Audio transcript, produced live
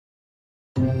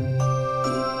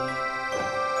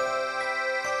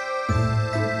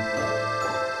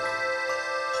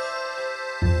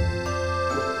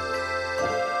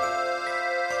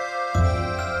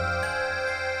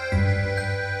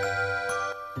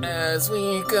As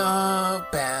we go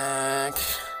back,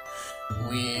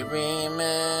 we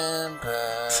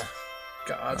remember.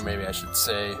 God. Or maybe I should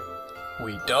say,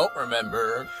 we don't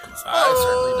remember, because I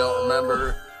certainly don't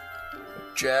remember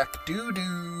Jack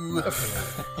Doo-Doo.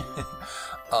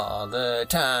 All the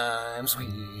times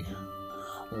we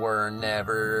were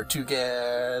never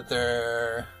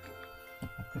together.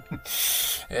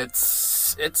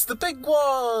 It's the big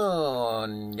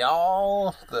one,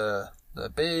 y'all. The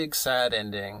big sad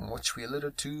ending, which we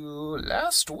alluded to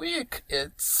last week.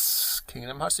 It's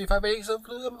Kingdom Hearts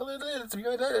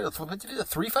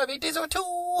 358 Days of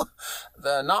 2.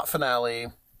 The not finale,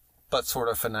 but sort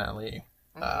of finale.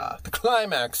 The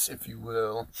climax, if you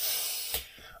will.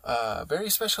 Very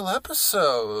special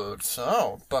episode.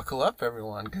 So, buckle up,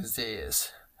 everyone, because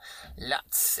there's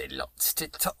lots and lots to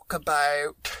talk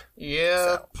about. Yep.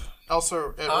 So,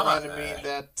 also, it reminded me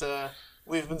that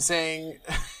we've been saying...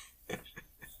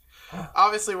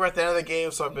 Obviously, we're at the end of the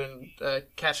game, so I've been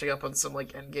catching up on some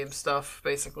like end game stuff,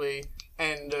 basically,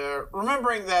 and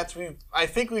remembering that I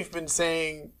think we've been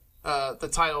saying the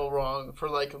title wrong for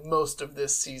like most of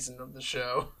this season of the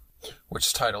show.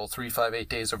 Which title? 358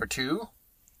 Days Over 2?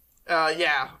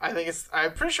 Yeah,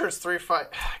 I'm pretty sure it's 3-5.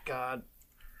 God,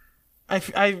 I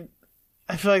feel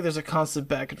like there's a constant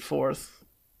back and forth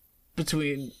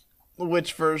between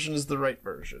which version is the right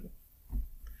version.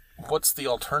 What's the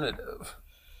alternative?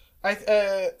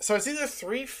 So it's either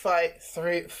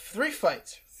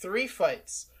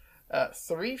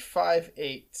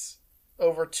 358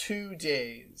 over 2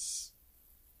 days.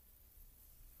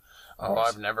 Oh,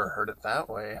 I've never heard it that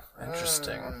way.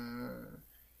 Interesting.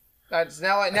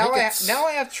 Now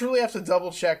I truly have to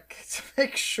double check to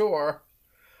make sure.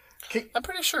 I'm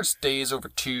pretty sure it's Days Over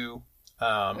 2.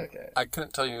 Okay. I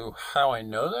couldn't tell you how I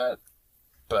know that,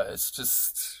 but it's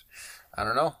just... I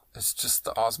don't know. It's just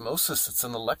the osmosis. It's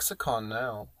in the lexicon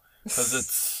now. Because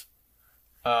it's...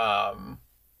 Oh,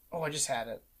 I just had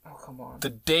it. Oh, come on. The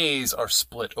days are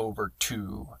split over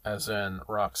 2, as in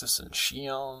Roxas and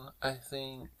Xion, I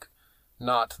think.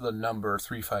 Not the number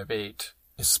 358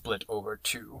 is split over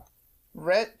 2.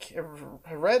 Read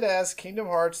as Kingdom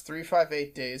Hearts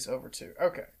 358 Days Over 2.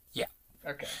 Okay. Yeah.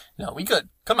 Okay. No, we good.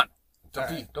 Come on.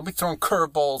 Don't be throwing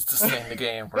curveballs to stay in the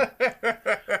game.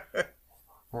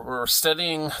 We're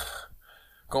steadying,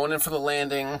 going in for the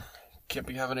landing. Can't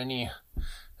be having any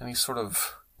sort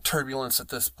of turbulence at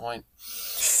this point.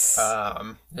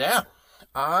 Yeah.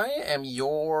 I am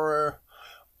your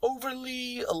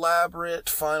overly elaborate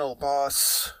final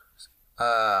boss.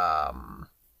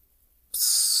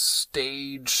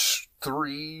 Stage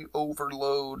 3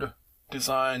 overload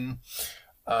design.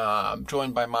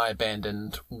 Joined by my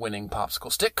abandoned winning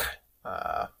popsicle stick.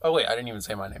 Oh wait, I didn't even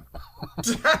say my name.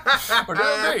 We're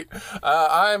doing great.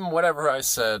 I'm whatever I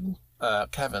said,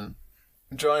 Kevin.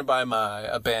 Joined by my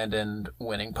abandoned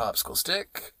winning popsicle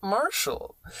stick,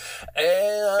 Marshall.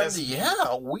 And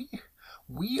yeah,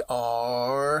 we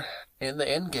are in the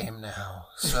end game now.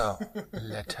 So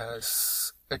let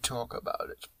us talk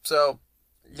about it. So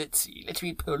let's see. Let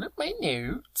me pull up my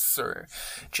notes or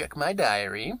check my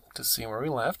diary to see where we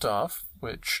left off,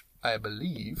 which I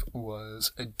believe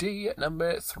was day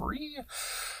number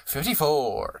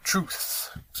 354.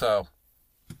 Truth. So,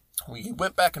 we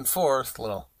went back and forth, a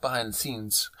little behind the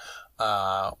scenes.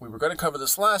 We were going to cover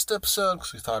this last episode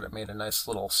because we thought it made a nice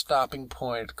little stopping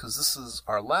point, because this is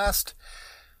our last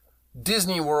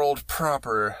Disney World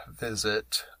proper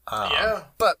visit.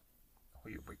 But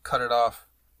we cut it off,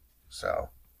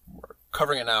 so we're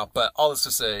covering it now. But all this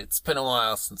to say, it's been a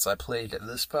while since I played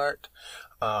this part.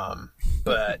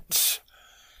 But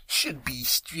should be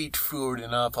straightforward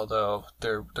enough, although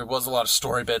there was a lot of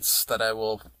story bits that I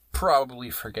will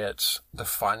probably forget the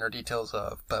finer details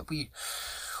of, but we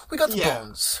got the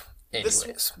bones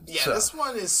anyways. This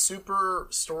one is super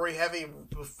story heavy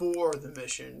before the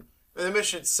mission. The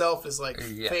mission itself is like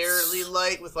fairly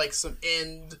light with like some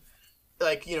end,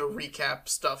 like, you know, recap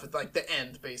stuff at like the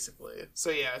end basically. So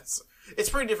yeah, it's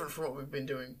pretty different from what we've been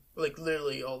doing like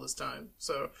literally all this time.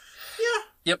 So yeah.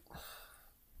 Yep.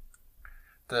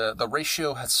 The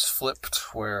ratio has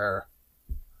flipped where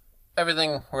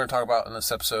everything we're going to talk about in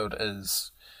this episode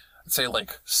is, I'd say,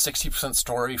 like 60%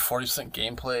 story, 40%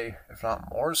 gameplay, if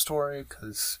not more story,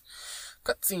 because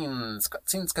cutscenes.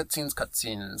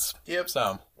 Yep.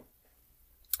 So,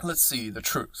 let's see, the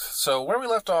truth. So, where we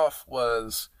left off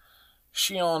was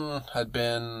Xion had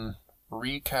been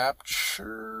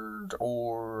recaptured,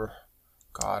 or...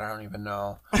 God, I don't even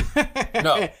know.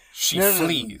 No, she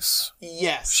flees.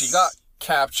 Yes. She got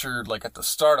captured, like, at the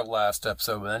start of last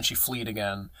episode, but then she fleed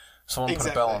again. Someone put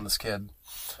a bell on this kid.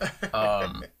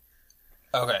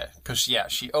 Okay, because, yeah,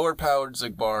 she overpowered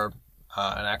Xigbar,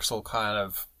 and Axel kind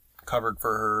of covered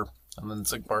for her, and then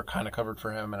Xigbar kind of covered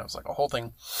for him, and it was like a whole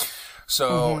thing.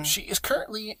 So she is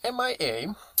currently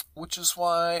MIA, which is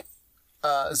why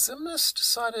Xemnas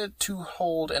decided to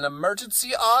hold an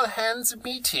emergency all-hands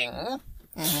meeting.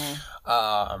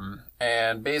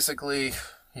 And basically,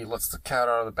 he lets the cat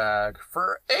out of the bag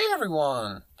for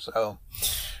everyone. So,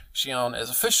 Xion is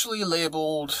officially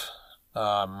labeled,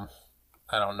 I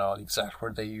don't know the exact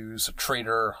word they use, a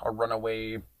traitor, a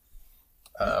runaway,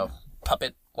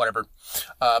 puppet, whatever.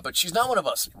 But she's not one of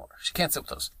us anymore. She can't sit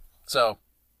with us. So,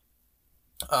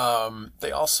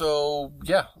 they also,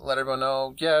 let everyone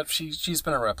know, she's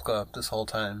been a replica this whole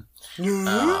time.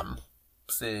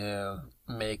 So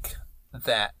make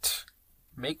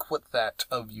what that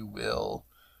of you will,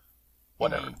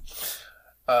 whatever.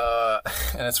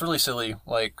 And it's really silly,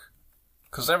 like,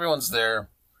 because everyone's there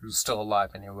who's still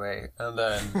alive anyway, and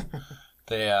then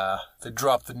they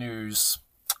drop the news,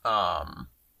 and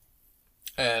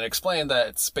explain that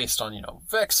it's based on,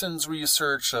 Vexen's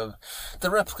research of the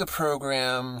replica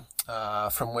program,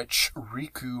 from which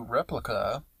Riku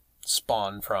Replica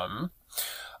spawned from.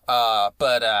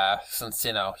 But since,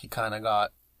 he kind of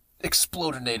got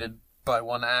explodinated by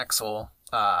one Axel,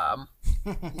 there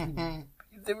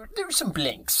were some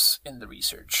blanks in the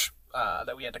research,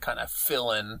 that we had to kind of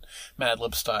fill in Mad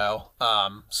Lib style.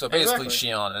 So basically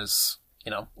Xion is,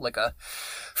 like a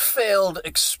failed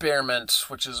experiment,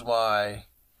 which is why,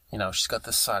 she's got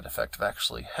this side effect of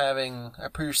actually having a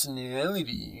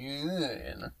personality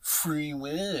and free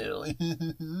will.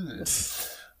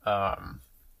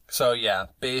 So yeah,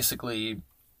 basically,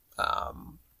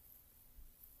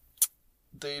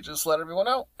 they just let everyone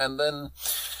out, and then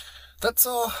that's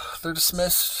all. They're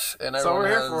dismissed, and everyone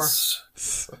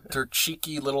has their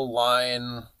cheeky little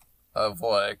line of,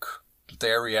 like,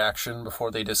 their reaction before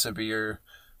they disappear.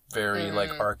 Very, like,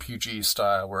 RPG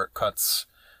style, where it cuts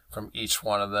from each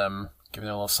one of them, giving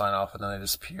them a little sign-off, and then they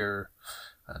disappear.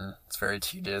 And it's very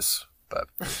tedious, but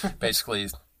basically,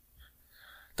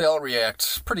 they all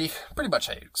react pretty much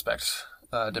how you expect.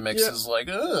 Demix is like,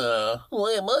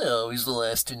 why am I always the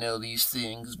last to know these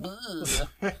things?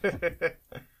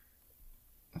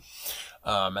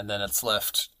 And then it's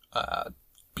left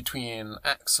between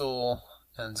Axel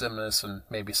and Xemnas, and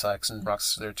maybe Sykes and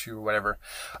Roxas there too, or whatever.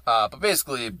 But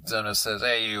basically, Xemnas says,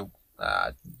 hey, you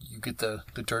get the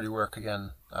dirty work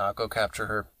again. Go capture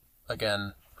her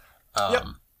again.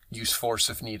 Use force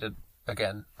if needed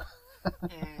again.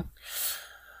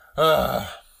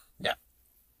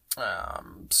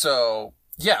 So,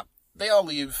 they all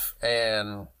leave,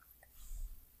 and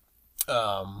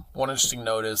one interesting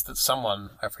note is that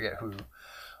someone, I forget who,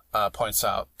 points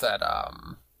out that,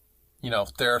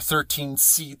 there are 13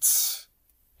 seats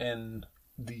in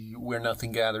the Where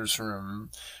Nothing Gathers room,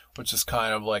 which is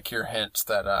kind of like your hint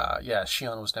that,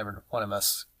 Xion was never one of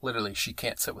us. Literally, she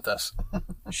can't sit with us.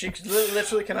 She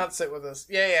literally cannot sit with us.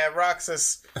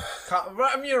 Roxas.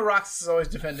 Roxas is always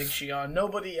defending Xion.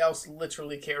 Nobody else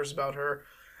literally cares about her.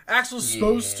 Axel's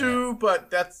supposed to, but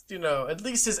that's, at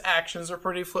least his actions are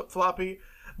pretty flip-floppy.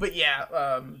 But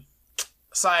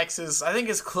Sykes' I think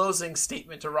his closing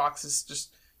statement to Roxas,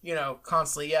 just,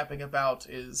 constantly yapping about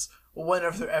is, when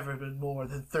have there ever been more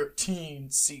than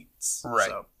 13 seats? Right.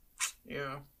 So,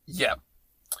 yeah. Yeah.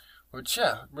 Which,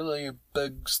 really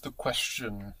begs the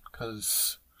question,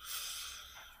 because,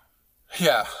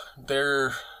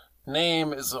 their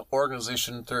name is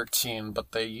Organization 13,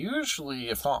 but they usually,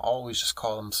 if not always, just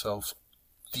call themselves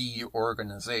the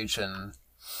Organization.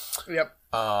 Yep.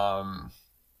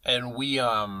 And we,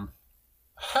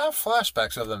 have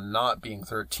flashbacks of them not being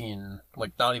 13,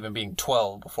 like, not even being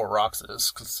 12 before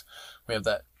Roxas, because we have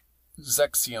that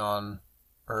Zexion,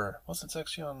 or, was it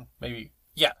Zexion? Maybe.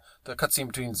 Yeah, the cutscene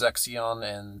between Zexion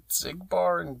and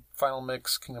Xigbar in Final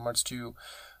Mix, Kingdom Hearts 2,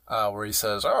 where he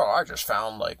says, I just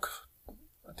found, I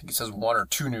think he says 1 or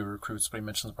 2 new recruits, but he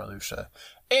mentions Marluxia.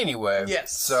 Anyway,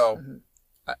 yes. So,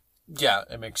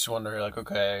 it makes you wonder,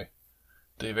 okay,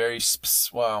 they very,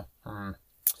 I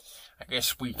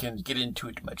guess we can get into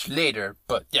it much later,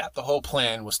 but the whole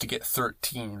plan was to get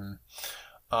 13,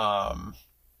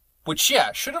 which,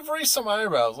 should have raised some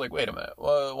eyebrows. Like, wait a minute,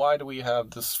 why do we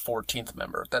have this 14th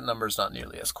member? That number's not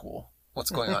nearly as cool. What's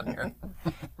going on here?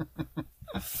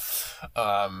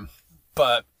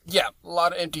 But, a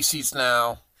lot of empty seats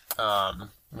now.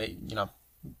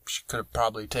 She could have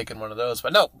probably taken one of those,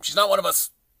 but no, she's not one of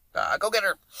us. Go get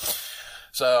her.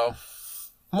 So,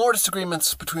 more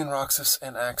disagreements between Roxas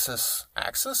and Axis.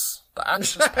 Axis? The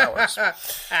Axis powers.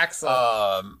 Axel.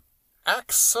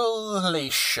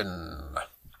 Axelation.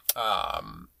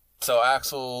 So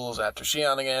Axel's after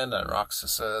Shion again, and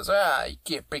Roxas says, you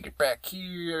can't bring it back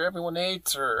here. Everyone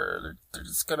hates her. They're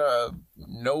just gonna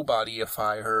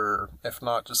nobodyify her, if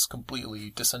not just completely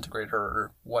disintegrate her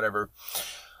or whatever.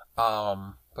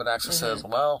 But Axel says,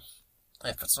 well,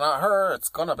 if it's not her, it's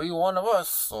gonna be one of us.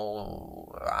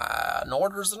 So, an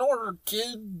order's an order,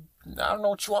 kid. I don't know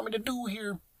what you want me to do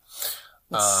here.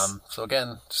 So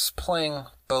again, just playing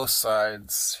both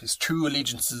sides. His true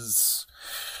allegiances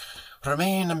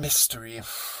remain a mystery.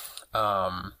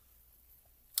 But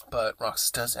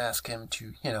Roxas does ask him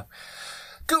to,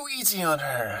 go easy on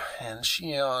her. And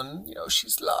Shion,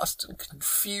 she's lost and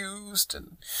confused,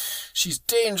 and she's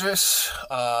dangerous,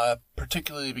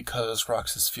 particularly because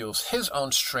Roxas feels his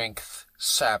own strength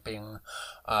sapping,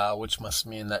 which must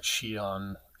mean that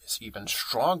Shion is even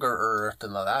stronger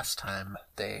than the last time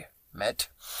they met.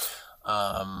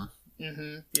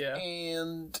 Yeah.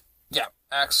 And,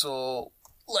 Axel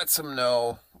lets him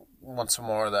know once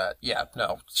more that,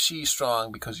 she's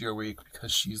strong because you're weak,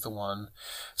 because she's the one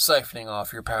siphoning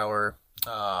off your power,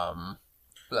 blah,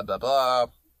 blah, blah,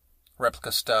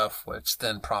 replica stuff, which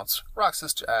then prompts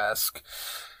Roxas to ask,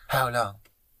 how long?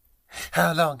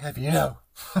 How long have you known?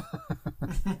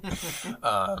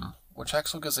 Which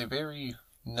Axel gives a very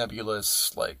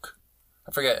nebulous,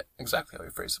 I forget exactly how he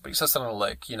phrased it, but he says something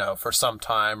like, for some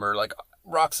time, or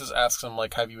Roxas asks him,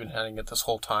 have you been having it this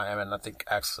whole time? And I think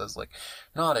Axel says,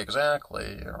 not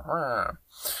exactly. But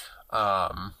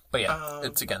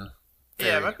it's again,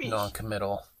 very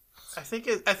non-committal. I think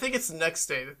it's the next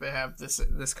day that they have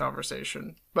this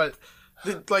conversation. But,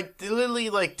 literally,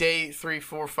 day 3,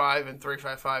 4, 5, and 3,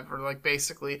 5, 5 are,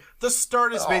 basically, the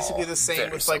start is basically the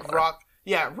same with, similar.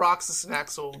 Roxas and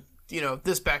Axel,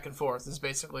 this back and forth is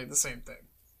basically the same thing.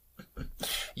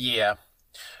 Yeah.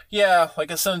 Yeah,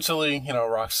 essentially,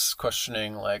 Roxas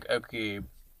questioning, okay,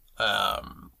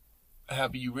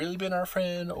 have you really been our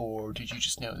friend, or did you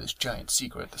just know this giant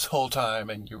secret this whole time,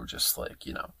 and you were just,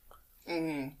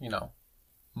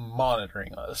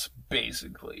 monitoring us,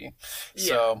 basically. Yeah.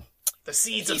 So, the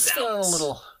seeds of he's feeling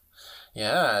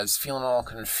he's feeling all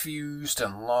confused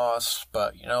and lost,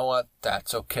 but you know what?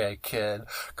 That's okay, kid,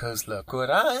 because look what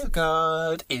I've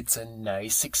got. It's a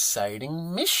nice,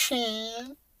 exciting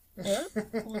mission. Yeah?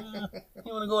 You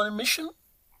want to go on a mission?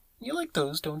 You like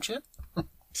those, don't you? We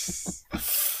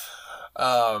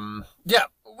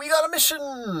got a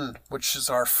mission, which is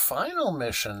our final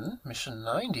mission, Mission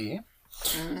 90.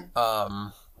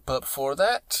 But before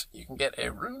that, you can get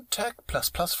a Rune Tech ++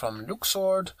 from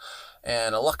Luxord,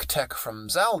 and a Luck Tech from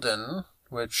Zaldin,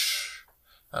 which,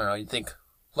 I don't know, you'd think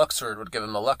Luxord would give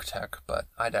him a Luck Tech, but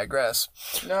I digress.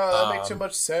 No, that makes too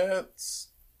much sense.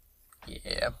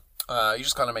 Yeah. You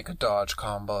just gotta make a dodge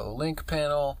combo link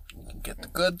panel. You can get the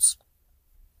goods.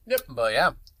 Yep.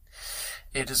 But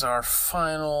it is our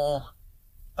final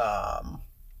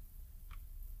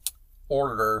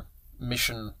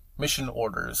mission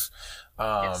orders,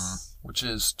 which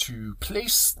is to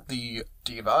place the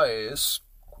device,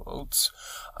 quotes,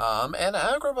 and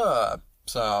Agrabah.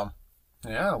 So,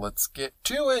 let's get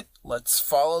to it. Let's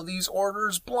follow these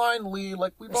orders blindly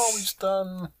like we've always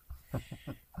done.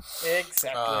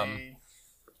 Exactly.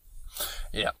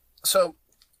 So,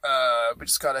 we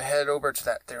just gotta head over to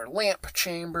that there lamp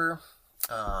chamber.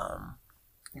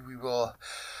 We will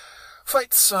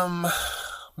fight some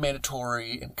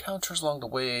mandatory encounters along the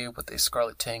way with a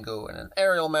Scarlet Tango and an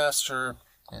Aerial Master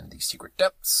and the Secret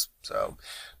Depths. So,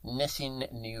 nothing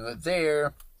new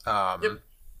there.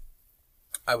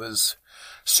 I was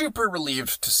super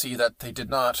relieved to see that they did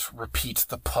not repeat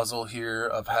the puzzle here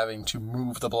of having to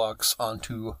move the blocks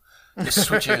onto the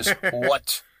switches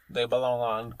what they belong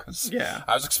on, because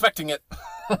I was expecting it.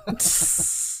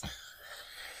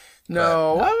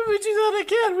 No, why would we do that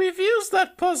again? We've used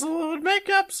that puzzle. It would make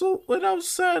absolutely no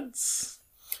sense.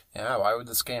 Yeah, why would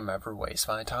this game ever waste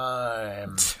my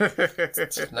time?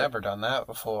 It's never done that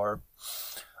before.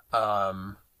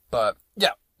 But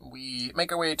we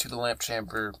make our way to the lamp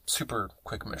chamber, super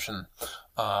quick mission,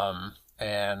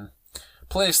 and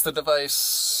place the device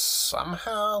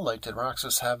somehow. Did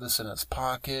Roxas have this in his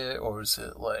pocket, or is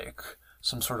it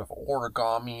some sort of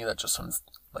origami that just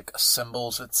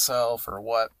assembles itself, or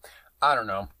what? I don't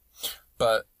know.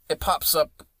 But it pops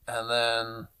up, and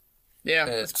then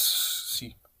it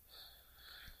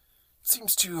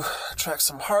seems to attract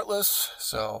some Heartless,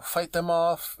 so fight them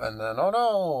off, and then, oh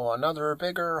no, another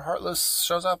bigger Heartless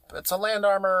shows up. It's a land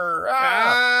armor!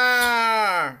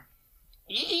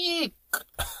 Eek!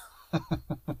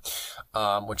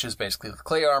 Which is basically the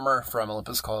clay armor from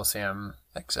Olympus Coliseum,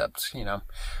 except,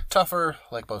 tougher,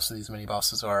 like most of these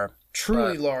mini-bosses are.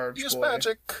 Truly large, use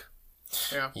magic.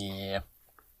 Yeah.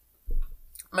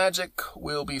 magic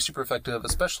will be super effective,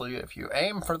 especially if you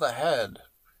aim for the head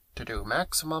to do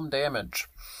maximum damage.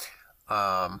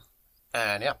 And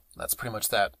yeah, that's pretty much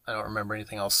that. I don't remember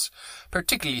anything else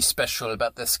particularly special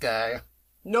about this guy.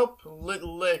 Nope.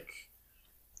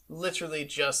 Literally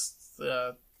just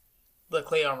the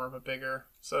clay armor, but bigger.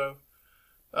 So,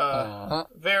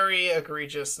 very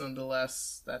egregious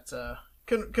nonetheless. That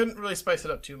couldn't really spice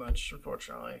it up too much,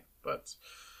 unfortunately. But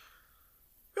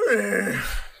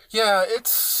yeah,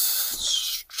 it's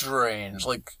strange.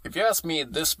 Like, if you ask me,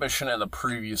 this mission and the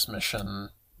previous mission,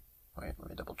 wait, let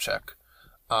me double check.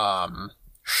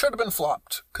 Should have been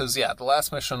flopped. Because, yeah, the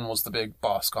last mission was the big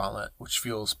boss gauntlet, which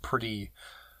feels pretty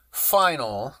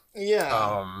final.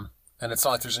 yeah. And it's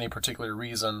not like there's any particular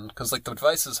reason, because, like, the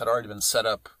devices had already been set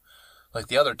up, like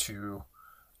the other two,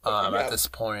 at this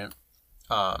point.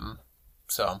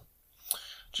 So,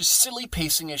 just silly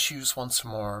pacing issues once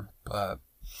more, but...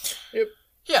 Yep.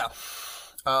 Yeah.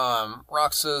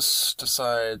 Roxas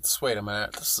decides, wait a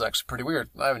minute, this is actually pretty weird.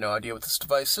 I have no idea what this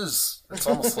device is. It's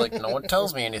almost like no one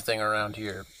tells me anything around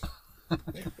here.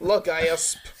 Look,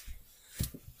 ISP.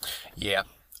 Yeah.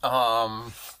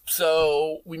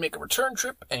 So we make a return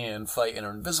trip and fight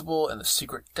Inner Invisible in the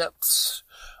Secret Depths,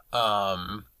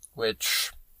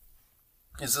 which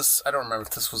is this, I don't remember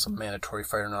if this was a mandatory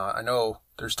fight or not. I know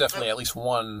there's definitely at least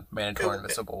one mandatory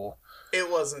Invisible. It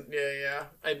wasn't. Yeah.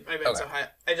 I meant Okay.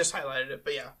 I just highlighted it,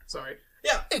 but yeah, sorry.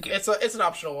 Yeah, Okay. it's an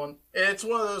optional one. It's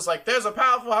one of those, like, there's a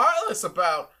powerful Heartless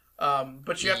about,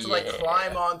 but you have to, like,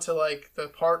 climb onto, like, the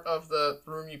part of the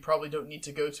room you probably don't need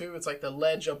to go to. It's, like, the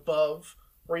ledge above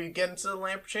where you get into the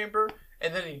lamp chamber,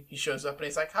 and then he shows up and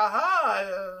he's like,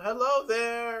 haha, hello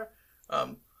there.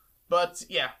 But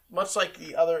yeah, much like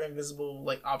the other invisible,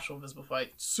 like, optional invisible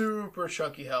fight, super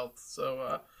chunky health.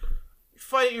 So,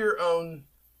 fight at your own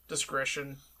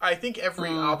discretion. I think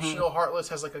every optional Heartless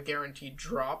has, like, a guaranteed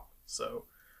drop. So,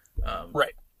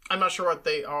 Right. I'm not sure what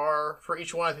they are for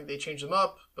each one. I think they change them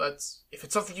up. But if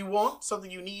it's something you want,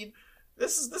 something you need,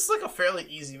 this is like a fairly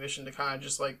easy mission to kind of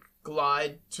just, like,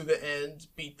 glide to the end,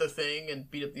 beat the thing,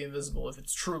 and beat up the invisible if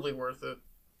it's truly worth it.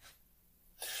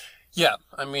 Yeah,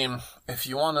 I mean, if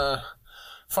you want to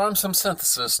farm some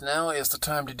synthesis, now is the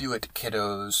time to do it,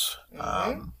 kiddos.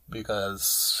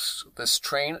 Because this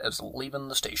train is leaving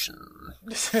the station.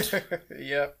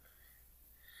 Yep.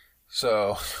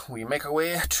 So, we make our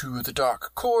way to the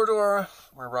dark corridor,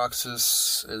 where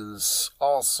Roxas is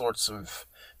all sorts of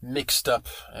mixed up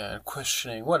and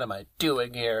questioning, what am I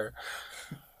doing here?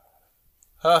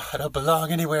 I don't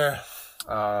belong anywhere.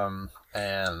 And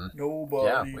Nobody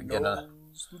yeah, we get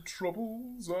knows the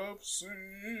troubles I've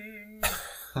seen.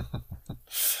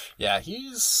 yeah,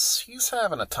 he's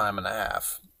having a time and a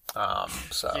half.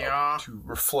 So Yeah. to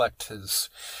reflect his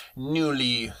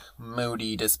newly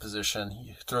moody disposition,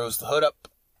 he throws the hood up,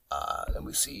 and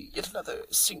we see yet another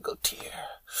single tear.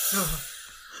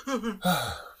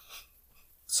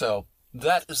 So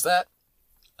that is that.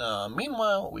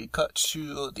 Meanwhile, we cut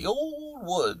to the old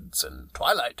woods in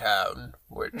Twilight Town,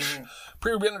 which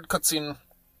pre-rendered cutscene,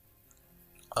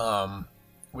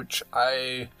 which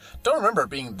I don't remember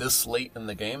being this late in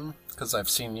the game, because I've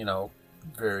seen,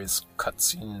 various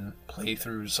cutscene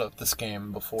playthroughs of this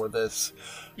game before this.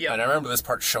 Yeah. And I remember this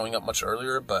part showing up much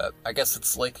earlier, but I guess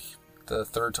it's like the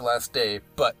third to last day.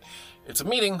 But it's a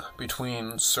meeting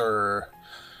between Sir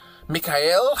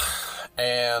Mikael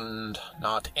and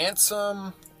not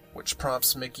Ansem, which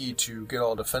prompts Mickey to get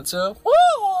all defensive.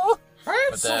 Woo!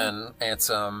 But then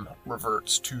Ansem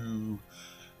reverts to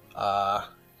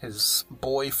his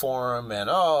boy form, and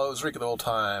it was Rika the whole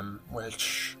time,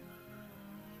 which...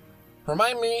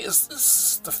 Remind me, is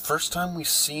this the first time we've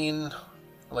seen,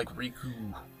 like,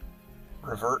 Riku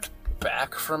revert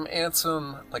back from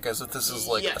Ansem? Like, as if this is,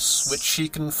 like, a switch he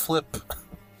can flip?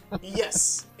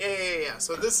 Yes. Yeah.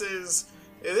 So this is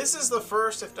the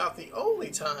first, if not the only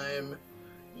time.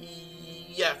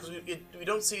 Yeah, because we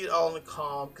don't see it all in the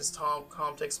calm, because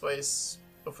calm takes place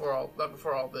not before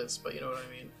all this, but you know what I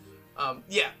mean.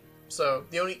 Yeah. So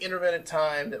the only intermittent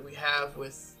time that we have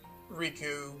with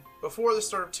Riku before the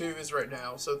start of 2 is right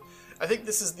now. So I think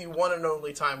this is the one and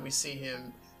only time we see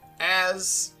him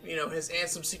as, his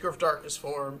Ansem Seeker of Darkness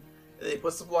form. He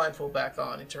puts the blindfold back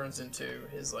on. He turns into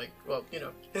his,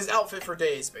 his outfit for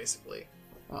days, basically.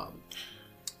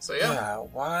 So yeah.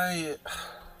 Yeah,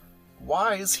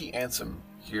 why is he Ansem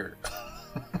here?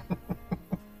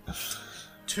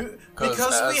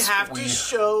 Because we have to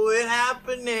show it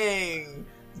happening.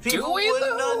 People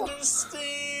wouldn't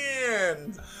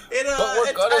understand. But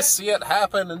we're gonna see it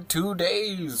happen in 2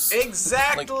 days.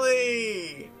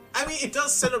 Exactly. I mean, it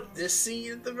does set up this scene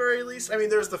at the very least. I mean,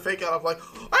 there's the fake out of, like,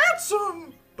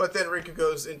 Ansem! But then Riku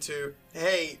goes into,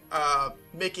 hey,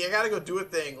 Mickey, I gotta go do a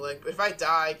thing. Like, if I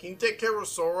die, can you take care of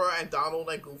Sora and Donald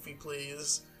and Goofy,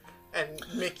 please? And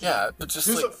Mickey... Yeah, but just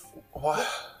like... Why?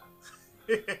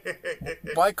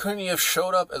 Why couldn't he have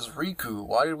showed up as Riku?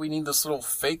 Why did we need this little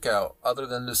fake out other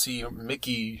than to see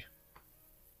Mickey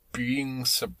being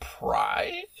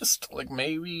surprised? Like,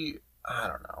 maybe... I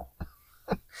don't know.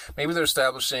 Maybe they're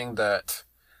establishing that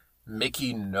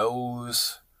Mickey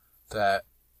knows that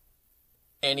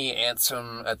any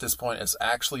Ansem at this point is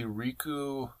actually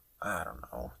Riku. I don't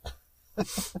know.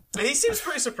 And he seems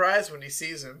pretty surprised when he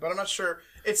sees him, but I'm not sure.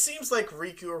 It seems like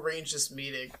Riku arranged this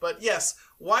meeting. But yes,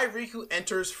 why Riku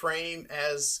enters frame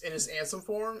as in his Ansem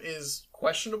form is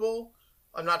questionable.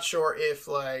 I'm not sure if,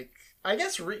 like... I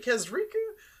guess has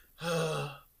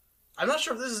Riku... I'm not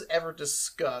sure if this is ever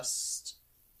discussed.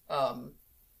 No,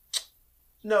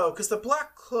 because the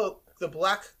black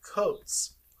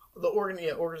coats, the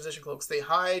organization cloaks, they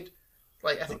hide,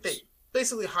 like, I think they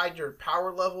basically hide your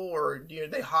power level, or, you know,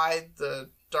 they hide the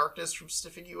darkness from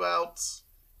sniffing you out.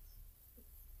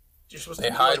 You're supposed to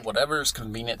hide like, whatever's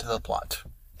convenient to the plot.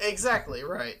 Exactly,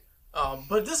 right.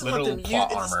 But it doesn't let them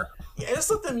use... It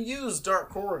doesn't let them use dark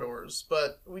corridors,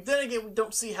 but we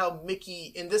don't see how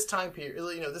Mickey, in this time period,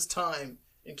 you know, this time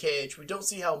in KH, we don't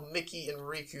see how Mickey and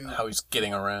Riku... How he's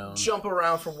getting around. Jump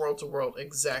around from world to world,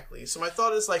 exactly. So my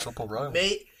thought is, like,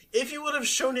 if you would have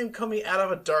shown him coming out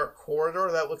of a dark corridor,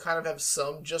 that would kind of have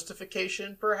some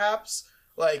justification, perhaps.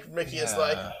 Like, Mickey is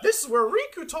like, this is where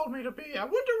Riku told me to be, I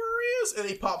wonder where he is. And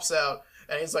he pops out,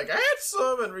 and he's like,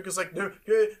 handsome, and Riku's like, no,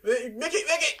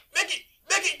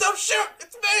 Mickey, don't shoot,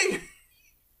 it's me!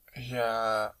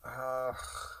 Yeah,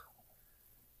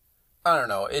 I don't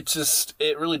know. It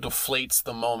really deflates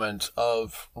the moment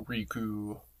of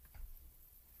Riku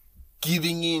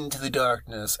giving in to the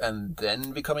darkness and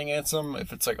then becoming Ansem.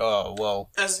 If it's like, oh,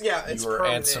 well, it's you were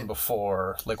permanent. Ansem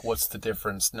before, like, what's the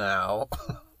difference now?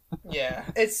 Yeah,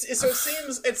 it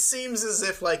seems as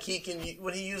if, like, he can,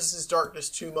 when he uses his darkness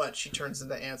too much, he turns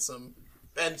into Ansem.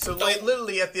 And so, like,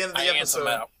 literally at the end of the episode... Ansem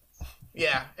out.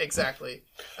 Yeah, exactly.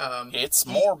 It's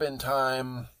Morbin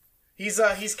time. He's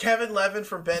Kevin Levin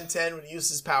from Ben 10 when he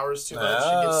uses his powers too much.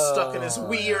 He gets stuck in his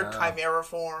weird chimera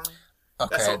form.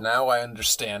 Okay, now I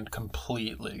understand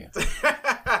completely.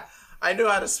 I know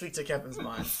how to speak to Kevin's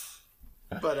mind.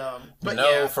 But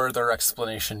no further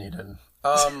explanation needed.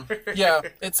 Yeah,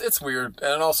 it's weird,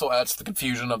 and it also adds to the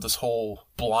confusion of this whole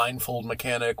blindfold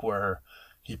mechanic where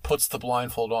he puts the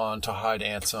blindfold on to hide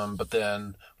Ansem, but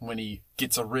then when he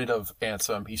gets rid of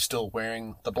Ansem, he's still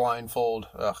wearing the blindfold.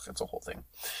 Ugh, it's a whole thing.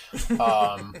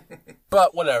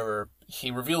 But whatever. He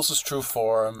reveals his true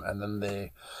form, and then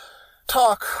they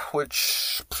talk,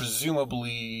 which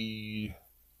presumably...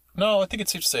 No, I think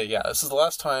it's safe to say, yeah, this is the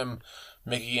last time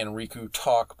Mickey and Riku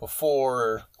talk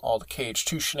before all the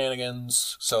KH2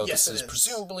 shenanigans. So yes, this is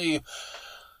presumably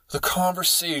the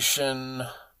conversation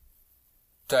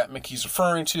that Mickey's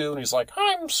referring to, and he's like,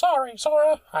 I'm sorry,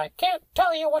 Sora, I can't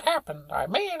tell you what happened. I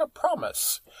made a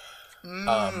promise.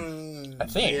 I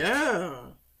think. Yeah.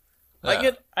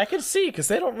 I can see, because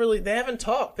they haven't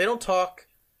talked. They don't talk,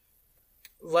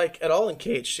 like, at all in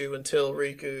KH2 until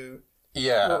Riku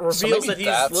reveals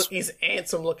that he's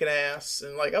Ansem looking ass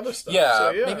and, like, other stuff. Yeah,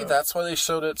 so, yeah, maybe that's why they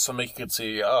showed it, so Mickey could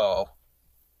see,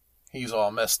 he's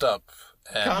all messed up.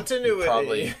 And continuity.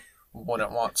 Probably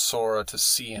wouldn't want Sora to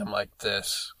see him like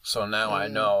this, so now I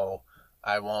know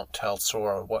I won't tell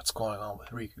Sora what's going on with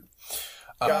Riku.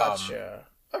 Gotcha.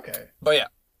 Okay. But yeah,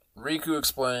 Riku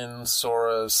explains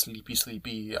Sora's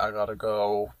sleepy, I gotta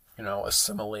go,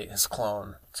 assimilate his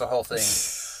clone. It's a whole thing.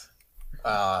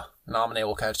 Naminé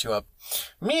will catch you up.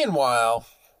 Meanwhile,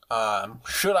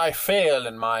 should I fail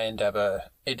in my endeavor,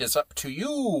 it is up to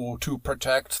you to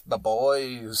protect the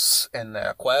boys in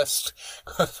their quest,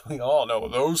 because we all know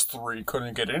those three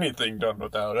couldn't get anything done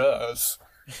without us.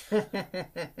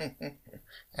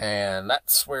 And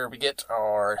that's where we get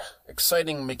our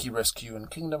exciting Mickey rescue in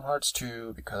Kingdom Hearts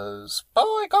 2, because,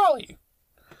 by golly,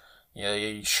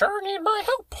 you sure need my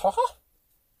help, huh?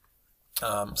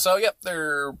 So, yep,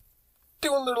 they're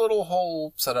doing their little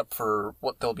whole setup for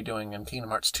what they'll be doing in Kingdom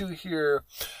Hearts 2 here.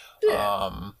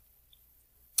 Yeah.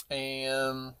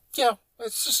 And yeah,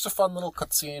 it's just a fun little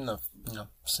cutscene of,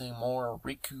 seeing more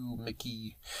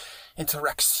Riku-Mickey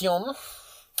interaction.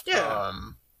 Yeah.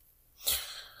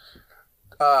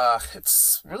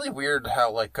 It's really weird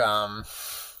how, at the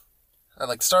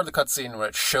start of the cutscene where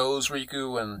it shows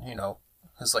Riku and,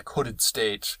 his, hooded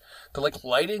state, the,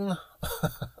 lighting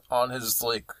on his,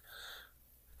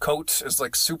 coat is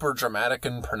like super dramatic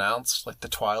and pronounced, like the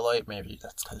twilight. Maybe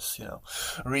that's because,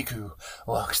 Riku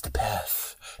walks the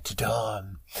path to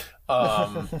dawn.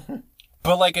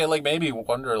 But like it like made me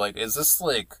wonder, like, is this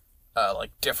like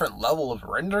different level of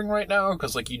rendering right now?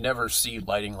 Because like you never see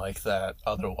lighting like that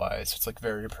otherwise. It's like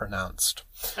very pronounced.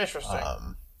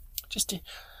 Interesting. Just an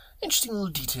interesting little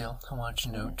detail I wanted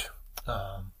to note.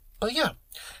 But yeah,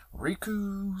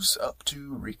 Riku's up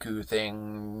to Riku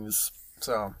things.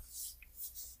 So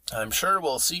I'm sure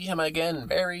we'll see him again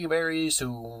very, very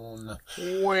soon.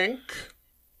 Wink.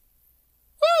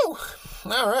 Woo!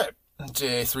 All right.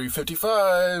 Day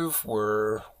 355.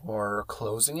 We're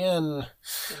closing in.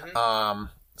 Mm-hmm.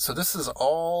 So this is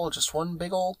all just one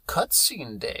big old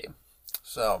cutscene day.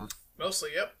 So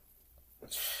mostly, yep.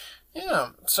 Yeah,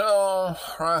 so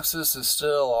Roxas is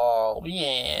still all,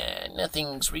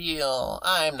 nothing's real.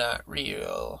 I'm not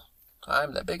real.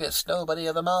 I'm the biggest nobody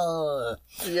of them all.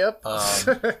 Yep.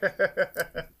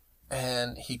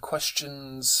 And he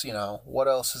questions, what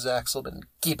else has Axel been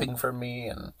keeping from me?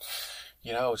 And,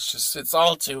 it's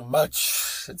all too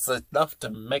much. It's enough to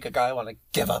make a guy want to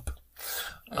give up.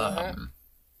 Mm-hmm.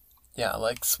 Yeah,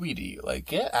 like, sweetie, like,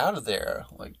 get out of there.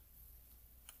 Like,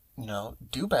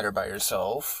 do better by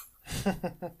yourself.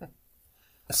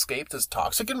 Escape this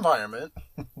toxic environment.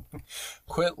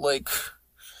 Quit, like,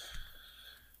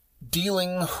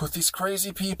 dealing with these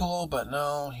crazy people, but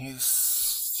no, he's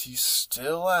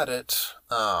still at it.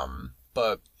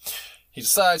 But he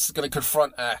decides he's going to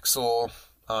confront Axel,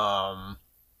 and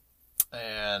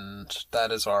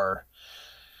that is our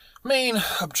main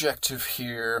objective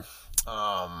here.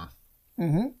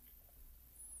 Mm-hmm.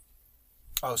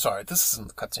 Oh, sorry, this isn't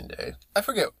the cutscene day. I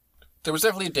forget. There was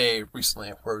definitely a day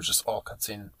recently where it was just all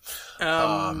cutscene.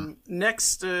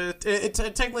 Next,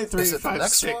 technically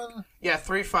 356. Yeah,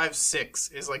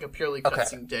 356 is like a purely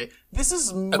cutscene day. This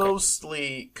is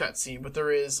mostly cutscene, but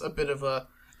there is a bit of a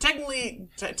technically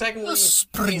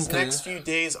these next few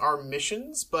days are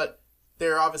missions, but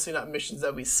they're obviously not missions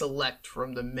that we select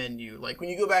from the menu. Like when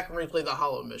you go back and replay the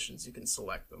Hollow missions, you can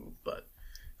select them. But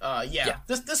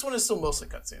this one is still mostly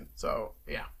cutscene. So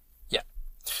yeah.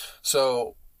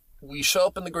 So we show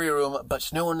up in the Grey Room,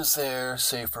 but no one is there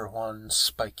save for one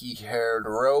spiky-haired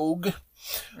rogue.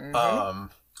 Mm-hmm.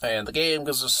 And the game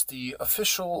gives us the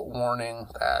official warning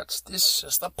that this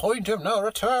is the point of no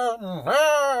return.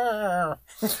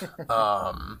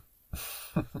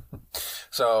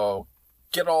 So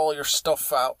get all your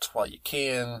stuff out while you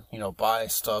can. Buy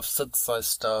stuff, synthesize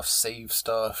stuff, save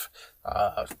stuff,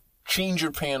 change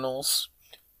your panels,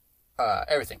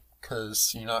 everything.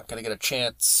 Because you're not going to get a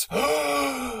chance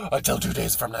until 2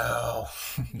 days from now.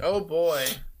 Oh, boy.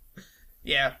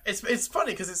 Yeah, it's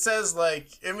funny because it says, the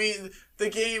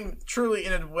game truly,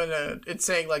 it's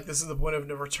saying, this is the point of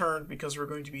no return because we're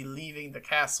going to be leaving the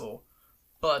castle.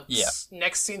 But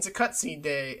next scene's a cutscene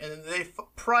day, and then the day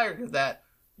prior to that,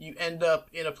 you end up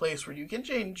in a place where you can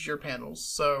change your panels.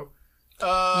 So,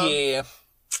 yeah.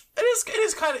 It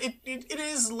is kind of, it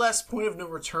is less point of no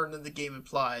return than the game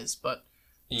implies, but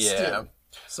yeah. Still.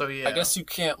 So yeah. I guess you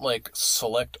can't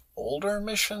select older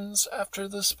missions after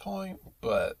this point,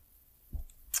 but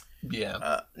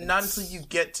yeah. Not until you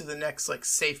get to the next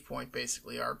save point,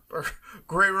 basically, or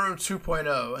Grey Room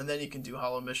 2.0, and then you can do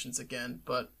Hollow missions again.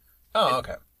 But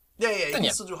okay. Yeah. You can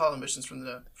still do Hollow missions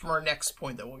from our next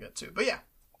point that we'll get to. But yeah,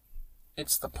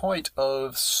 it's the point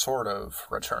of sort of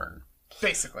return,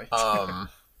 basically.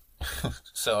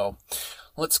 So.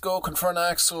 Let's go confront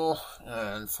Axel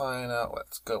and find out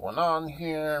what's going on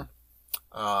here.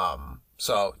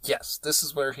 So, yes, this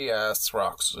is where he asks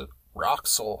Roxel.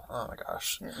 Oh, my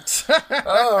gosh.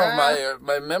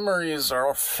 My memories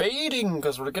are fading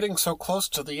because we're getting so close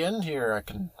to the end here. I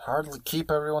can hardly keep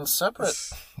everyone separate.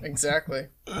 Exactly.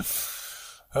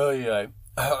 Oh, yeah.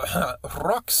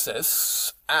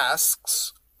 Roxas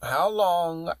asks how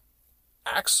long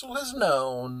Axel has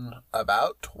known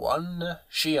about one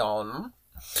Xion.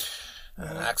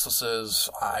 And Axel says,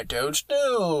 I don't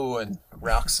know. And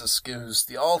Roxas gives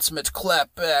the ultimate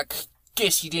clap back.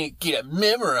 Guess you didn't get it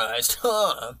memorized,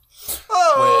 huh?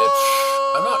 Oh!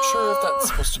 Which, I'm not sure if that's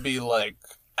supposed to be,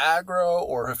 aggro,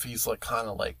 or if he's, kind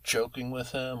of, joking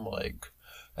with him.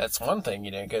 That's one thing,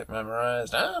 you didn't get it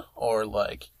memorized, huh? Or,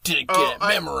 didn't get it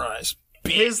memorized,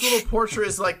 bitch. His little portrait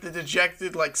is, the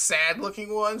dejected,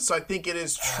 sad-looking one, so I think it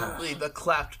is truly the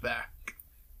clapped back.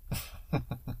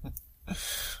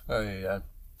 Oh, yeah.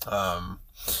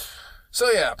 So,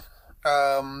 yeah.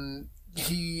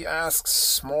 He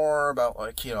asks more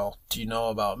about, do you know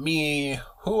about me?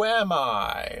 Who am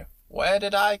I? Where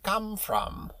did I come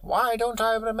from? Why don't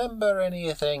I remember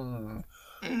anything?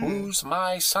 Who's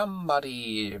my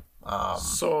somebody?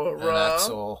 Sora. And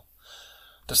Axel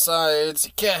decides,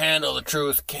 you can't handle the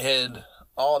truth, kid.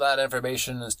 All that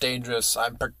information is dangerous.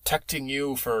 I'm protecting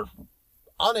you for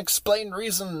unexplained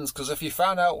reasons, because if you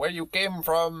found out where you came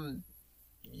from,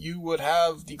 you would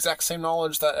have the exact same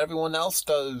knowledge that everyone else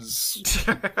does.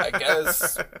 I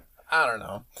guess. I don't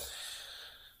know.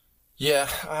 Yeah,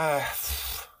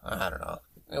 I don't know.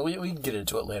 We can get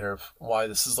into it later, why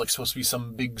this is like supposed to be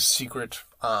some big secret.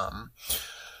 But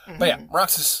yeah,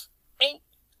 Roxas ain't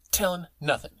telling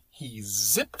nothing. He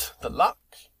zipped the lock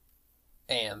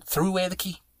and threw away the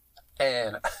key.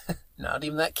 And not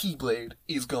even that keyblade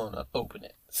is gonna open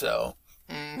it. So,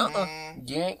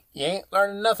 you ain't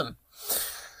learning nothing.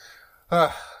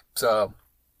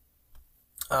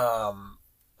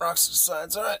 Roxas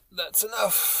decides, alright, that's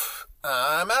enough.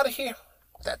 I'm out of here.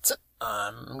 That's it.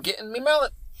 I'm getting me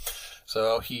mallet.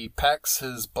 So he packs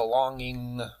his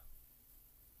belonging,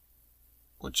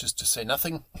 which is to say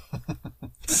nothing.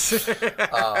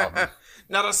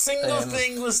 Not a single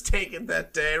thing was taken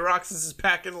that day. Roxas is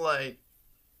packing light.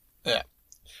 Yeah.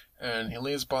 And he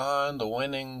leaves behind the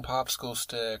winning popsicle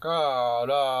stick. Oh,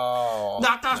 no.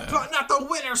 Not the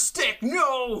winner stick,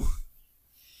 no!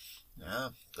 Yeah,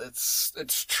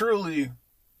 it's truly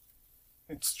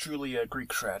a Greek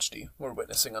tragedy we're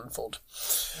witnessing unfold.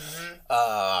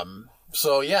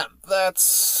 So yeah,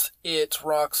 that's it.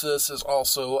 Roxas is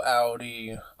also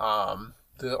outie.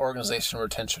 The organization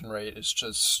retention rate is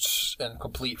just in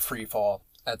complete free fall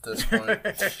at this point.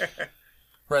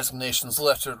 Resignations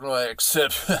left and right,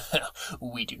 except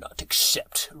we do not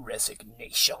accept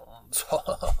resignations.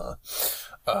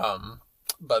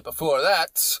 But before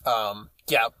that,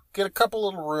 get a couple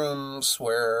little rooms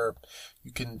where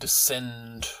you can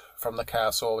descend from the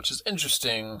castle, which is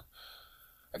interesting.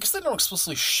 I guess they don't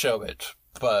explicitly show it,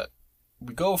 but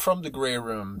we go from the Grey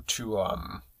Room to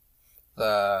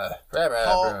the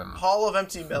room. Hall of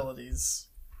Empty Melodies.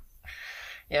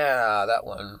 Yeah, that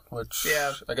one, which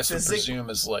I guess we presume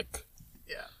is like...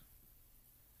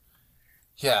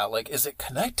 Yeah, like, is it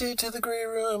connected to the Grey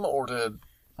Room, or did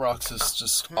Roxas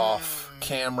just off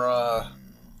camera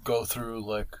go through,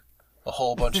 like, a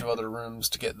whole bunch of other rooms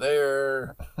to get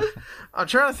there? I'm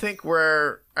trying to think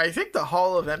where... I think the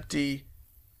Hall of Empty...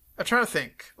 I'm trying to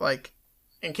think. Like,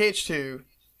 in Cage 2,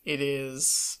 it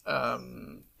is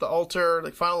the altar,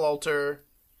 like, final altar.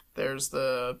 There's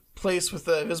the place with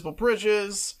the invisible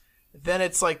bridges. Then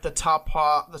it's, like, the top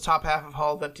half of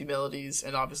Hall of Empty Melodies.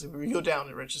 And obviously, we go down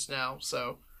to Riches now,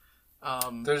 so...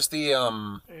 There's the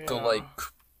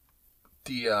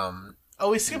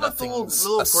we skip up the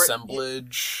little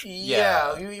assemblage. We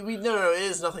no, it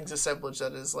is Nothing's assemblage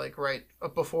that is like right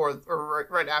before or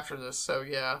right after this. So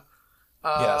yeah.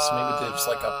 So maybe there's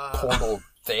like a portal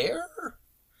there.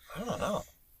 I don't know.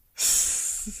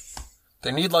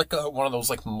 They need like one of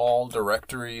those like mall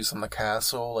directories in the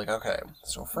castle. Like, okay,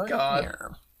 so from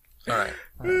here, all right,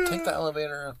 take the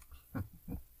elevator.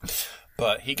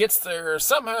 But he gets there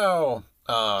somehow.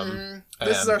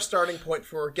 This is our starting point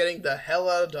for getting the hell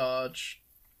out of Dodge.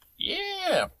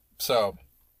 Yeah. So,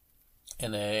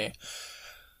 in a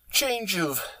change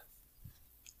of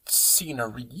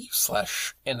scenery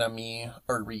 / enemy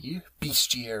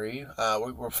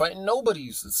bestiary, we're fighting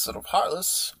nobodies instead of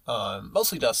Heartless,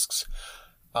 mostly Dusks.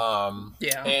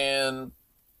 And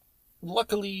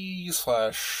luckily /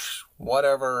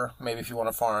 whatever, maybe if you want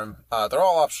to farm, they're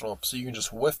all optional, so you can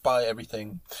just whiff by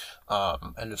everything,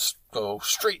 and just go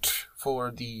straight for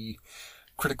the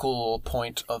critical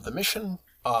point of the mission.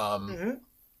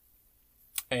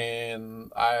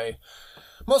 And I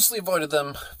mostly avoided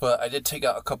them, but I did take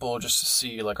out a couple just to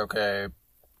see, like, okay,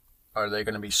 are they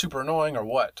going to be super annoying or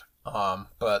what?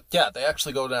 But yeah, they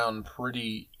actually go down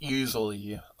pretty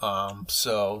easily,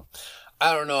 so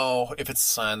I don't know if it's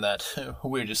a sign that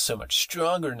we're just so much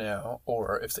stronger now,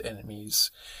 or if the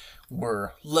enemies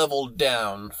were leveled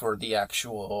down for the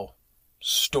actual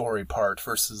story part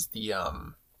versus the,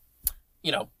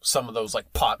 some of those,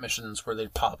 like, pot missions where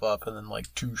they'd pop up and then,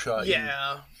 like, two-shot you.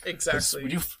 Yeah, exactly.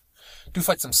 We do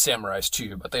fight some samurais,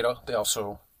 too, but they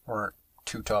also weren't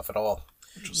too tough at all,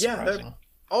 which was surprising. They're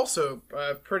also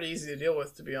pretty easy to deal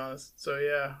with, to be honest. So,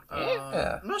 yeah.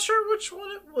 I'm not sure which one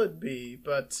it would be,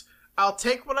 but I'll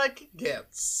take what I can get.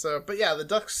 So, but yeah, the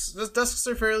Dusks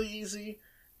are fairly easy.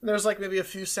 There's like maybe a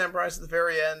few samurais at the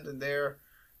very end, and they're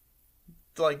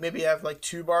like maybe have like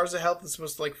 2 bars of health as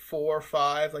opposed to like 4 or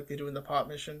 5, like they do in the pot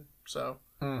mission. So,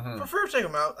 prefer to take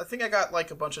them out. I think I got like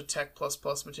a bunch of Tech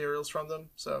plus materials from them.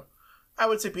 So, I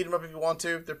would say beat them up if you want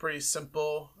to. They're pretty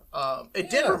simple. It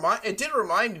did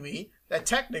remind me that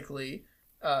technically,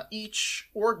 each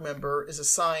org member is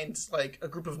assigned like a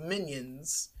group of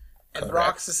minions. And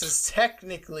Roxas is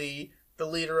technically the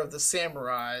leader of the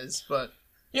samurais, but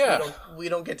we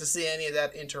don't get to see any of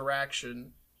that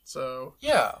interaction. So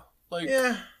we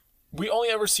only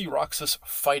ever see Roxas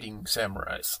fighting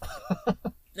samurais.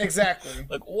 Exactly.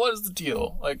 Like, what is the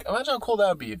deal? Like, imagine how cool that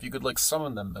would be if you could, like,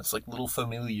 summon them as, like, little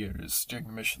familiars during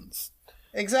the missions.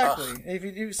 Exactly. If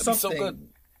you do something, so good.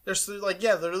 They're like,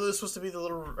 they're really supposed to be the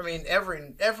little. I mean,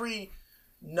 every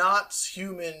not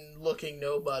human looking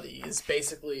nobody is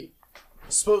basically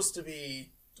supposed to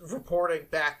be reporting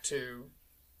back to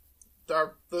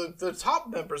the top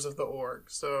members of the org.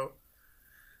 So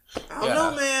I don't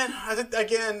know, man. I think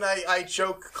again, I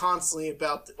joke constantly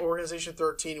about Organization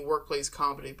 13 and workplace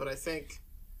comedy, but I think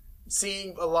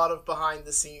seeing a lot of behind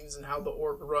the scenes and how the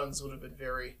org runs would have been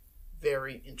very,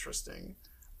 very interesting.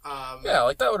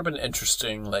 Like that would have been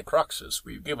interesting. Like, Roxas,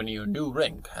 we've given you a new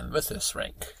rank, and with this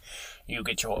rank, you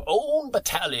get your own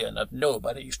battalion of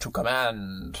nobodies to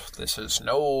command. This is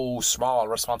no small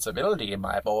responsibility,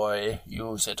 my boy.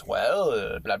 Use it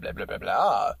well. Blah blah blah blah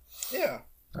blah. Yeah.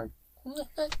 But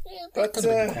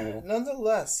cool.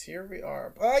 Nonetheless, here we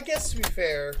are. I guess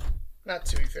not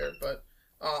to be fair, but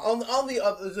on the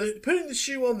other, putting the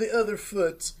shoe on the other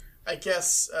foot, I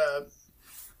guess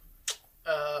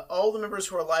all the members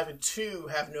who are alive in 2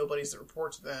 have nobodies that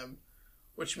report to them,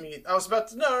 which means I was about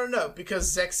to no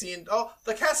because Zexy and all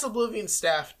the Castle Oblivion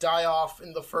staff die off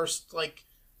in the first 5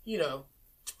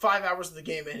 hours of the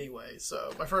game anyway.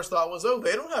 So my first thought was,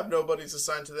 they don't have nobodies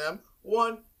assigned to them.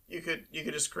 1. You could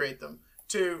just create them.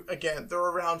 2, again, they're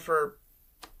around for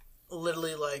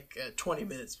literally 20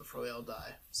 minutes before they all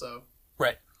die. So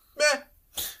right, meh.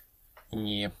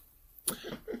 Yeah.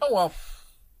 Oh well.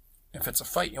 If it's a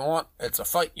fight you want, it's a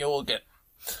fight you will get.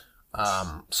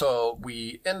 So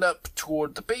we end up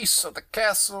toward the base of the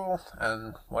castle,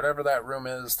 and whatever that room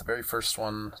is, the very first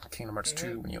one, Kingdom Hearts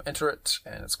 2, when you enter it,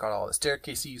 and it's got all the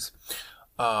staircases.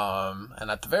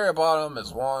 And at the very bottom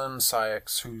is one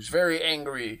Saïx who's very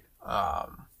angry,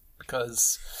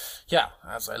 because,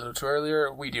 as I alluded to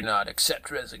earlier, we do not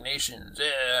accept resignations,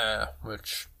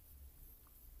 which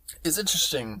is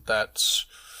interesting that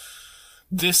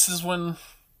this is when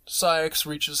Saïx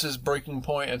reaches his breaking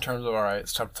point in terms of, alright,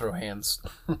 it's time to throw hands.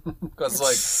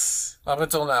 Because, up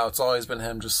until now, it's always been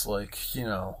him just,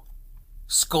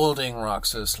 scolding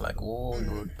Roxas,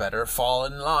 you would better fall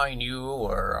in line,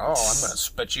 or, I'm gonna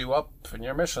split you up in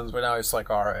your missions. But now he's like,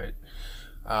 alright,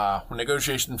 when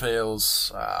negotiation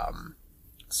fails,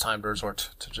 it's time to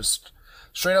resort to just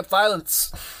straight up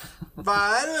violence.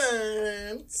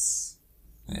 Violence!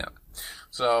 Yeah.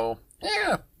 So,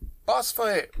 boss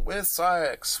fight with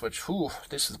Saïx, which,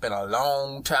 this has been a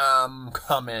long time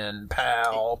coming,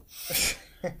 pal.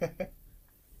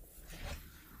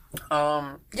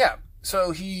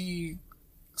 So he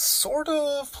sort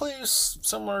of plays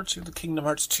similar to the Kingdom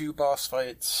Hearts 2 boss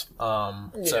fights,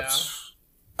 except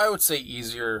I would say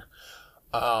easier.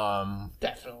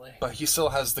 Definitely. But he still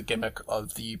has the gimmick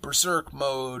of the Berserk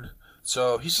mode,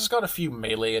 so he's just got a few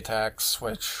melee attacks,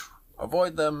 which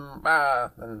avoid them,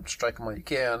 and strike them when you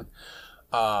can.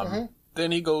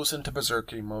 Then he goes into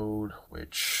Berserky mode,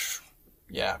 which,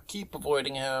 keep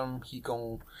avoiding him. He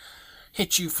gonna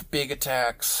hit you for big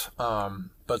attacks.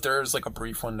 But there's a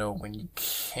brief window when you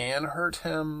can hurt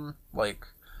him.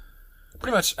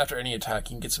 Pretty much after any attack,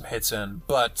 you can get some hits in,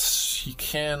 but he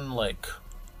can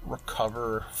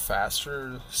recover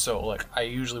faster. So I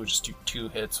usually would just do 2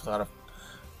 hits without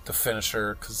the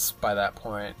finisher, because by that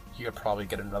point you could probably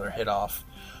get another hit off.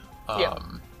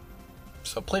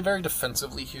 So play very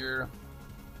defensively here.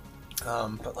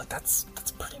 But that's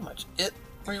pretty much it,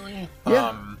 really.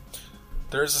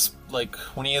 There's this,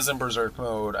 when he is in Berserk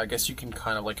mode, I guess you can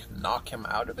kind of, knock him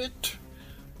out of it.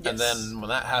 Yes. And then when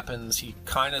that happens, he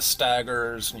kind of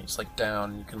staggers, and he's,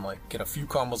 down. You can, get a few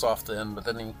combos off the end, but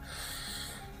then he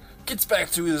gets back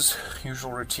to his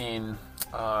usual routine.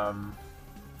 But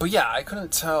I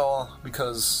couldn't tell,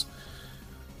 because,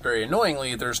 very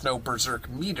annoyingly, there's no Berserk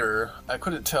meter. I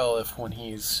couldn't tell if when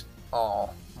he's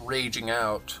all raging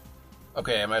out,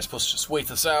 okay, am I supposed to just wait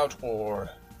this out, or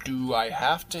do I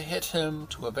have to hit him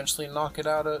to eventually knock him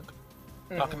out of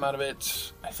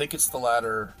it? I think it's the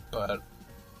latter, but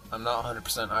I'm not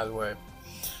 100% either way.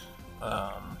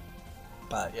 But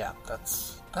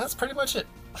that's pretty much it.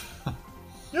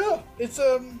 It's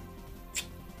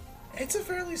a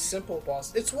fairly simple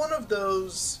boss. It's one of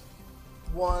those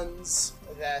ones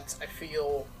that I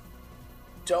feel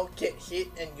don't get hit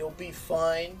and you'll be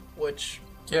fine, which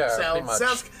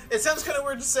sounds kind of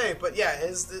weird to say, but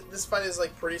this fight is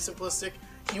pretty simplistic.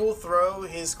 He will throw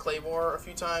his claymore a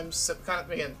few times, kind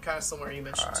of similar you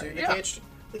mentioned to the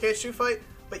KH2 fight.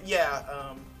 But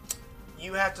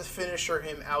you have to finisher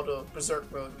him out of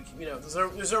berserk mode.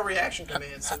 There's no reaction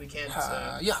command, so we can't.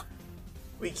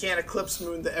 We can't Eclipse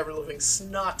Moon the ever-living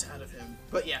snot out of him.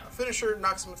 But yeah, finisher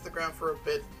knocks him to the ground for a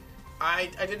bit.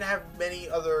 I didn't have many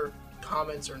other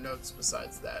comments or notes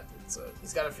besides that.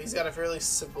 He's got a fairly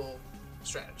simple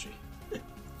strategy.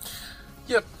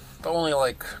 Yep. The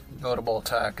only notable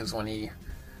attack is when he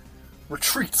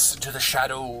retreats into the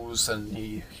shadows and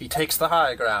he takes the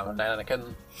high ground,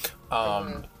 Anakin,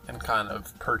 and kind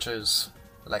of perches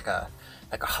like a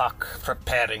hawk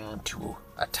preparing to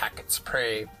attack its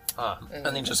prey. And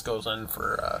then just goes in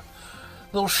for a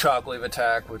little shockwave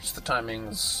attack, which the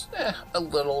timing's a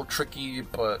little tricky,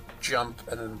 but jump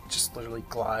and then just literally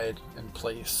glide in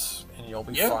place and you'll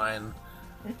be fine.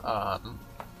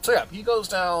 So yeah, he goes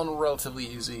down relatively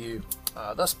easy,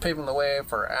 thus paving the way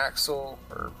for Axel,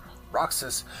 or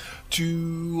Roxas,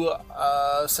 to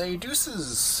say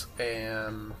deuces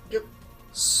and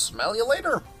smell you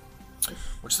later.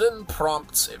 Which then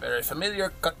prompts a very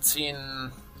familiar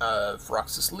cutscene of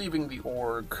Roxas leaving the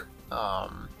org.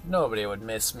 Nobody would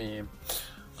miss me.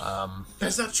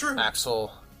 That's not true.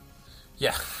 Axel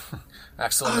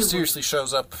mysteriously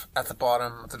shows up at the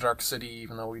bottom of the Dark City,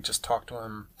 even though we just talked to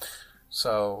him.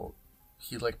 So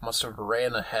he must have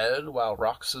ran ahead while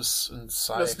Roxas and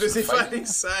Sykes was busy fighting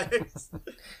Sykes.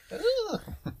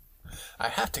 I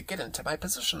have to get into my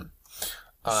position.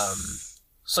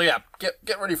 So yeah,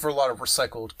 get ready for a lot of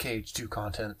recycled Cage 2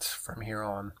 content from here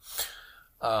on.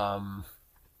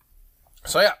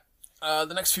 So yeah,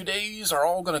 the next few days are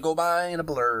all gonna go by in a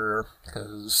blur,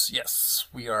 because yes,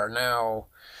 we are now,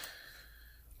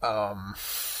 a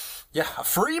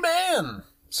free man!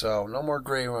 So, no more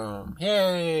Grey Room.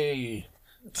 Yay!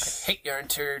 I hate your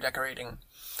interior decorating.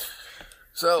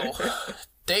 So,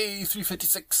 day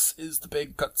 356 is the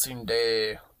big cutscene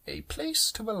day. A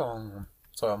place to belong.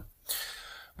 So,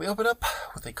 we open up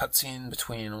with a cutscene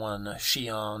between one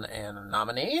Xion and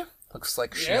Naminé. Looks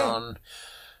like Xion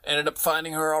ended up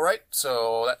finding her alright,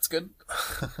 so that's good.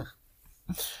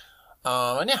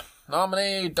 And yeah,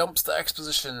 Naminé dumps the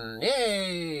exposition.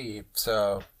 Yay!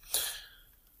 So,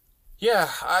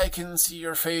 yeah, I can see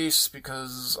your face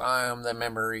because I am the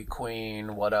memory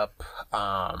queen. What up?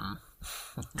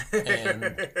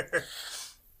 And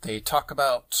they talk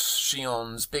about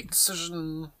Xion's big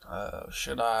decision.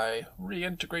 Should I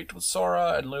reintegrate with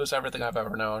Sora and lose everything I've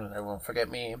ever known and everyone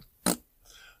forget me?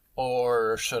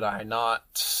 Or should I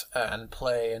not and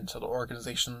play into the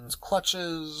organization's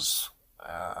clutches?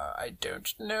 I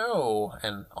don't know.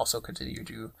 And also continue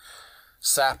to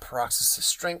sap Roxas'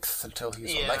 strength until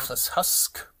he's a lifeless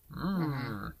husk.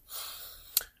 But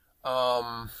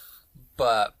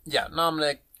yeah,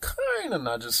 Naminé kind of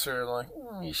nudges her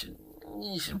you should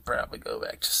probably go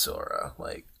back to Sora.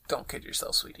 Don't kid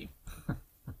yourself, sweetie.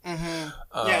 She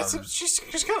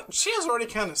has already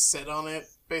kind of set on it,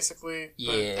 basically.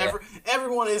 Yeah.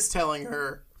 Everyone is telling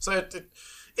her, so it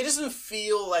doesn't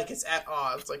feel like it's at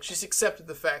odds. She's accepted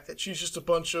the fact that she's just a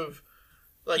bunch of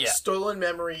stolen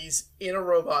memories in a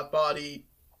robot body,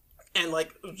 and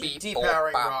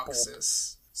depowering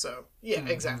Roxas. So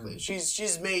exactly.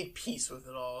 She's made peace with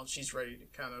it all, and she's ready to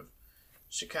kind of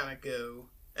go.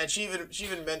 And she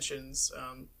even mentions,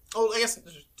 I guess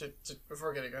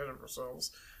before getting ahead of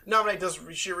ourselves,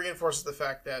 she reinforces the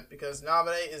fact that because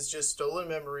Naminé is just stolen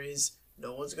memories,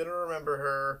 no one's gonna remember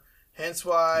her. Hence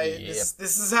why this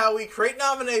is how we create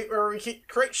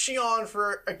create Xion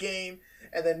for a game.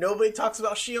 And then nobody talks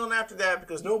about Xion after that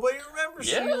because nobody remembers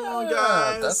Xion,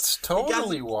 guys. That's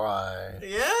totally why.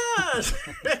 Yeah.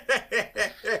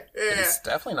 It's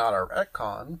definitely not a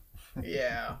retcon.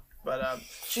 Yeah, but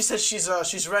she says she's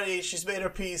ready. She's made her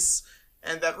peace,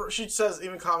 and that she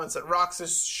comments that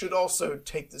Roxas should also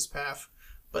take this path,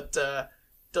 but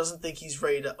doesn't think he's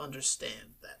ready to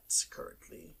understand that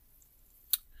currently.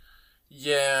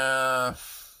 Yeah,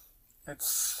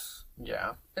 it's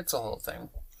a whole thing.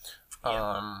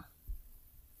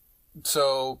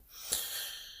 So,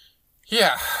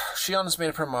 yeah, Xion's made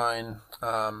up her mind,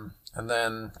 and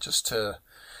then just to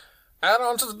add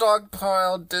on to the dog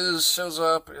pile, Diz shows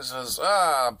up and says,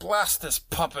 blast this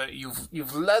puppet,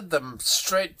 you've led them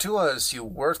straight to us, you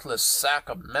worthless sack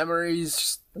of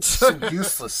memories, so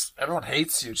useless, everyone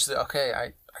hates you. She's like,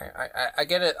 okay, I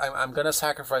get it, I'm gonna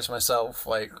sacrifice myself,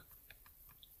 can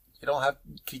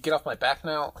you get off my back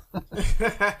now?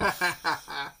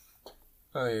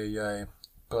 Ay.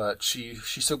 But she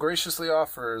so graciously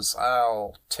offers,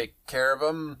 I'll take care of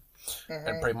him,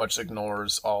 and pretty much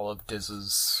ignores all of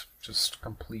Diz's just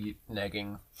complete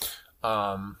negging.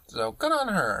 So good on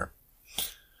her.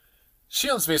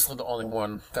 Xion's basically the only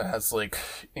one that has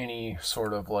any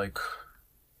sort of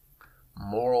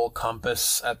moral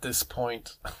compass at this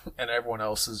point, and everyone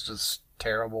else is just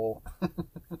terrible.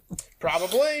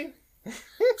 Probably.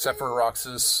 Except for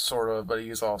Roxas, sort of, but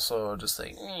he's also just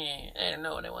like, I don't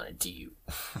know what I want to do.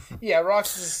 Yeah,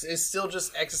 Roxas is still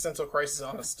just existential crisis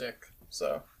on a stick,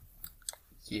 so.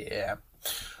 Yeah.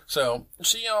 So,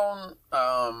 Xion,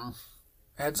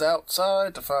 heads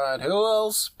outside to find who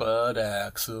else but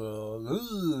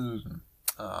Axel.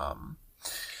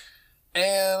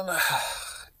 And,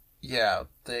 yeah,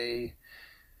 they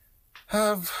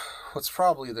have what's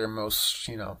probably their most,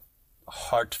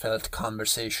 heartfelt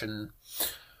conversation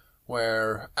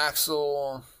where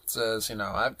Axel says,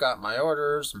 I've got my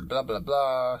orders and blah, blah,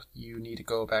 blah. You need to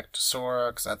go back to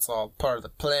Sora because that's all part of the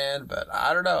plan, but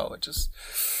I don't know. It just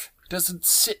doesn't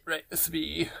sit right with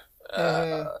me.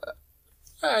 I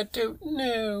don't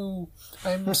know.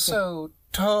 I'm so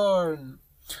torn.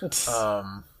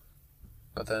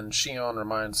 But then Xion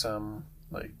reminds him,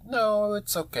 like, no,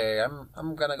 it's okay.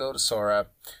 I'm gonna go to Sora.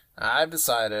 I've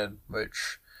decided,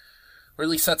 which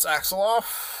really sets Axel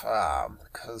off,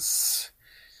 because,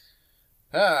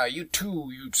 you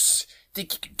two, you just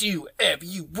think you can do whatever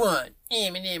you want,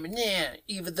 even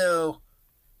though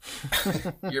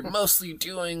you're mostly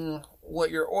doing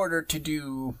what you're ordered to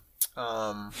do,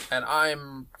 and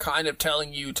I'm kind of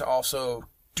telling you to also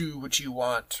do what you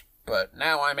want, but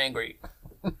now I'm angry.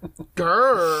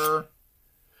 Grrr.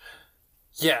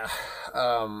 Yeah,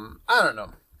 I don't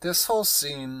know. This whole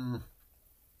scene,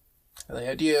 the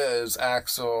idea is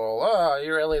Axel, he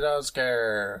really does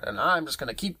care, and I'm just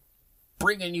gonna keep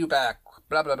bringing you back,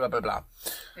 blah, blah, blah, blah, blah.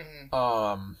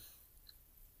 Mm-hmm.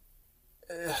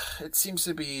 It seems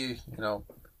to be,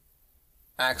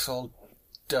 Axel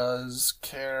does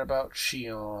care about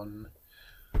Xion,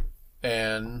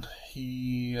 and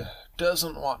he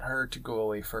doesn't want her to go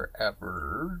away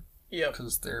forever,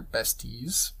 because they're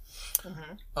besties.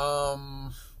 Mm-hmm.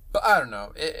 But I don't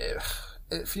know.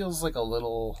 It feels like a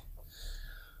little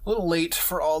late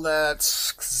for all that.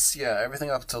 'Cause, everything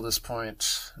up until this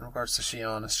point, in regards to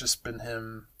Xion, it's just been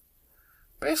him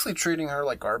basically treating her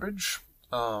like garbage.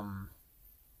 And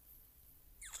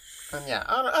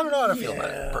I don't know how to feel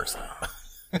about it personally.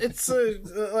 It's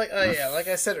like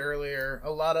I said earlier,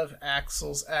 a lot of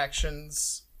Axel's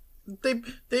actions, they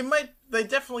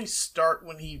definitely start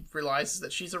when he realizes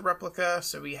that she's a replica,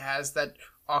 so he has that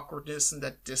awkwardness and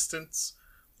that distance.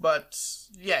 But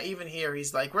even here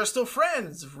he's like, we're still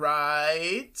friends,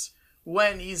 right?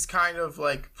 When he's kind of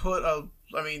like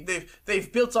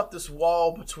they've built up this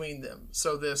wall between them.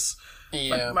 So this,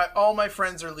 all my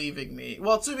friends are leaving me.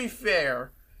 Well, to be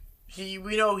fair,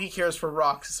 we know he cares for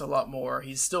Roxas a lot more.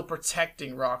 He's still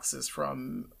protecting Roxas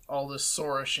from all this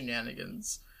Sora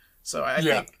shenanigans. So I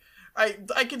think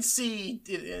I can see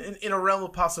in a realm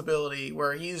of possibility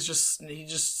where he's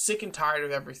just sick and tired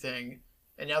of everything,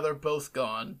 and now they're both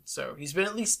gone. So he's been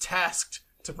at least tasked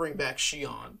to bring back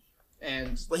Xion.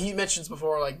 And like he mentions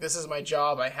before, like, this is my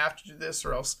job, I have to do this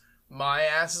or else my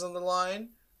ass is on the line.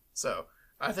 So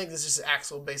I think this is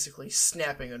Axel basically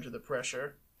snapping under the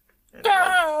pressure. And,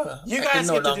 you guys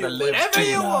get to do whatever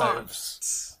you want.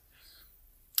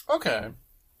 Okay.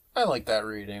 I like that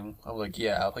reading. I'm like,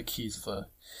 he's the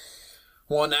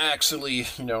one actually,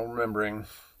 remembering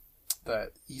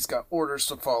that he's got orders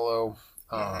to follow.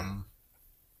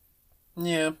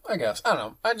 Yeah, I guess. I don't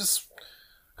know. I just...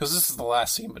 Because this is the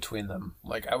last scene between them.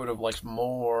 Like, I would have liked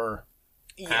more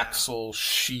Axel,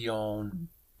 Xion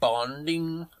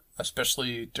bonding,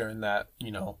 especially during that,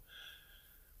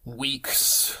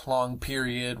 weeks-long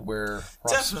period where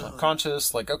Roxas was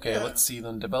unconscious. Like, okay, let's see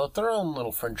them develop their own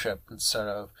little friendship instead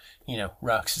of,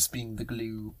 Roxas being the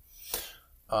glue.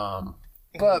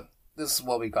 But this is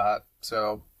what we got,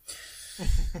 so...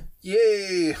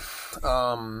 Yay!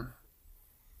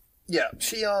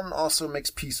 Xion also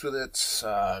makes peace with it,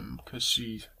 because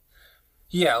she...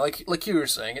 Yeah, like you were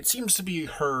saying, it seems to be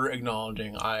her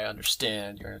acknowledging, I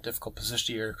understand, you're in a difficult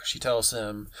position here, because she tells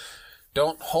him,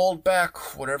 don't hold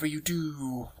back, whatever you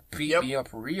do, beat me up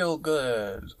real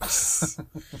good. It's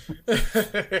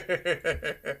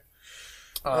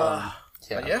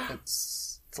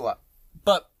a lot.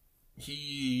 But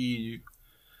he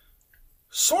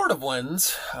sort of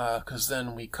wins, because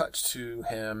then we cut to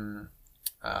him...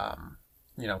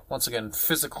 once again,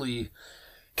 physically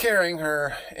carrying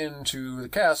her into the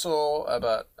castle,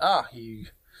 but,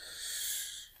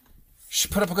 she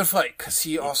put up a good fight, because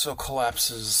he also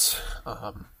collapses,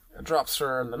 drops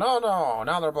her, and then,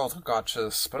 now they're both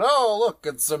unconscious, but look,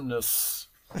 it's Xemnas.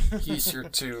 He's here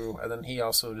too, and then he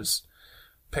also just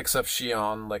picks up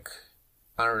Xion, like,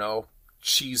 I don't know,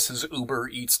 she's his Uber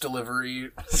Eats delivery.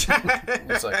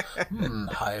 It's like,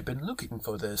 I've been looking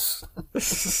for this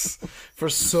for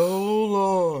so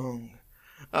long.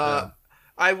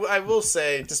 I will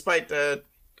say, despite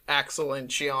Axel and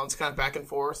Shion's kind of back and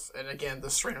forth, and again the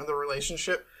strain of the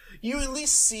relationship, you at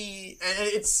least see, and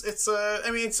it's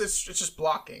just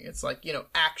blocking. It's like,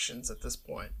 actions at this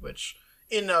point, which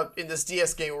in this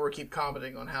DS game where we keep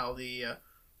commenting on how the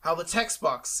text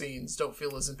box scenes don't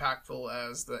feel as impactful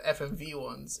as the FMV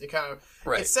ones. It kind of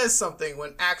It says something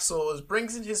when Axel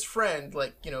brings in his friend,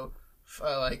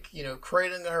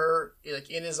 cradling her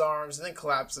in his arms and then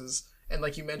collapses. And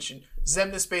like you mentioned,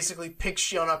 Xemnas basically picks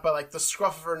Shion up by the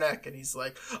scruff of her neck, and he's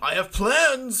like, "I have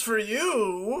plans for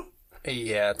you."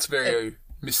 Yeah, it's very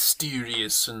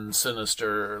mysterious and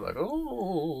sinister. Like,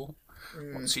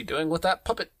 what's he doing with that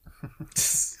puppet?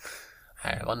 I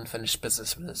have unfinished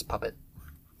business with this puppet.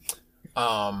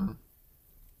 So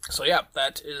yeah,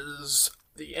 that is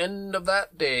the end of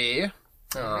that day.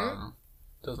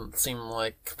 Doesn't seem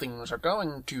like things are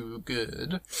going too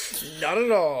good. Not at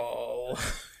all.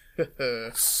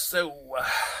 So,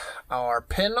 our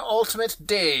penultimate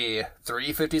day,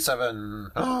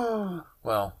 357.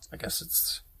 Well, I guess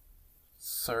it's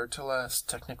third to last,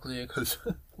 technically, because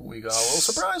we got a little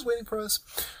surprise waiting for us.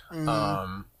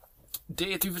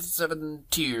 Day 357,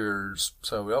 Tears.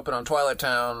 So we open on Twilight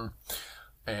Town,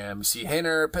 and we see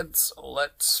Hayner,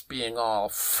 Petzlet being all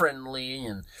friendly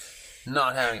and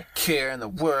not having a care in the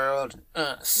world,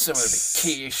 summer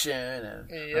vacation,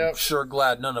 and I'm sure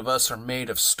glad none of us are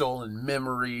made of stolen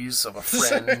memories of a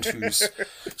friend who's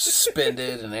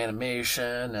suspended in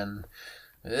animation, and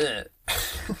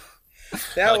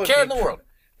not a care in the world.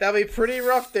 That'd be pretty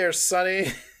rough there,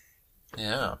 Sonny.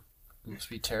 Yeah, it must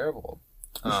be terrible.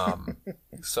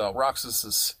 So Roxas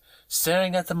is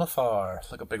staring at them afar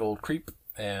like a big old creep,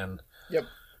 and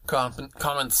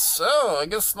comments, I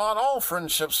guess not all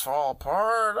friendships fall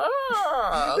apart.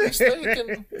 At least they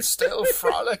can still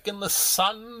frolic in the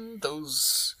sun,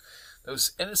 those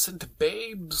innocent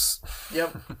babes.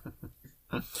 Yep.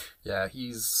 Yeah,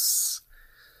 he's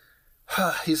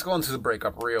going through the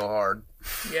breakup real hard.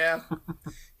 Yeah.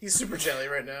 He's super jelly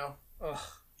right now. Ugh.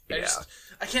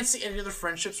 I can't see any other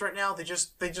friendships right now. They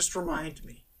just remind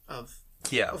me of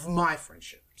my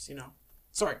friendships,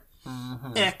 Sorry.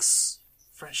 Ex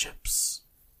friendships.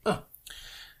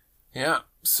 Yeah,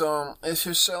 so if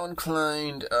you're so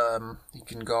inclined, you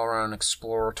can go around and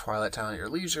explore Twilight Town at your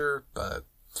leisure, but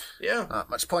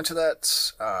not much point to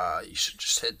that. You should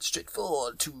just head straight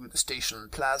forward to the station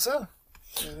plaza,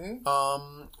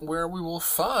 where we will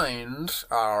find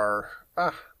our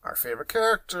favorite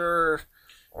character,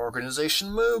 Organization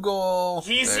Moogle.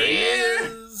 He's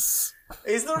here!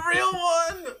 He's the real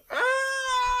one!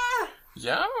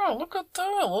 Yeah, look at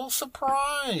that, a little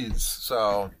surprise.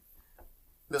 So,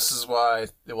 this is why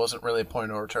it wasn't really a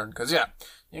point of return, because you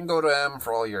can go to M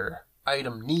for all your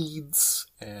item needs,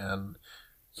 and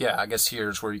I guess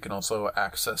here's where you can also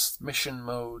access mission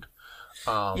mode.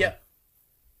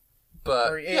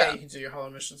 But, you can do your hollow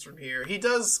missions from here.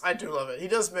 I do love it. He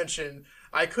does mention,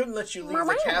 I couldn't let you leave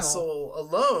the castle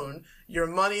alone. Your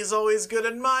money's always good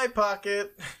in my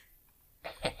pocket.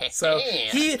 So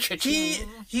he's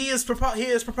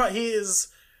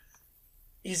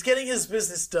getting his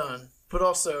business done, but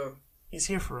also he's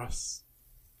here for us.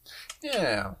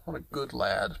 Yeah, what a good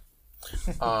lad.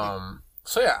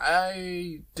 So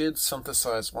I did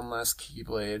synthesize one last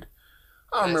Keyblade.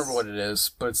 I don't remember what it is,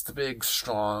 but it's the big,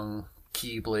 strong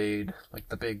Keyblade, like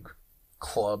the big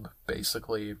club,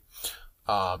 basically.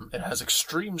 It has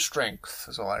extreme strength,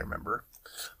 is all I remember.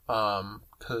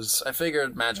 Because I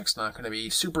figured magic's not going to be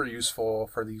super useful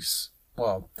for this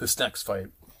next fight.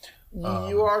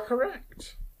 You are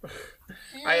correct.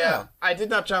 I did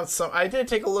not jump I did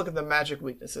take a look at the magic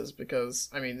weaknesses because,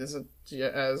 this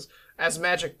is, as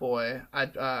Magic Boy,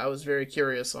 I was very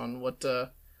curious on what could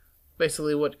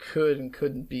and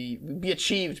couldn't be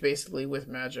achieved, basically, with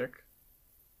magic.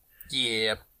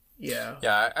 Yeah. Yeah.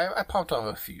 Yeah, I popped off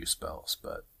a few spells,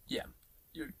 but you're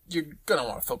gonna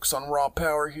want to focus on raw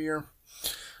power here.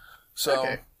 So,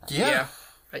 okay. Yeah.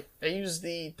 I use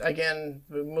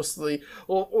mostly...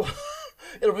 Well,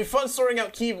 it'll be fun sorting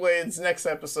out Keyblades next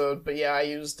episode, but I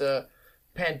used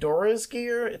Pandora's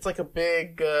gear. It's like a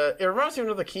big... it reminds me of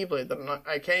another Keyblade that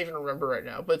I can't even remember right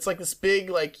now, but it's like this big,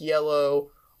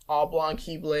 yellow oblong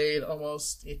Keyblade,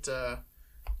 almost.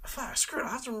 Screw it, I'll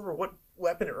have to remember what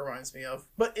weapon it reminds me of.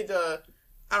 But I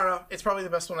don't know. It's probably the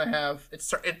best one I have.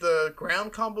 The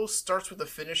ground combo starts with a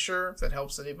finisher, if that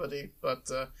helps anybody. But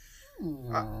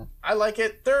I like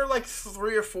it. There are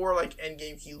 3 or 4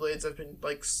 endgame Keyblades I've been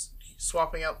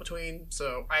swapping out between.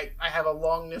 So I have a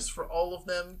longness for all of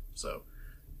them. So,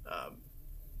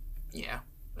 yeah,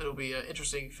 it'll be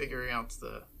interesting figuring out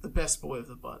the best boy of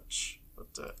the bunch.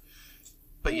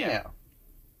 But yeah.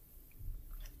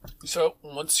 So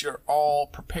once you're all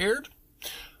prepared,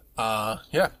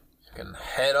 you can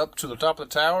head up to the top of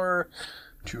the tower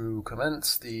to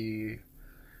commence the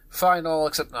final,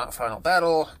 except not final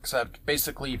battle, except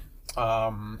basically,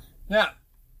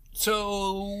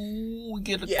 So we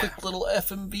get a quick little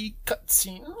FMV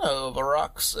cutscene of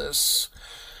Roxas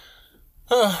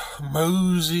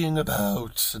moseying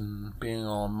about and being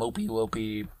all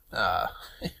mopey-wopey.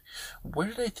 Where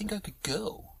did I think I could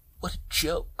go? What a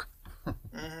joke.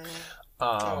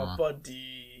 Oh,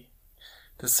 buddy.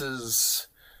 This is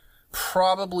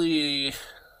probably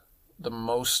the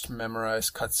most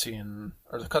memorized cutscene,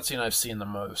 or the cutscene I've seen the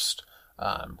most.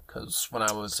 Because when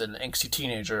I was an angsty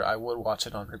teenager, I would watch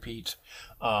it on repeat.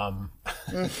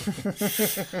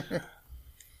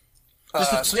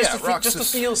 Just to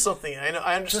feel something.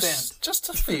 I understand. Just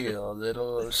to feel a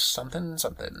little something.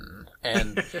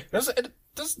 And it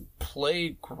doesn't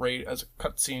play great as a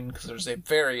cutscene because there's a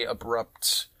very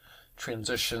abrupt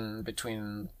transition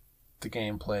between the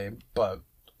gameplay, but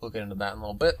we'll get into that in a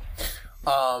little bit.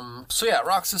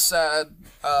 Rox is sad,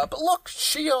 but look,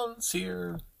 Shion's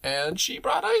here, and she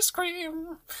brought ice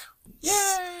cream.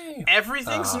 Yay!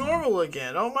 Everything's normal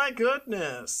again. Oh my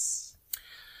goodness.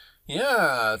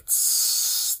 Yeah,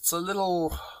 it's a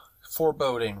little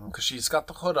foreboding because she's got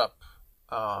the hood up.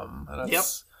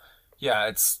 Yeah,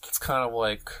 it's kind of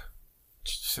like,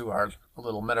 to our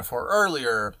little metaphor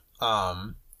earlier,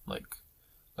 like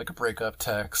a breakup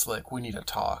text, like, we need to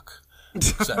talk.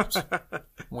 Except,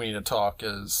 we need to talk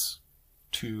is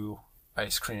 2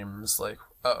 ice creams, like,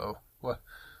 what?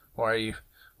 Why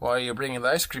are you bringing the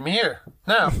ice cream here?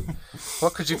 No.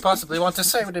 What could you possibly want to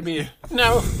say to me?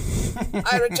 No.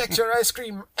 I reject your ice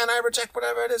cream, and I reject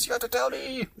whatever it is you have to tell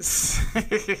me.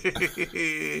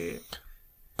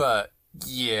 But,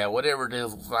 yeah, whatever it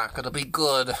is not gonna be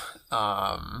good.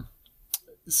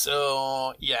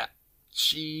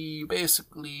 She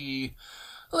basically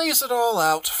lays it all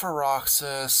out for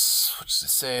Roxas, which is to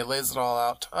say, lays it all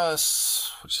out to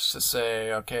us, which is to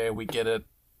say, okay, we get it.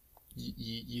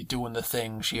 You doing the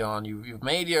thing, Shion. You've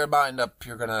made your mind up.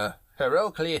 You're gonna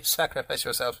heroically sacrifice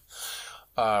yourself.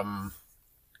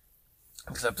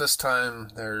 Except this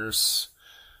time there's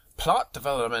plot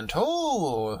development.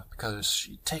 Oh, because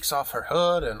she takes off her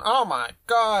hood and oh my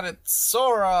god, it's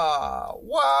Sora!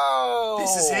 Whoa!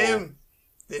 This is him.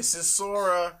 This is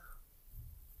Sora.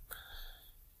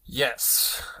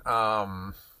 Yes.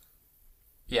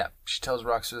 She tells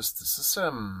Roxas, this is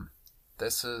him.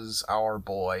 This is our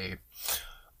boy.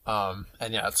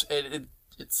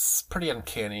 It's pretty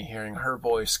uncanny hearing her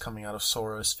voice coming out of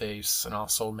Sora's face and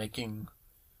also making,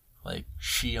 like,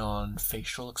 Shion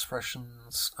facial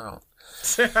expressions. I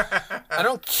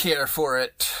don't care for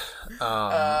it. It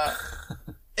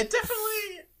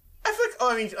definitely, I feel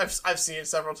like, I've seen it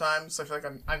several times, so I feel like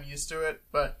I'm used to it,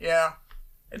 but yeah,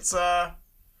 it's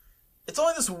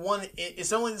only this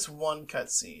one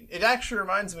cutscene. It actually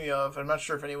reminds me of, I'm not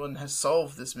sure if anyone has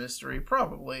solved this mystery,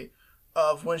 probably,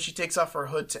 of when she takes off her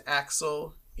hood to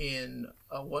Axel in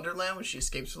Wonderland when she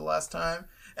escapes for the last time,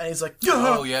 and he's like,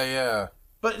 "Duh!" Oh yeah.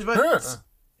 But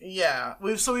yeah,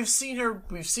 we've seen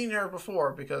her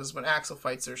before because when Axel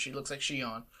fights her, she looks like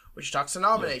Shion. When she talks to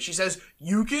Naminé, she says,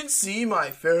 "You can see my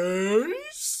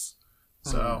face."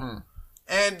 So,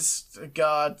 and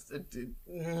God,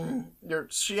 your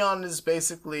Shion is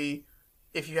basically,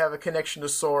 if you have a connection to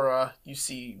Sora, you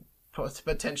see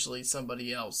potentially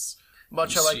somebody else.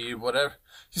 Much like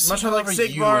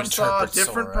Sigmar saw a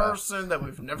different person that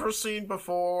we've never seen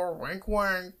before. Wink,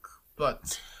 wink.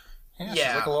 But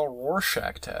yeah, like a little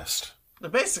Rorschach test.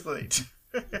 Basically,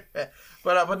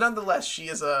 but nonetheless, she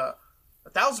is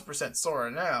 1,000%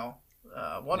 Sora now.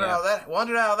 Wonder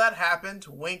how that happened.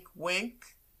 Wink, wink.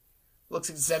 Looks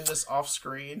like Xemnas off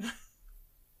screen.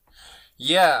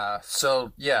 Yeah.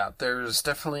 So there's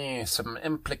definitely some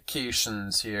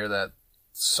implications here that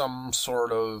some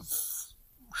sort of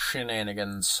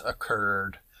shenanigans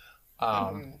occurred,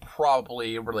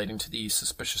 probably relating to these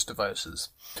suspicious devices.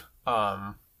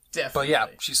 Definitely. But yeah,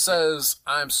 she says,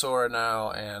 I'm Sora now,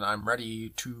 and I'm ready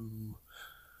to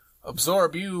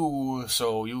absorb you,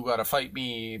 so you gotta fight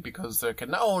me, because there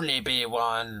can only be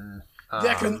one.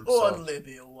 There can only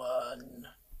be one.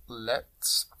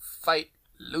 Let's fight,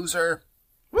 loser.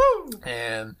 Woo!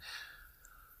 And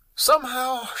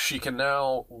somehow she can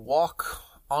now walk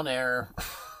on air.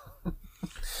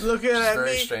 Looking at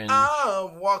me, strange.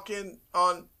 I'm walking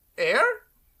on air?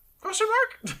 Question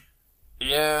mark?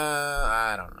 Yeah,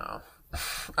 I don't know.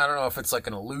 I don't know if it's like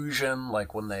an illusion,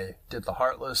 like when they did the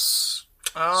Heartless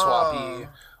swappy,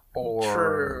 or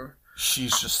true.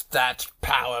 She's just that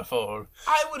powerful.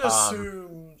 I would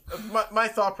assume my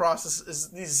thought process is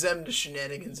these Zemna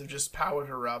shenanigans have just powered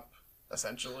her up,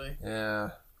 essentially.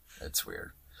 Yeah, it's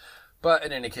weird. But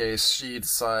in any case, she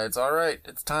decides, all right,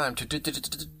 it's time to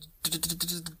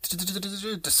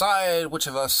decide which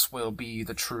of us will be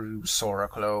the true Sora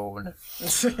clone.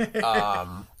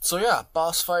 So yeah,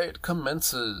 boss fight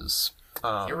commences.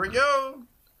 Here we go.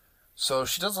 So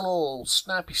she does a little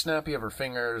snappy of her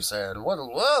fingers, and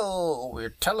whoa,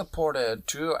 we're teleported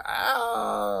to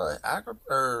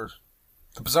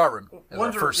the Bazaar Room.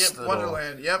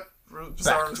 Wonderland. Yep,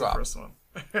 Bazaar Room's the first one.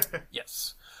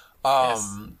 Yes.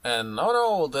 And oh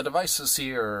no, the device is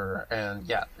here, and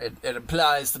yeah, it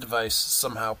implies the device is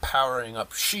somehow powering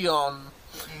up Xion.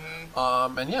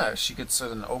 Mm-hmm. And yeah, she gets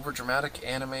an overdramatic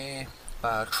anime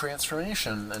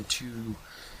transformation into.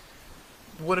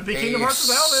 Would it be Kingdom Hearts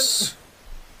without it?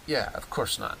 Yeah, of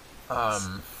course not.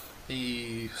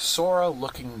 The Sora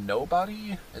looking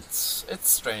nobody. It's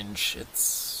strange.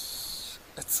 It's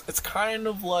kind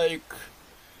of like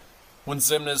when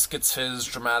Xemnas gets his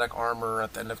dramatic armor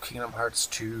at the end of Kingdom Hearts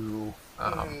 2,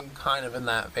 kind of in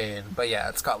that vein. But yeah,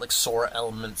 it's got like Sora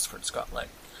elements where it's got like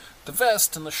the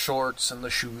vest and the shorts and the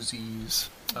shoesies.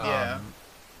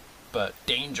 But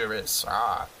dangerous.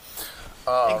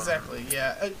 Exactly,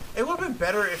 yeah. It would have been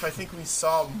better if I think we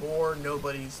saw more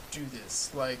nobodies do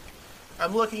this. Like,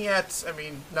 I'm looking at, I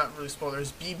mean, not really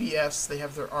spoilers, BBS, they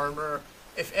have their armor.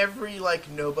 If every, like,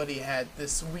 nobody had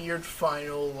this weird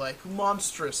final, like,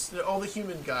 monstrous, all the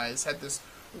human guys had this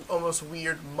almost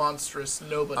weird, monstrous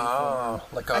nobody form.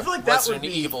 Like a Resident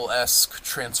Evil-esque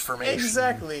transformation.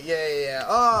 Exactly, yeah.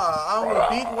 I'm gonna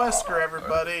beat Wesker,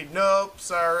 everybody. Nope,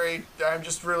 sorry. I'm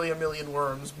just really a million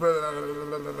worms.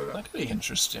 That could be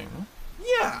interesting.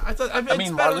 Yeah, I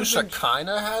mean, Marluxia kind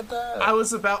of had that. I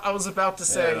was about to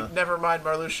say, never mind.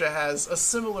 Marluxia has a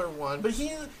similar one, but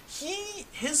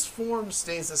his form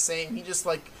stays the same.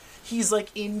 He's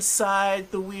like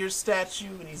inside the weird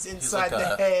statue, and he's inside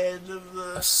the head of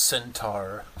a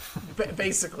centaur.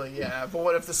 Basically, yeah. But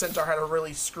what if the centaur had a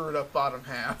really screwed up bottom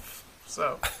half?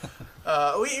 So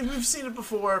we've seen it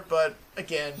before, but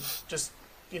again, just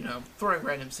throwing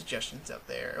random suggestions out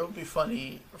there. It would be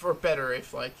funny or better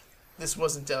if like. This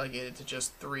wasn't delegated to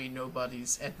just 3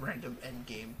 nobodies and random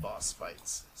endgame boss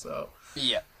fights. So,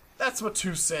 yeah. That's my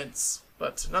 2 cents.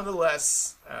 But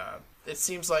nonetheless, it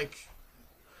seems like...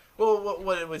 Well,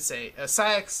 what it would say.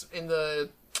 Saïx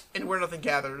in Where Nothing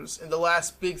Gathers, in the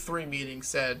last big 3 meeting,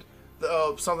 said,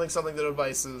 something the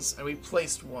devices, and we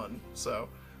placed one. So,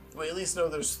 we at least know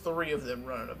there's 3 of them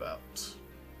running about.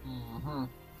 Mm-hmm.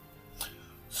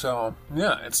 So,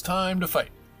 yeah, it's time to fight.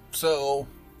 So...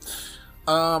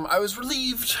 I was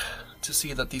relieved to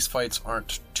see that these fights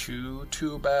aren't too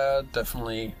bad.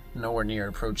 Definitely nowhere near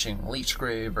approaching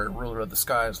Leechgrave or Ruler of the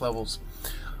Skies levels.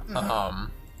 Mm-hmm.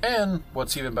 And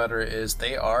what's even better is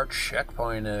they are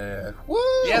checkpointed. Woo!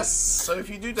 Yes, so if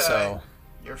you do die,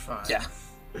 you're fine. Yeah.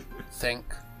 Thank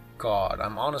God.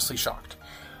 I'm honestly shocked.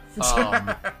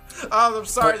 I'm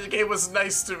sorry, the game was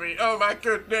nice to me. Oh my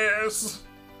goodness.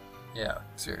 Yeah,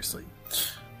 seriously.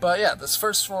 But yeah, this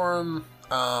first form...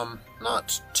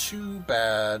 not too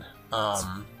bad.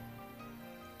 The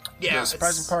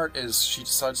surprising part is she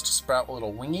decides to sprout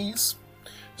little wingies,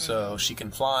 so she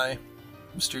can fly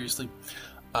mysteriously.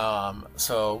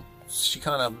 So she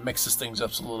kind of mixes things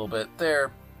up a little bit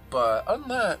there, but other than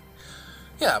that,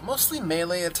 yeah, mostly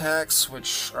melee attacks,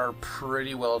 which are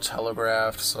pretty well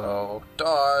telegraphed. So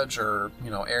dodge or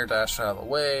air dash out of the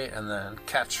way, and then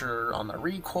catch her on the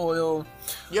recoil.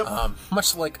 Yep.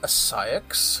 Much like a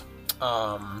Saïx.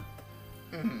 And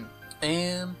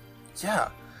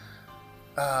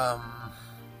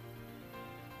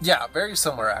yeah, very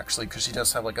similar actually, because she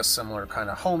does have like a similar kind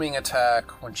of homing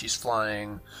attack when she's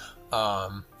flying.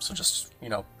 So just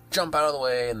jump out of the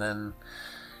way and then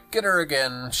get her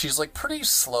again. She's like pretty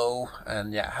slow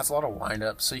and has a lot of wind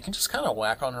up, so you can just kind of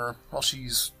whack on her while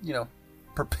she's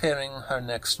preparing her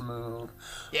next move.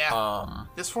 Yeah.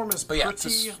 This form is pretty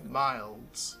mild,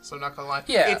 so I'm not gonna lie.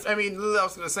 Yeah. I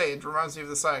was gonna say, it reminds me of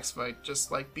the Saïx fight. Just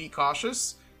like be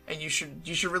cautious, and you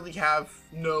should really have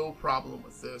no problem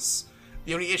with this.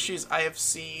 The only issues I have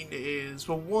seen is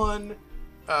one,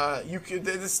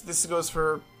 this goes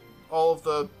for all of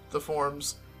the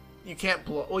forms. You can't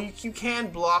block. Well, you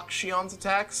can block Xion's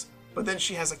attacks, but then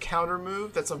she has a counter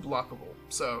move that's unblockable.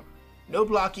 So no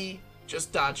blocky,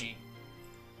 just dodgy.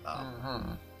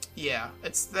 Yeah,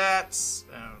 it's that.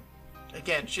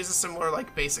 Again, she has a similar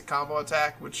like basic combo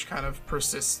attack, which kind of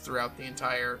persists throughout the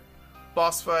entire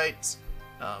boss fight.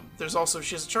 There's also,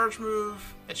 she has a charge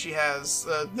move, and she has,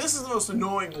 this is the most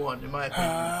annoying one, in my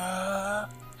opinion.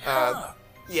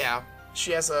 Yeah,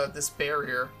 she has this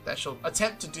barrier that she'll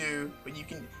attempt to do, but you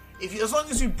can, as long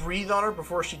as you breathe on her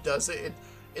before she does it,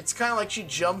 it's kind of like she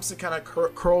jumps and kind of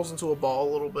curls into a ball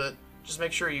a little bit. Just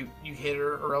make sure you hit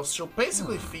her, or else she'll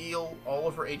basically feel all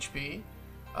of her HP.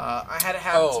 I had it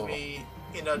happen to me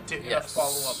in a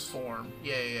follow-up form.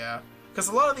 Yeah. Because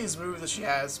a lot of these moves that she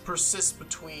has persist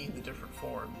between the different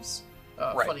forms.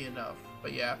 Right. Funny enough.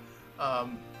 But yeah.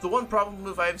 The one problem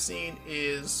move I've seen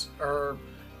is her...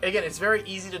 Again, it's very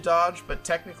easy to dodge, but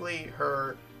technically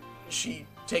she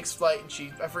takes flight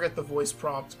and I forget the voice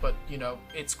prompt, but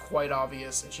it's quite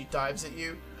obvious, and she dives at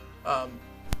you.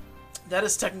 That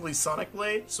is technically Sonic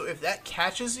Blade, so if that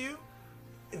catches you,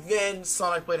 then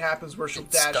Sonic Blade happens where she'll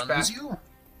dash back. You?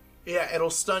 Yeah, it'll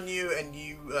stun you, and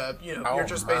you're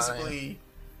just basically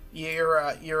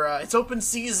it's open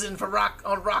season for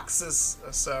Roxas.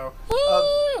 So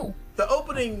the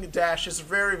opening dash is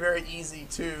very, very easy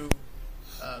to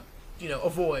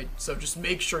avoid. So just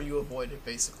make sure you avoid it.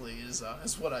 Basically, is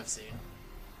what I've seen.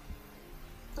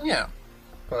 Yeah,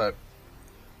 but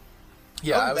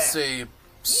I would say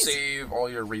save all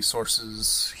your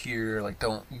resources here. Like,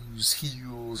 don't use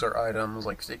heals or items.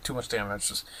 Like, take too much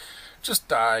damage. Just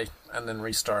die and then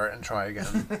restart and try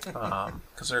again.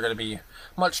 Because there are going to be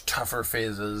much tougher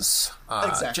phases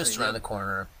just around the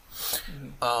corner.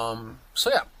 Mm-hmm. So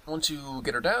yeah, once you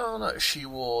get her down, she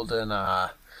will then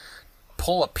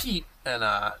pull a Pete and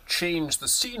change the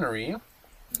scenery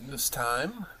this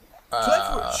time. Play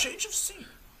for a change of scene.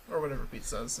 Or whatever Pete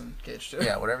says in Cage 2.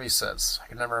 Yeah, whatever he says. I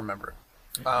can never remember.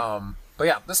 But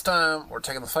yeah, this time we're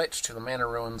taking the fight to the Manor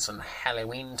Ruins in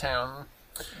Halloween Town.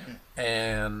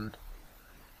 And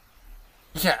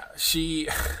yeah, she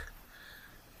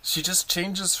just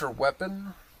changes her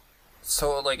weapon.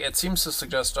 So, like, it seems to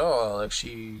suggest,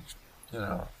 she,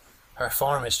 her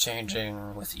form is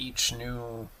changing with each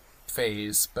new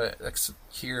phase. But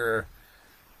here,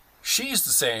 she's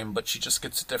the same, but she just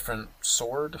gets a different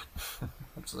sword.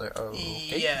 It's like,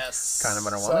 okay. Yes. Kind of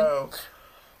underwhelming.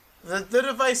 So, the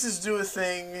devices do a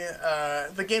thing.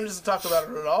 The game doesn't talk about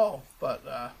it at all, but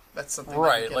that's something.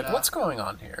 Right, that what's going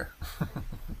on here?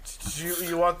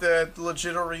 you want the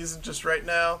legit reason just right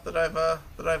now that I've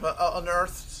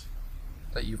unearthed?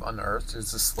 That you've unearthed?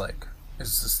 Is this like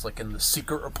in the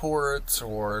secret reports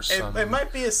or some... It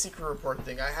might be a secret report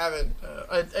thing. I haven't...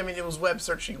 I mean, it was web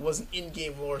searching. It wasn't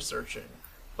in-game lore searching.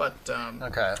 But,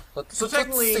 okay. Let's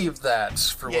save that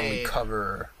for when we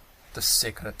cover the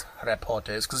secret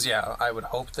reportes. Because, I would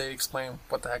hope they explain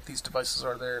what the heck these devices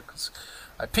are there. Because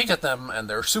I peeked at them, and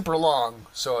they're super long.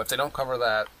 So if they don't cover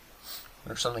that,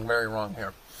 there's something very wrong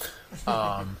here.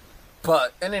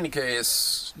 But in any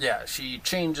case, she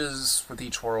changes with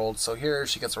each world. So here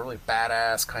she gets a really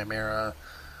badass Chimera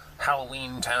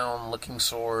Halloween Town looking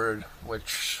sword,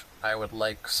 which I would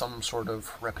like some sort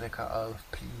of replica of,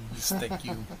 please. Thank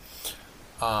you.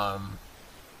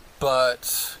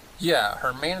 But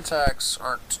her main attacks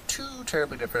aren't too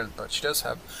terribly different, but she does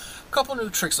have a couple new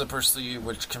tricks up her sleeve,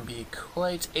 which can be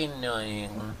quite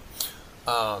annoying.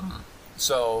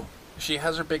 So she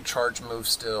has her big charge move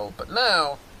still, but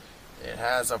now it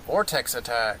has a vortex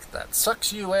attack that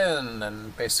sucks you in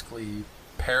and basically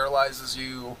paralyzes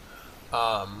you.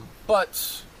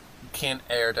 But you can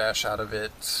air dash out of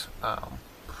it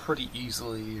pretty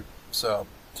easily. So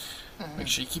make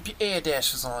sure you keep your air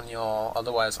dashes on, y'all.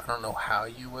 Otherwise, I don't know how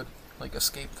you would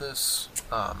escape this.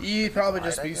 You'd probably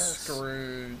just be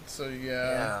screwed. So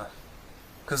yeah.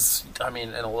 Because I mean,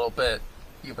 in a little bit,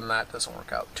 even that doesn't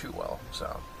work out too well.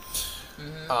 So.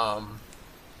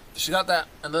 She got that,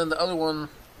 and then the other one,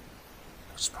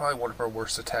 which is probably one of her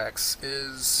worst attacks,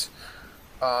 is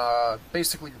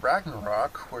basically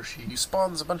Ragnarok, where she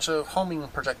spawns a bunch of homing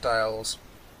projectiles.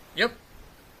 Yep.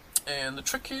 And the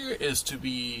trick here is to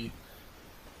be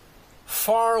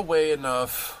far away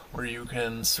enough where you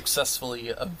can successfully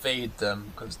evade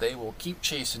them, because they will keep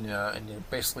chasing you, and you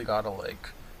basically gotta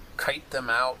kite them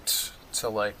out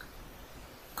to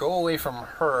go away from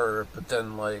her, but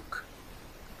then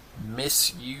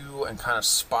miss you and kind of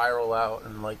spiral out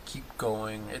and keep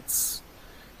going. You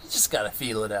just gotta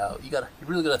feel it out. You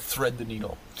really gotta thread the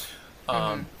needle.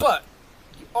 But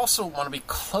you also want to be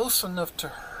close enough to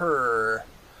her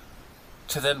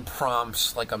to then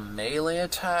prompt a melee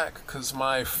attack, because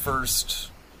my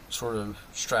first sort of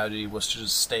strategy was to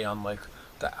just stay on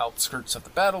the outskirts of the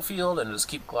battlefield and just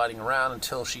keep gliding around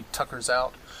until she tuckers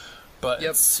out. But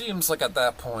it seems like at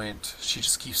that point she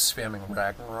just keeps spamming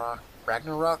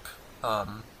Ragnarok,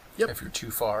 if you're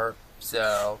too far.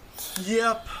 So you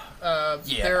want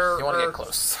to get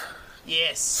close.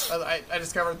 Yes, I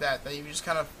discovered that you just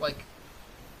kind of like,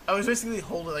 I was basically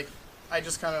holding like, I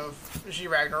just kind of, she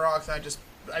Ragnaroks and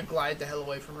I glide the hell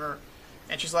away from her.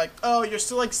 And she's like, oh, you're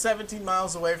still like 17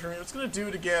 miles away from me. What's gonna do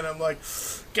it again? I'm like,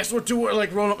 guess we're doing,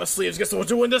 like, rolling up my sleeves. Guess we're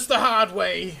doing this the hard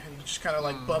way. And you just kind of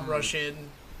like bum rush in.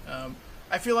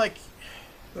 I feel like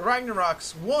the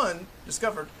Ragnaroks,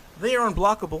 discovered they are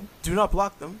unblockable. Do not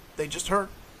block them. They just hurt.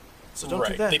 So don't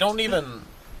do that. They don't even,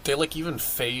 they like even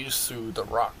phase through the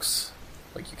rocks.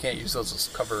 Like you can't use those as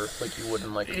cover like you would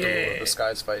in like the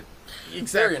Skies fight.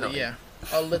 Exactly, yeah.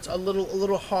 A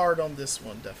little hard on this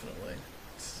one, definitely.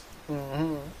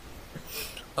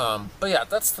 But yeah,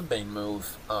 that's the main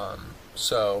move.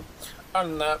 So, other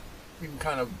than that, you can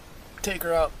kind of take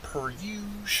her out per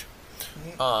usual.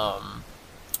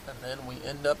 And then we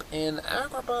end up in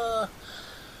Agrabah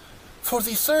for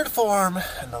the third form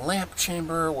in the lamp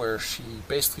chamber, where she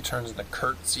basically turns into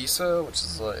Kurt Zisa, which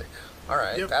is like, all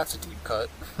right, that's a deep cut.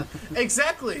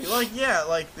 Exactly. Like, yeah,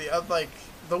 like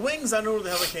the wings, I know where the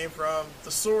hell they came from.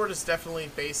 The sword is definitely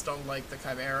based on like the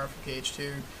Chimera from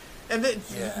KH2. And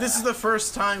this is the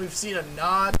first time we've seen a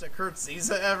nod to Kurt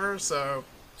Zisa ever, so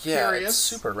curious. It's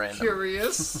super random.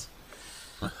 Curious.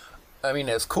 I mean,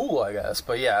 it's cool, I guess,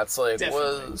 but yeah, it's like,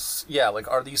 Definitely.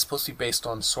 are these supposed to be based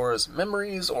on Sora's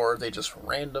memories, or are they just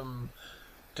random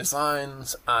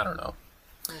designs? I don't know.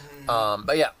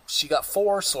 But yeah, she got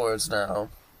 4 swords now,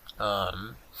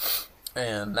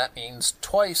 and that means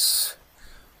twice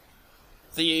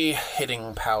the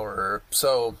hitting power,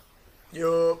 so...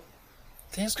 Yup.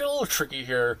 Things get a little tricky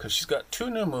here, because she's got 2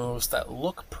 new moves that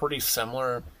look pretty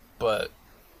similar, but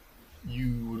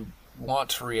you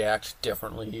want to react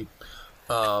differently.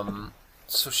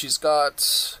 So she's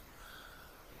got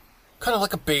kind of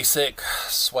like a basic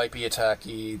swipey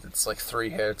attacky that's like 3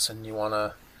 hits, and you want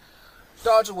to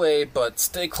dodge away, but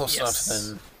stay close enough to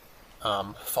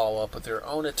then follow up with your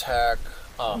own attack.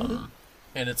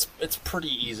 And it's pretty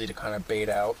easy to kind of bait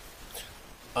out.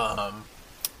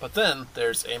 But then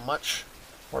there's a much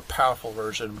more powerful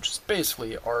version, which is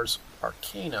basically Ars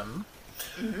Arcanum,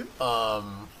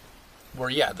 where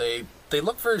they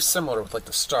look very similar with like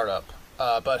the startup,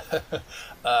 but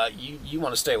you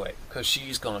want to stay away because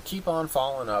she's gonna keep on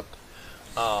following up,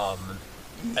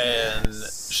 and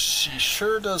she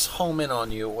sure does home in on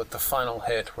you with the final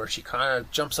hit, where she kind of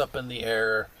jumps up in the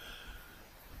air,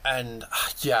 and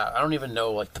I don't even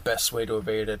know like the best way to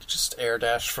evade it. Just air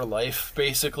dash for life,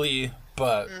 basically.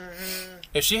 But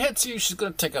if she hits you, she's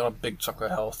going to take out a big chunk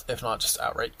of health, if not just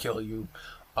outright kill you.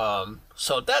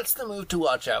 So that's the move to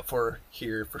watch out for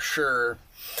here, for sure.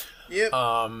 Yep.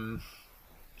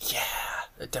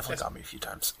 It definitely got me a few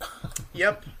times.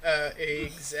 Yep,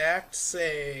 exact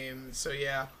same. So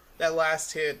yeah, that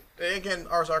last hit, again,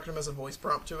 Ars Arcanum has a voice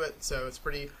prompt to it, so it's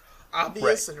pretty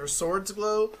obvious, and her swords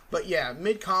glow. But yeah,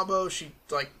 mid-combo, she,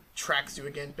 like, tracks you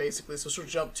again, basically, so she'll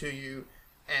jump to you.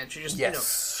 And she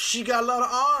just, she got a lot of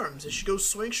arms, and she goes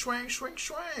swing, swang, swing,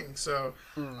 swang. So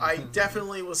I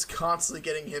definitely was constantly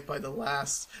getting hit by the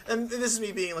last. And this is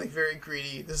me being like very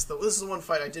greedy. This is the one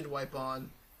fight I did wipe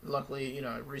on. Luckily,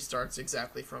 it restarts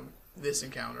exactly from this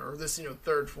encounter or this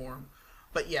third form.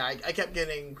 But yeah, I kept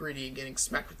getting greedy and getting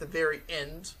smacked at the very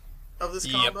end of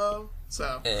this combo.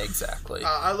 So exactly,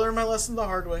 I learned my lesson the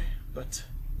hard way, but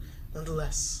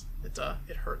nonetheless,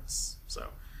 it hurts.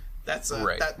 So. That's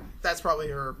that's probably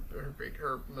her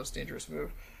most dangerous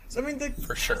move. So I mean,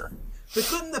 for sure. The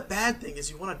good and the bad thing is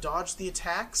you want to dodge the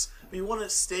attacks, but you want to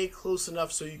stay close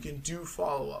enough so you can do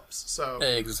follow-ups. So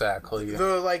exactly,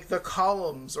 the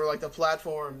columns or like the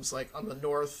platforms like on the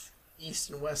north, east,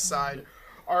 and west side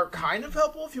are kind of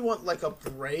helpful if you want like a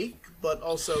break, but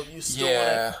also you still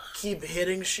want to keep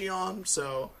hitting Xion.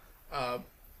 So.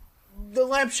 The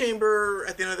lamp chamber,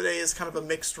 at the end of the day, is kind of a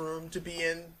mixed room to be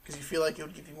in, because you feel like it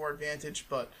would give you more advantage,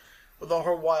 but with all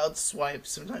her wild swipes,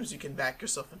 sometimes you can back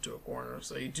yourself into a corner,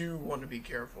 so you do want to be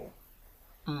careful.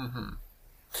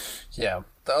 Yeah,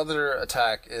 the other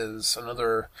attack is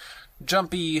another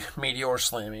jumpy, meteor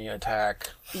slammy attack,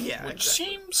 which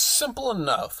seems simple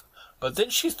enough, but then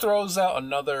she throws out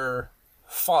another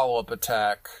follow-up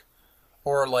attack.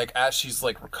 Or, like, as she's,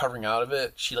 like, recovering out of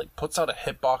it, she, like, puts out a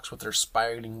hitbox with her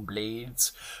spiring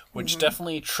blades, which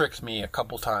definitely tricked me a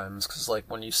couple times, because, like,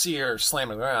 when you see her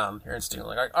slamming around, you're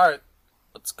instantly like, alright,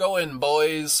 let's go in,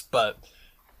 boys, but,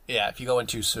 yeah, if you go in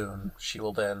too soon, she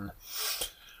will then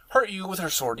hurt you with her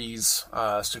swordies,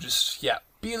 so just,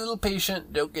 be a little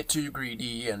patient, don't get too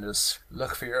greedy, and just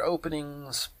look for your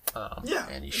openings,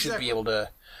 and you should be able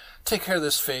to take care of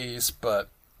this phase, but...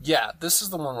 Yeah, this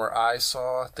is the one where I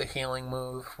saw the healing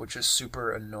move, which is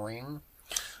super annoying.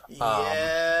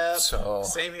 Yeah. So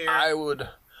same here. I would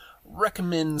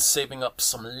recommend saving up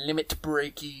some limit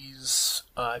breakies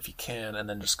if you can, and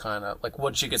then just kind of like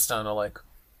once she gets down to like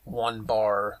 1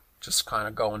 bar, just kind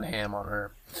of going ham on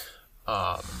her.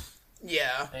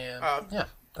 Yeah. And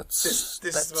that's this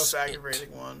is the most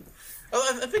aggravating one.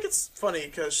 I think it's funny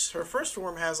because her first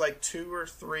form has like 2 or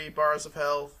 3 bars of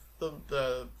health.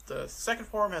 The second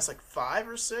form has like 5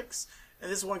 or 6,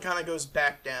 and this one kind of goes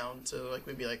back down to like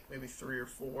maybe 3 or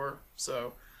 4.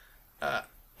 So,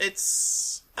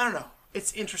 it's, I don't know.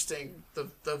 It's interesting,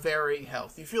 the varying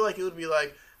health. You feel like it would be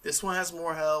like, this one has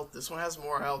more health, this one has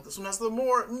more health, this one has the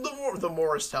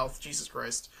morest health, Jesus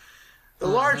Christ. The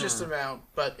largest amount,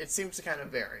 but it seems to kind of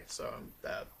vary. So,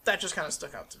 that just kind of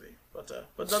stuck out to me. But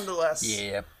nonetheless,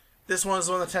 this one is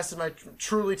the one that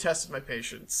truly tested my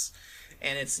patience.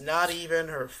 And it's not even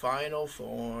her final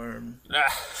form.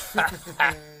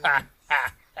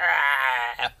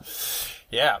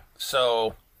 Yeah,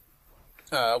 so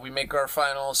we make our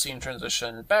final scene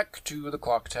transition back to the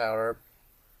clock tower.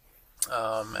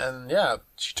 And yeah,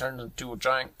 she turns into a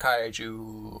giant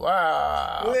kaiju.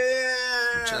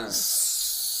 Which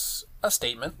is a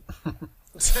statement.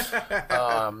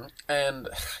 And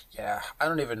yeah, I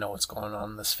don't even know what's going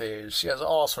on in this phase. She has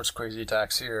all sorts of crazy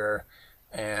attacks here,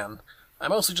 and I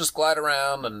mostly just glide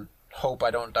around and hope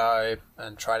I don't die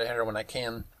and try to hit her when I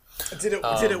can. Did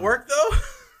it work though?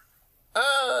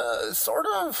 Sort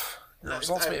of. The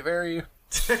results may vary.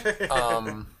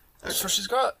 So she's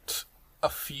got a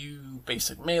few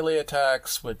basic melee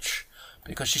attacks, which,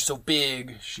 because she's so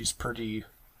big, she's pretty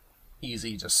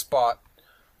easy to spot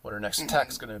what her next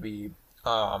attack's going to be.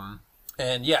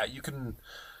 And yeah, you can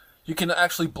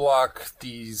actually block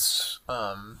these,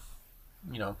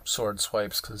 sword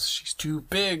swipes because she's too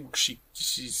big.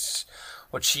 She's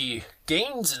what she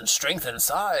gains in strength and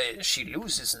size, she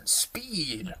loses in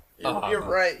speed. You're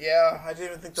right. Yeah, I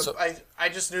didn't even think I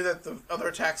just knew that the other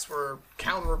attacks were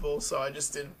counterable, so I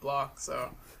just didn't block.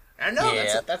 So I know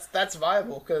that's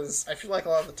viable because I feel like a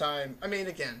lot of the time. I mean,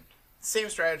 again, same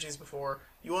strategy as before.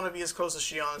 You want to be as close to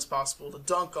Xion as possible to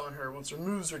dunk on her once her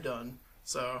moves are done.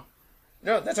 So,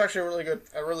 no, that's actually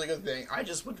a really good thing. I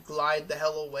just would glide the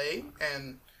hell away,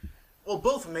 and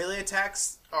both melee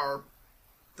attacks are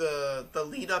the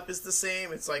lead up is the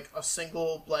same. It's like a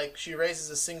single, like she raises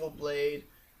a single blade.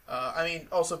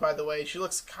 Also, by the way, she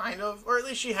looks kind of, or at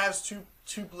least she has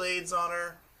two blades on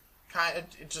her.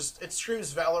 It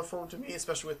screams Valor forward to me,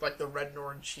 especially with like the red and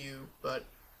orange hue. But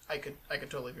I could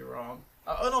totally be wrong.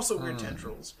 And also weird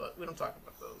tendrils, but we don't talk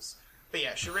about those. But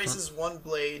yeah, she raises one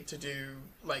blade to do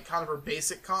like kind of her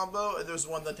basic combo, and there's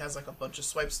one that has like a bunch of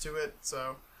swipes to it.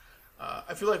 So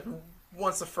I feel like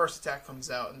once the first attack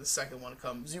comes out and the second one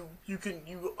comes, you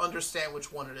understand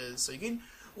which one it is. So you can,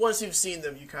 once you've seen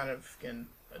them, you kind of can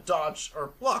dodge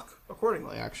or block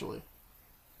accordingly. Actually,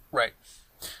 right.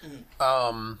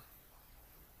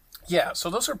 Yeah, so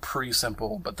those are pretty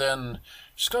simple, but then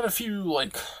she's got a few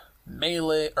like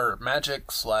melee or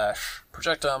magic /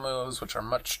 projectile moves, which are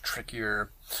much trickier.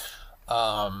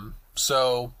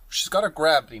 So she's got a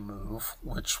gravity move,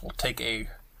 which will take a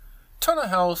ton of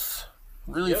health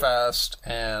really fast,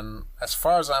 and as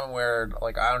far as I'm aware,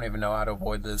 like I don't even know how to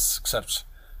avoid this except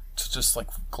to just like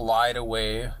glide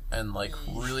away and like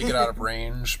really get out of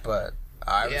range, but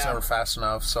I was never fast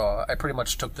enough, so I pretty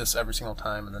much took this every single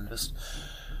time and then just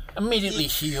immediately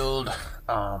healed.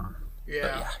 But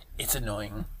yeah, it's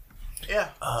annoying. Yeah,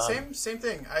 same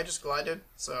thing. I just glided,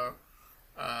 so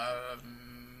I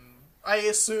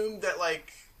assumed that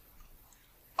like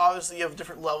obviously you have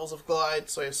different levels of glide,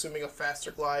 so assuming a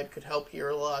faster glide could help here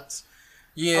a lot.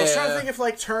 Yeah. I was trying to think if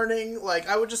like turning, like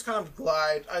I would just kind of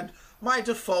glide. My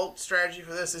default strategy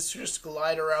for this is to just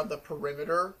glide around the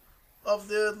perimeter of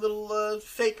the little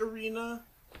fake arena.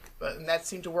 And that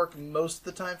seemed to work most of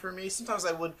the time for me. Sometimes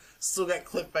I would still get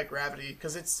clipped by gravity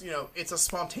because it's a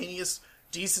spontaneous,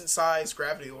 decent sized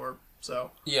gravity orb. So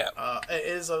it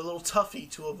is a little toughy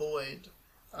to avoid.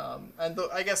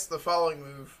 I guess the following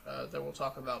move that we'll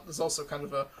talk about is also kind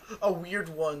of a weird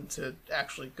one to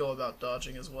actually go about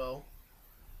dodging as well.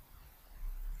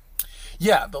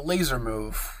 Yeah, the laser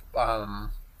move.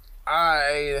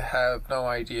 I have no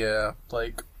idea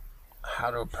like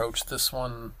how to approach this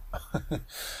one.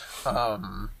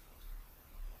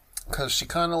 Because she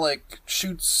kind of like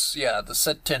shoots, the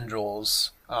set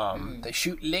tendrils. They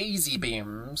shoot lazy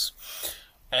beams,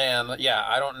 and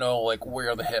I don't know like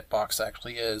where the hitbox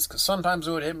actually is. Because sometimes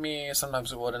it would hit me,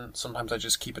 sometimes it wouldn't. Sometimes I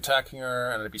just keep attacking her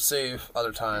and I'd be safe.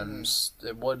 Other times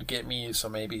it would get me, so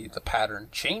maybe the pattern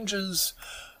changes.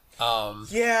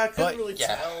 I couldn't really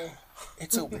tell.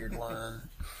 It's a weird one.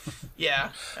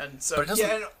 And so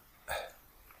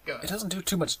It doesn't do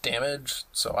too much damage,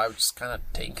 so I would just kind of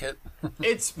tank it.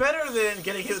 It's better than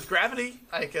getting hit with gravity.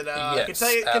 I can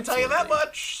tell you that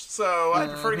much. So I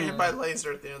prefer to get hit by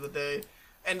laser at the end of the day.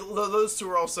 And those two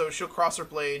are also, she'll cross her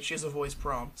blade, she has a voice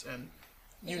prompt, and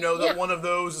you know that one of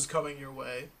those is coming your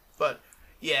way. But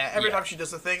yeah, every time she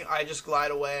does a thing, I just glide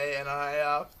away and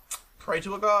I pray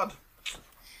to a god.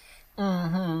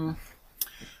 Mm-hmm.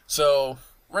 So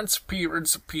rinse,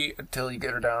 repeat until you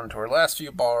get her down to her last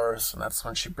few bars, and that's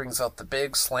when she brings out the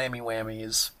big slammy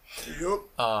whammies.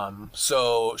 Yep.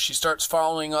 So she starts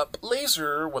following up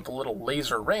Laser with a little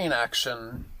laser rain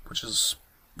action, which is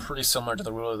pretty similar to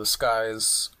the Ruler of the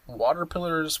Skies water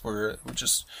pillars, where it would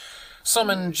just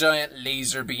summon giant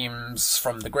laser beams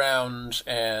from the ground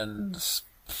and,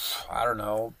 I don't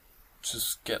know,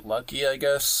 just get lucky, I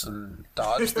guess, and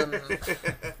dodge them.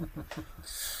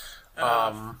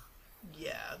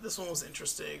 Yeah, this one was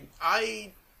interesting.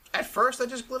 At first, I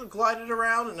just glided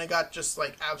around, and I got just,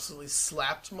 like, absolutely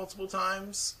slapped multiple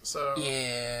times, so...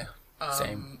 Yeah,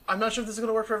 same. I'm not sure if this is going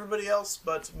to work for everybody else,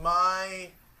 but my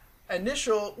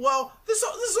initial... Well, this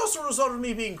is also a result of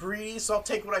me being greedy, so I'll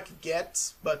take what I could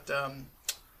get, but,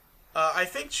 I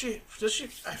think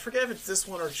I forget if it's this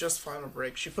one or just Final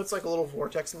Break. She puts, like, a little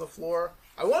vortex on the floor.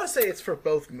 I want to say it's for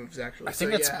both moves, actually. I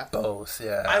think it's both,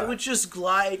 yeah. I would just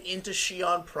glide into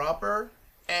Xion proper,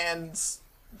 and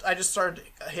I just started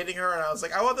hitting her, and I was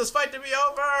like, I want this fight to be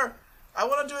over! I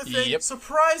want to do a thing. Yep.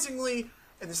 Surprisingly,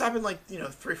 and this happened,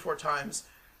 3-4 times,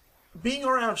 being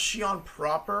around Xion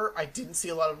proper, I didn't see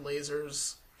a lot of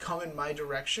lasers come in my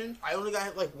direction. I only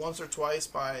got hit, once or twice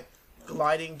by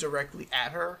gliding directly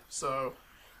at her, so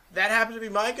that happened to be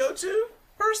my go-to,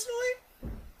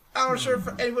 personally. I'm not sure if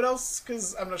anyone else,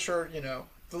 because I'm not sure,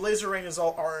 the laser rain is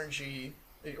all RNG,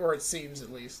 or it seems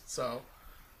at least, so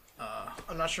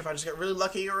I'm not sure if I just got really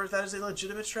lucky or if that is a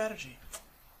legitimate strategy.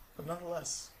 But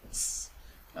nonetheless,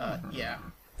 yeah,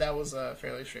 that was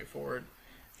fairly straightforward.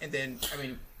 And then,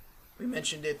 we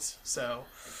mentioned it, so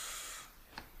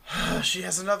she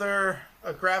has a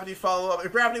gravity follow-up.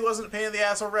 If gravity wasn't a pain in the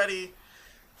ass already,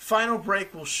 Final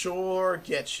Break will sure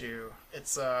get you.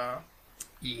 It's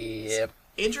Yep.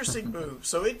 Interesting move.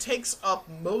 So it takes up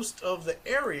most of the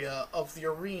area of the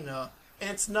arena, and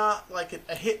it's not like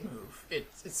a hit move.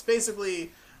 It's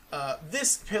basically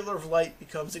this Pillar of Light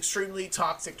becomes extremely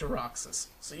toxic to Roxas,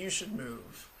 so you should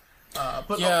move.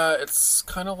 But it's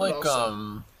kind of like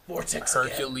Vortex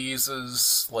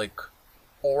Hercules'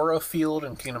 aura field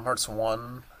in Kingdom Hearts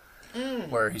 1,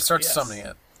 where he starts summoning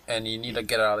it. And you need to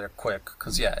get out of there quick,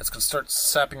 because, it's going to start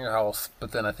sapping your health,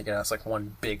 but then I think it has,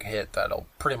 one big hit that'll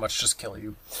pretty much just kill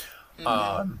you.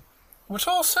 Which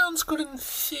all sounds good in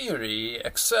theory,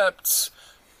 except,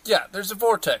 there's a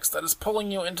vortex that is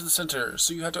pulling you into the center,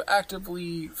 so you have to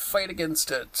actively fight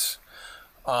against it.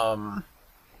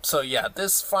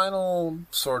 This final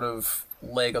sort of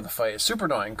leg of the fight is super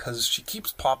annoying, because she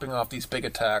keeps popping off these big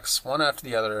attacks, one after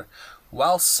the other,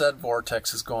 while said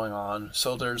vortex is going on,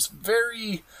 so there's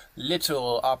very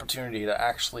little opportunity to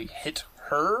actually hit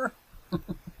her.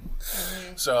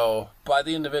 So, by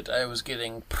the end of it, I was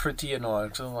getting pretty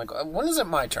annoyed, so I'm like, when is it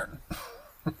my turn?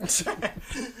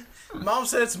 Mom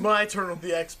said it's my turn with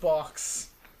the Xbox.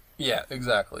 Yeah,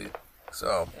 exactly.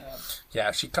 So,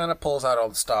 she kind of pulls out all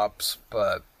the stops,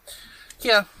 but,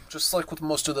 just like with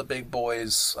most of the big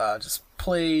boys, just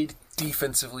played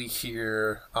defensively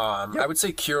here. I would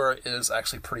say Cura is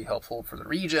actually pretty helpful for the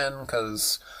regen,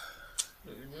 because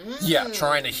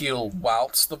trying to heal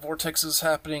whilst the vortex is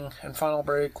happening in Final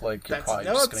Break, you're probably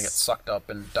just gonna get sucked up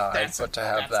and die, but to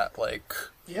have that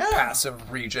passive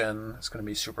regen is gonna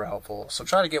be super helpful, so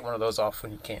try to get one of those off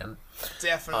when you can.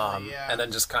 Definitely. And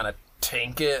then just kind of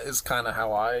tank it is kind of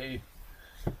how I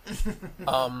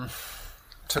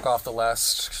took off the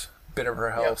last bit of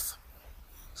her health.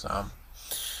 So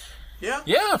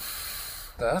Yeah,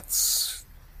 that's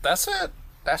it.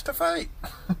 That's the fight.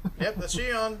 Yep, that's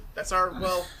Xion. That's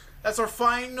our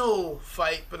final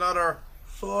fight, but not our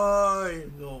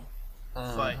final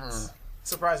fight.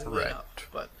 Surprisingly enough,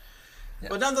 but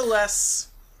nonetheless,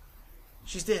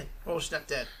 she's dead. Well, she's not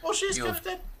dead. Well, she is kind of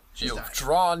dead. You've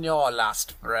drawn your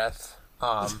last breath.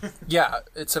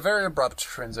 It's a very abrupt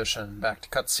transition back to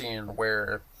cutscene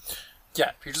where,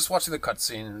 you're just watching the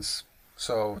cutscenes,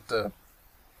 so the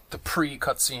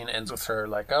pre-cutscene ends with her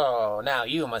oh, now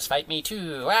you must fight me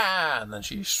too, and then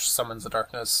she summons the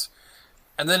darkness,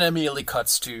 and then immediately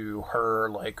cuts to her,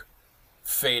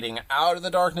 fading out of the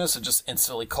darkness and just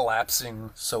instantly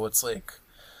collapsing, so it's, a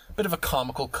bit of a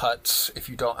comical cut if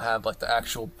you don't have, the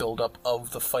actual build-up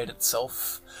of the fight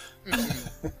itself.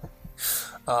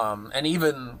 And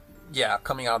even,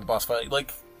 coming out of the boss fight,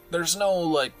 there's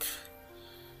no,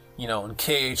 in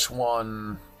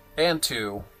KH1 and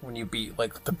 2, when you beat,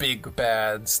 like, the big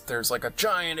bads, there's, like, a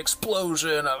giant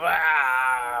explosion of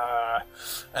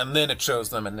and then it shows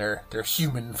them in their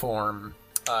human form.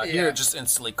 Here it just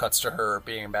instantly cuts to her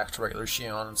being back to regular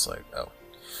Xion. It's like, oh,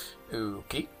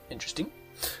 okay, interesting.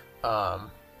 But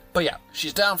yeah,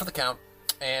 she's down for the count,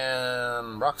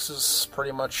 and Roxas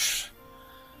pretty much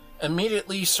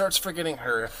immediately starts forgetting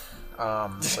her.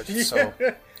 So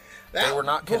they were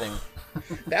not kidding.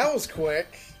 That was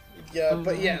quick. Yeah,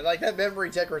 but yeah, like that memory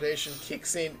degradation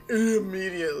kicks in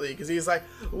immediately because he's like,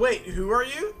 "Wait, who are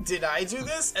you? Did I do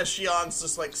this?" As Xion's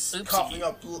just like coughing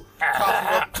up blood.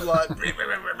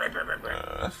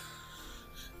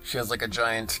 She has like a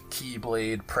giant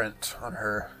keyblade print on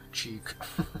her cheek.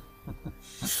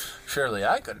 Surely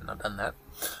I couldn't have done that.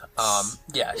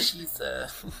 Yeah,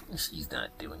 she's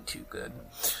not doing too good.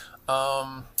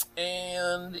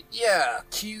 And yeah,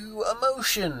 cue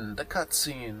emotion, the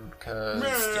cutscene,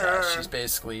 because she's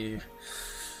basically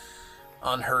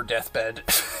on her deathbed,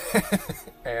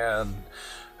 and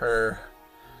her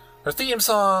theme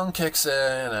song kicks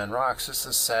in, and Roxas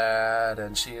is sad,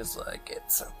 and she is like,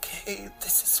 "It's okay,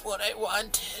 this is what I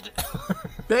wanted."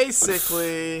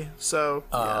 Basically, so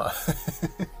yeah.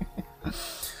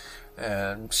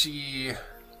 And she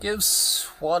gives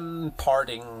one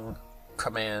parting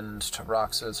command to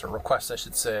Roxas, or request I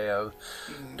should say, of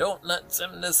don't let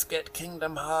Xemnas get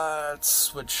Kingdom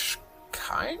Hearts, which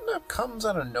kind of comes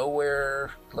out of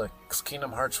nowhere. Like, 'cause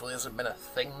Kingdom Hearts really hasn't been a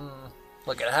thing.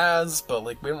 Like, it has, but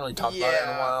like we haven't really talked about it in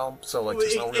a while, so like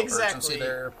there's no real urgency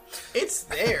there. It's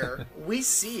there. We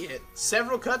see it.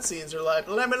 Several cutscenes are like,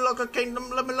 let me look at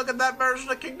that version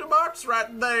of Kingdom Hearts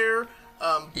right there.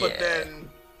 But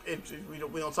then we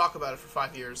don't talk about it for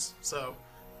 5 years, so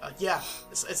yeah,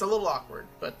 it's a little awkward,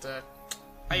 but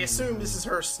I assume this is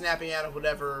her snapping out of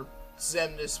whatever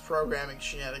Xemnas programming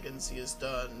shenanigans he has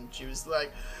done. She was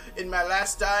like, in my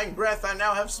last dying breath, I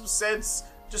now have some sense.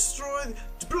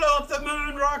 Blow up the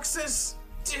moon, Roxas!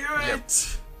 Do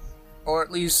it! Or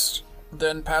at least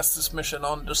then pass this mission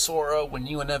on to Sora when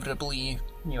you inevitably,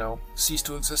 cease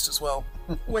to exist as well.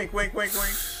 Wink, wink, wink,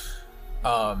 wink.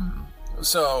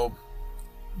 So,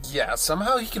 yeah,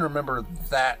 somehow he can remember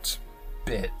that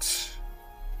bit,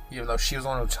 even though she was the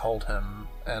one who told him,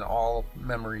 and all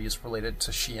memories related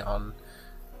to Xion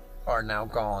are now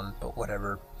gone, but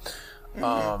whatever.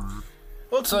 Well,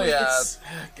 so yeah,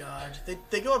 God,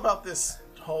 they go about this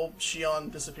whole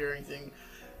Xion disappearing thing.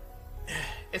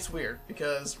 It's weird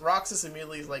because Roxas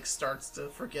immediately starts to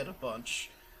forget a bunch,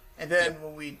 and then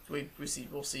when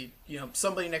we'll see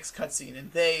somebody next cutscene,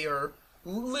 and they are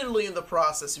literally in the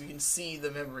process. So you can see the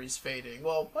memories fading.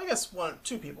 Well, I guess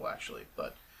two people actually,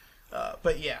 but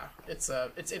yeah, it's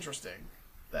interesting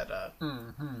that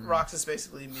Roxas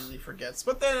basically immediately forgets.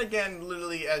 But then again,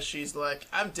 literally as she's like,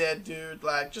 "I'm dead, dude.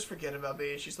 Like, just forget about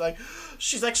me." She's like,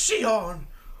 "Xion,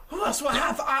 who else would I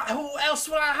have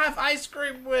ice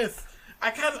cream with?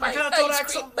 I kind of told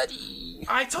Axel, buddy.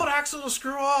 I told Axel to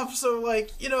screw off. So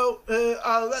that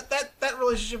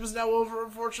relationship is now over,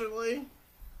 unfortunately."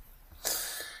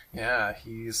 Yeah,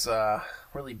 he's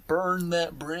really burned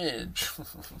that bridge.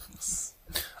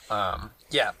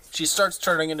 Yeah, she starts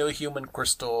turning into a human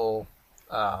crystal.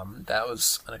 That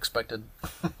was unexpected.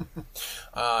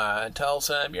 Tells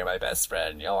him, "You're my best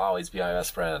friend. You'll always be my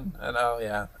best friend." And oh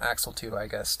yeah, Axel too, I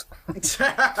guess.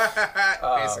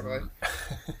 Basically.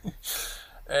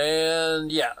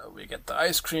 And yeah, we get the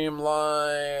ice cream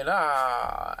line.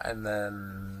 And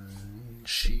then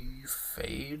she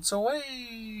fades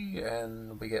away,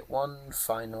 and we get one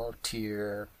final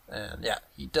tear. And yeah,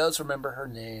 he does remember her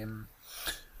name.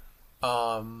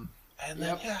 And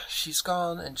then, she's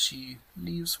gone, and she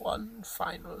leaves one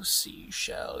final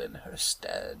seashell in her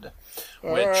stead.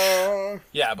 Which,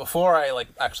 before I,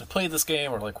 actually played this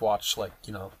game, or, watched,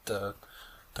 the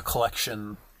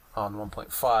collection on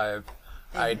 1.5,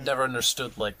 I'd never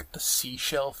understood, the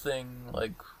seashell thing.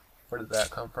 Where did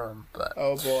that come from? But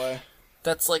oh, boy.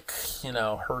 That's,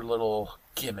 her little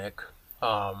gimmick.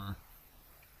 But,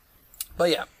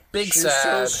 yeah. Big she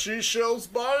sad. She shells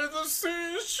by the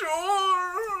seashore.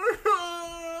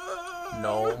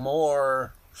 No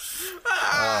more.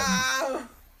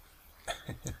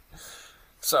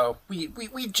 So we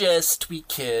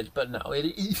kid, but no,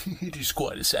 it is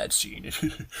quite a sad scene.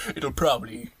 It'll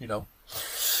probably,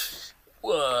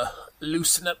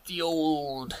 loosen up the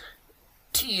old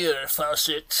tear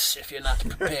faucet if you're not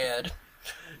prepared.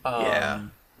 Yeah,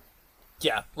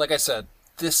 like I said,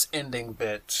 this ending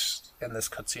bit and this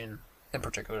cutscene in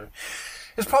particular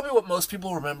is probably what most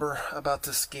people remember about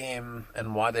this game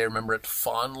and why they remember it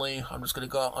fondly. I'm just going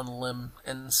to go out on a limb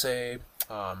and say,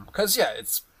 because,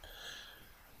 it's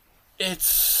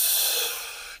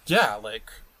it's... Yeah,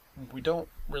 like, we don't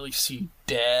really see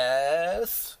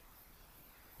death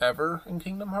ever in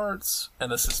Kingdom Hearts,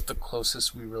 and this is the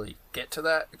closest we really get to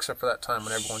that, except for that time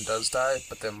when everyone does die,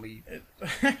 but then we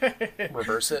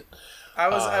reverse it.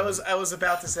 I was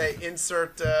about to say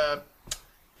insert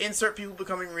people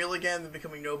becoming real again, then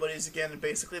becoming nobodies again, and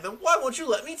basically then why won't you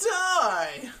let me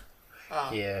die?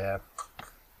 Yeah.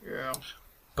 Yeah.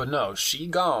 But no, she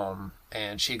gone,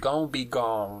 and she gon' be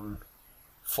gone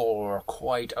for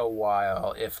quite a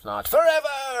while, if not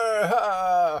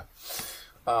forever.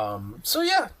 So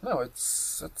yeah, no,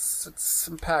 it's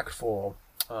impactful,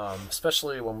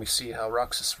 especially when we see how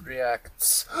Roxas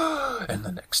reacts, and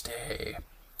the next day,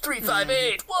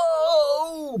 358.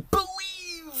 Whoa,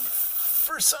 believe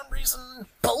for some reason,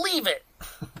 believe it.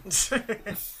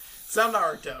 Sound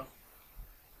Naruto.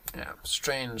 Yeah,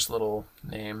 strange little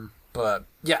name, but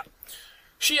yeah,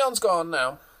 Shion's gone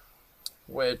now,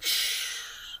 which.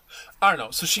 I don't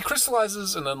know. So she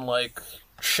crystallizes and then, like,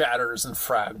 shatters in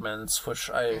fragments,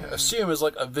 which I assume is,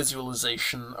 like, a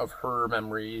visualization of her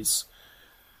memories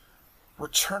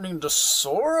returning to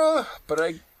Sora? But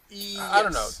I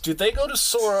don't know. Did they go to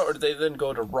Sora, or did they then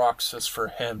go to Roxas for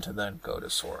him to then go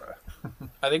to Sora?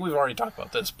 I think we've already talked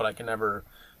about this, but I can never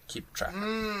keep track.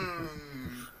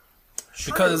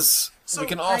 Because we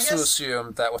can also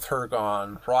assume that with her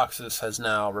gone, Roxas has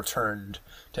now returned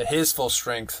to his full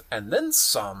strength and then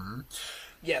some.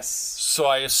 Yes. So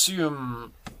I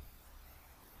assume,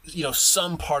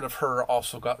 some part of her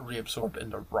also got reabsorbed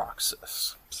into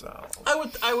Roxas. So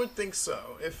I would think so.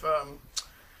 If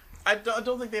I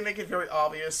don't think they make it very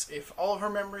obvious. If all of her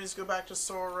memories go back to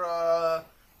Sora,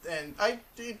 then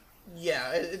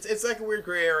it's like a weird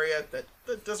gray area that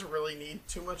doesn't really need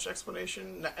too much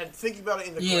explanation. And thinking about it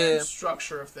in the grand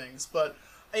structure of things, but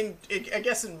I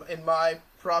guess in my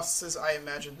processes, I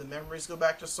imagine the memories go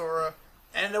back to Sora,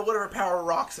 and whatever power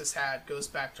Roxas had goes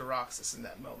back to Roxas in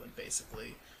that moment,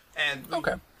 basically. And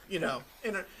in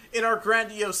our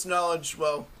grandiose knowledge,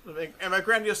 and by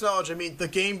grandiose knowledge I mean the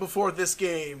game before this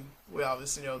game, we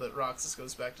obviously know that Roxas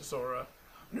goes back to Sora,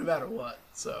 no matter what.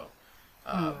 So.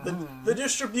 The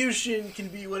distribution can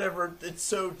be whatever it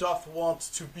so doth want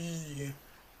to be,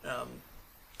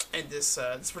 in this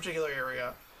particular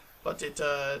area, but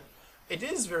it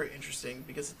is very interesting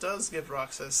because it does give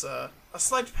Roxas a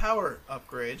slight power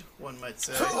upgrade, one might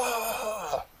say.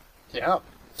 Yeah.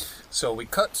 So we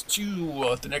cut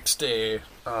to the next day,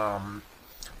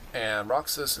 and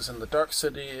Roxas is in the Dark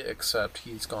City, except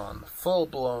he's gone full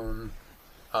blown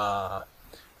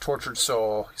tortured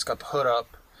soul. He's got the hood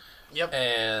up. Yep.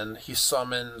 And he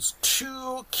summons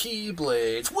 2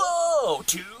 Keyblades. Whoa!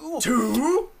 2?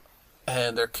 2?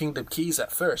 And they're Kingdom Keys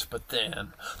at first, but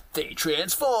then they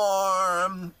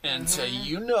transform into,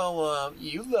 you love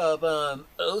him,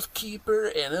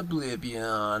 Oathkeeper and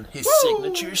Oblivion. His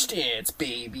signature stance,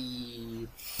 baby.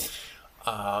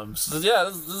 So yeah,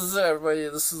 this is everybody.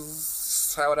 This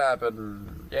is how it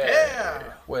happened.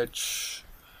 Yeah. Which,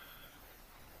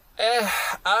 I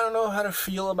don't know how to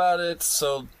feel about it,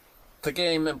 so... The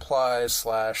game implies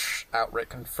 / outright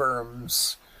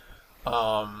confirms.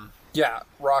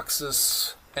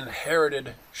 Roxas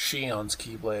inherited Shion's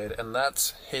Keyblade, and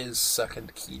that's his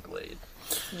second Keyblade.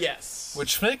 Yes.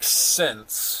 Which makes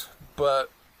sense,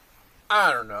 but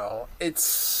I don't know. It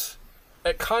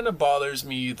kind of bothers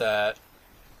me that,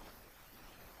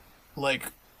 like,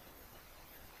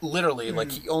 literally,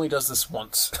 like, he only does this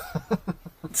once.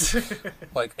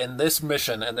 Like, in this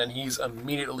mission, and then he's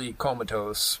immediately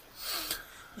comatose.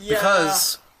 Yeah.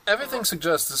 Because everything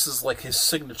suggests this is, like, his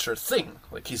signature thing.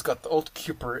 Like, he's got the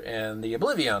Oathkeeper and the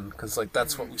Oblivion, because, like,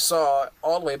 that's what we saw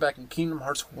all the way back in Kingdom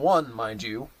Hearts 1, mind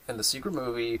you, in the secret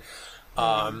movie.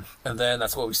 And then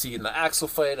that's what we see in the Axel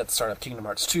fight at the start of Kingdom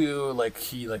Hearts 2. Like,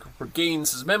 he, like,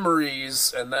 regains his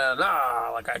memories, and then,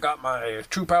 I got my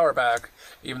true power back,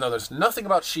 even though there's nothing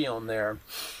about Shion there.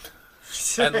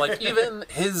 And, like,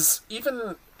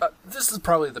 this is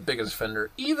probably the biggest offender,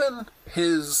 even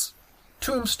his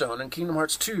tombstone in Kingdom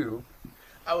Hearts 2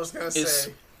 I was gonna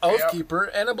say Oathkeeper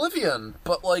and Oblivion.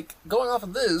 But, like, going off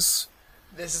of this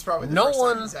is probably the no first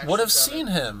one time he's would have seen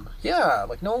him. Yeah,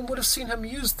 like, no one would have seen him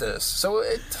use this. So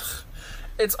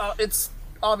it's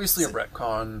obviously a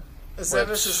retcon.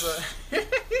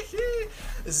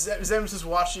 Zemus is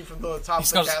watching from the top of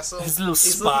the castle. His little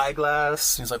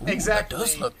spyglass. He's like, ooh, exactly. That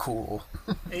does look cool.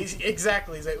 He's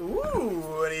like,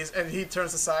 ooh, and he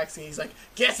turns to Sykes and he's like,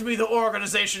 get me the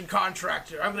organization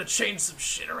contractor. I'm gonna change some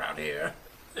shit around here.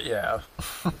 Yeah.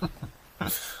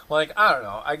 Like, I don't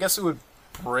know. I guess it would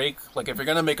break, like, if you're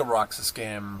gonna make a Roxas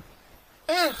game,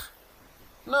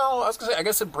 No, I was gonna say, I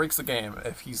guess it breaks the game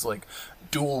if he's, like,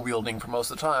 dual-wielding for most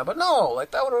of the time. But no,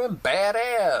 like, that would have been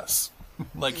badass.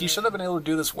 Like, he should have been able to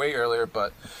do this way earlier,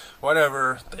 but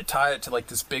whatever. They tie it to, like,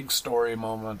 this big story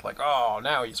moment. Like, oh,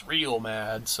 now he's real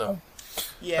mad, so...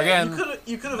 Yeah, again,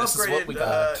 you could have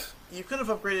upgraded... you could have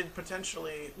upgraded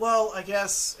potentially... Well, I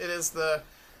guess it is the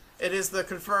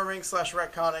confirming /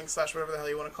 retconning / whatever the hell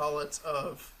you want to call it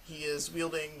of he is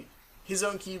wielding his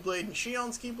own Keyblade and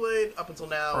Shion's Keyblade. Up until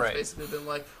now, It's basically been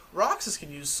like, Roxas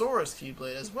can use Sora's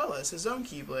Keyblade as well as his own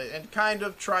Keyblade, and kind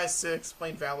of tries to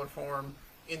explain Valor Form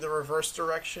in the reverse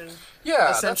direction.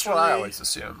 Yeah, that's what I always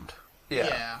assumed.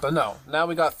 Yeah. But no, now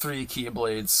we got 3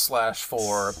 Keyblades /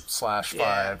 4 /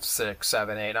 5, 6,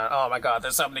 7, 8, 9. Oh my god,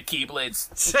 there's so many Keyblades.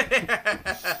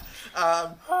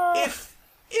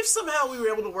 If somehow we were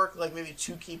able to work like maybe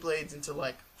 2 Keyblades into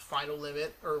like Final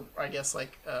Limit, or I guess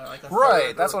like a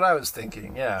right, that's what I was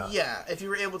thinking. Yeah. Yeah, if you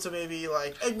were able to maybe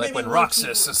like maybe when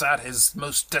Roxas is at his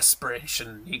most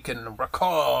desperation, he can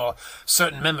recall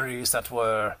certain memories that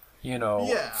were,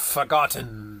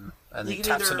 forgotten, and he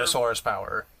taps into Sora's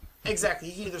power. Exactly,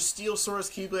 he can either steal Sora's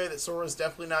Keyblade that Sora's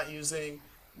definitely not using.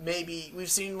 Maybe we've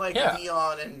seen like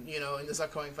Neon, and in this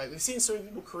upcoming fight, we've seen certain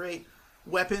people create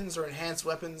weapons or enhance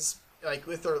weapons. Like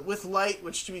with light,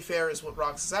 which to be fair is what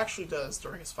Roxas actually does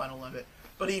during his Final Limit.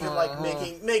 But even like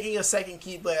making a second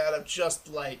Keyblade out of just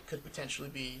light could potentially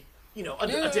be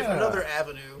another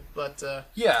avenue. But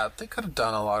they could have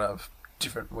done a lot of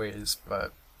different ways,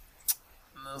 but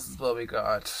this is what we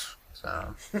got.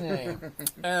 So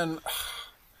and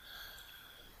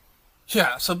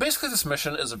so basically this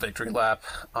mission is a victory lap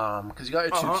because you got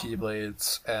your 2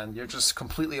 Keyblades and you're just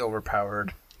completely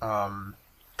overpowered.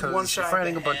 Because you're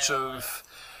fighting a bunch of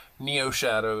Neo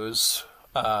Shadows,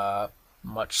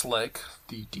 much like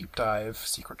the Deep Dive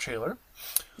Secret Trailer.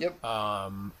 Yep.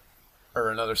 Or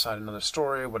Another Side, Another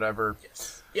Story, whatever.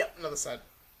 Yes. Yep, Another Side.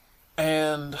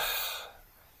 And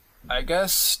I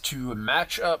guess to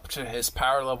match up to his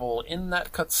power level in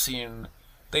that cutscene,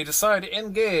 they decide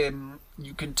in-game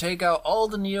you can take out all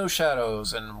the Neo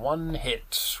Shadows in one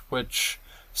hit, which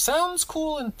sounds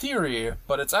cool in theory,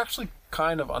 but it's actually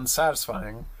kind of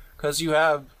unsatisfying because you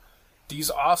have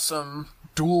these awesome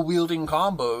dual-wielding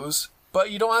combos,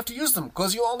 but you don't have to use them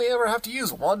because you only ever have to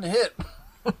use one hit.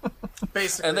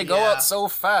 Basically, and they go out so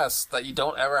fast that you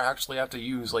don't ever actually have to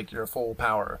use like your full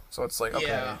power. So it's like, okay.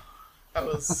 Yeah, I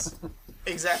was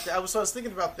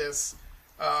thinking about this.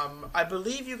 I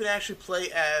believe you can actually play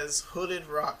as Hooded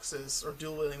Roxas or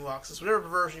dual-wielding Roxas, whatever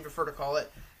version you prefer to call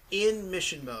it, in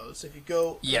mission modes. If you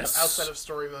go outside of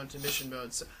story mode to mission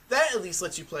modes, so that at least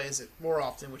lets you play as it more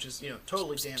often, which is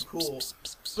totally damn cool.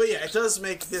 But yeah, it does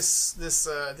make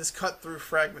this cut through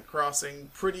Fragment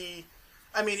Crossing pretty.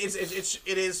 I mean, it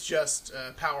is just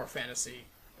power fantasy,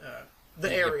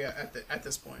 the area at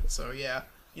this point. So yeah,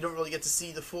 you don't really get to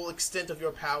see the full extent of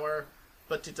your power,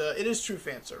 but it is true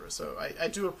fan service. So I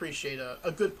do appreciate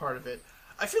a good part of it.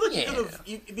 I feel like you could have,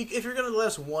 if you're going to let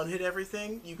us one-hit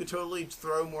everything, you could totally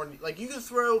throw more, like, you could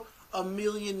throw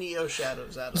 1,000,000 Neo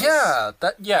Shadows at us.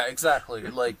 Yeah, exactly.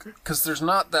 Like, because there's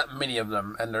not that many of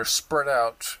them, and they're spread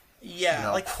out,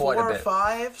 like 4 or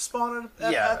 5 spawn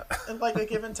at like, a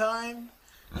given time.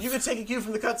 You could take a cue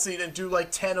from the cutscene and do, like,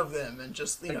 10 of them, and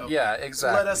just,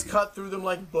 exactly. let us cut through them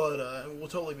like butter, and we'll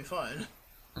totally be fine.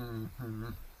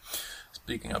 Mm-hmm.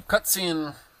 Speaking of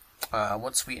cutscene...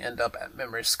 once we end up at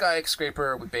Memory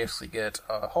Skyscraper, we basically get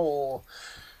a whole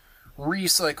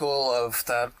recycle of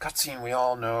that cutscene we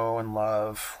all know and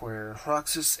love, where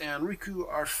Roxas and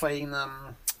Riku are fighting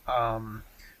them.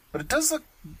 But it does look...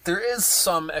 There is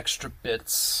some extra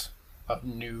bits of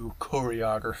new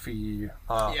choreography.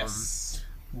 Yes.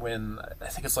 When... I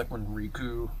think it's like when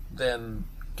Riku then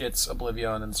gets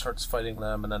Oblivion and starts fighting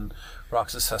them, and then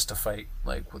Roxas has to fight,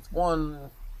 like, with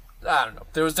one... I don't know.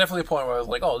 There was definitely a point where I was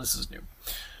like, oh, this is new.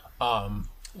 But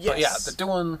yeah, they're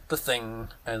doing the thing,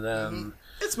 and then...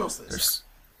 It's mostly there's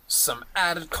some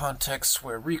added context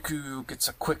where Riku gets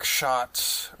a quick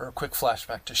shot, or a quick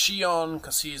flashback to Shion,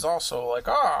 because he's also like,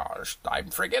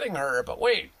 I'm forgetting her, but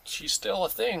wait, she's still a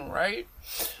thing, right?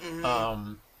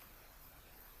 Mm-hmm.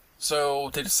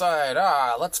 So they decide,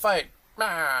 let's fight.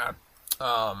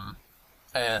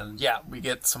 And yeah, we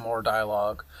get some more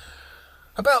dialogue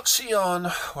about Shion,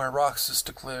 where Roxas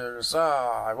declares,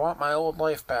 I want my old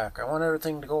life back. I want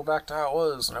everything to go back to how it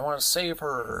was, and I want to save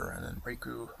her. And then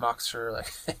Riku mocks her,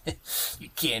 like, you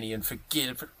can't even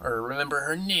forget or remember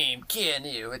her name, can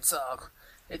you? It's all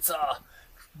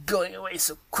going away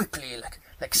so quickly,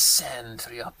 like sand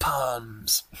through your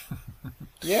palms.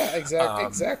 Yeah,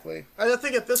 exactly. I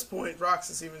think at this point,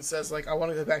 Roxas even says, like, I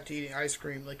want to go back to eating ice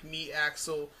cream, like me,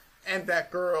 Axel, and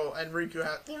that girl, and Riku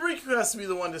has to be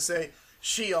the one to say,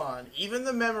 Shion, even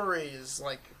the memories,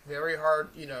 like, very hard,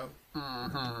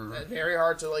 very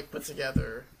hard to, like, put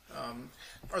together.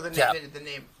 Or the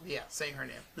name, saying her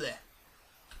name. Bleh.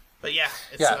 But yeah,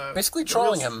 it's basically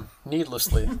trolling him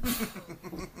needlessly.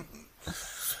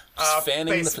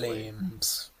 Fanning the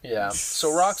flames. Yeah.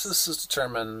 So Roxas is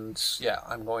determined,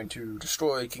 I'm going to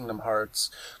destroy Kingdom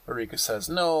Hearts. Riku says,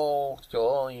 no, you'll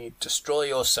only destroy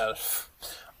yourself.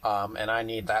 And I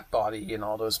need that body and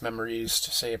all those memories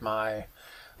to save my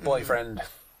boyfriend,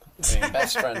 my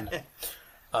best friend.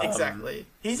 Exactly.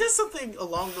 He says something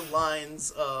along the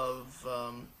lines of,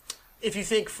 if you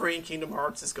think freeing Kingdom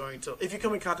Hearts is going to... If you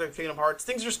come in contact with Kingdom Hearts,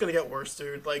 things are just going to get worse,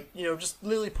 dude. Like, just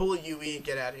literally pull a Yui and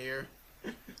get out of here.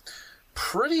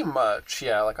 Pretty much,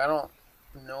 yeah. Like, I don't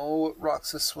know what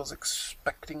Roxas was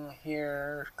expecting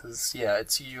here. Because,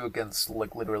 it's you against,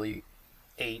 like, literally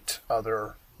 8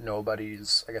 other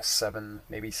nobodies. I guess 7,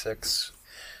 maybe 6.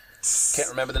 Can't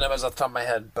remember the numbers off the top of my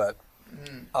head, but...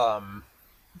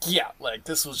 like,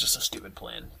 this was just a stupid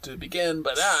plan to begin,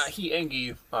 but he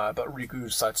angry, but Riku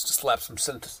decides to slap some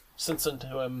sense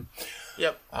into him.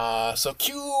 Yep. So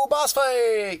cue boss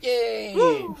fight! Yay!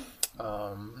 Woo!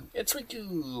 It's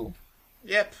Riku!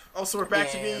 Yep. Also, we're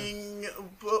back to being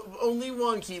only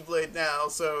one Keyblade now,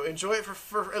 so enjoy it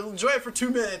for 2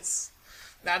 minutes.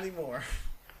 Not anymore.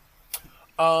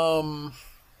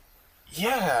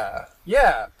 Yeah,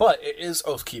 but it is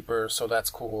Oathkeeper, so that's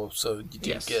cool, so you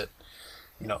do get...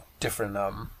 different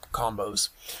combos.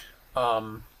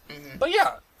 But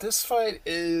yeah, this fight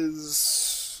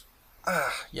is...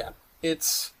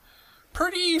 it's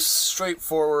pretty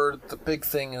straightforward. The big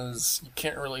thing is you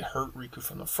can't really hurt Riku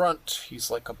from the front.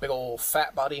 He's like a big old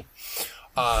fat body.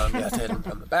 You have to hit him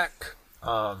from the back.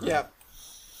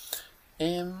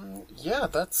 And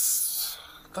that's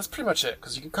pretty much it,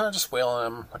 because you can kind of just wail on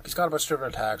him. Like, he's got a bunch of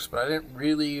different attacks, but I didn't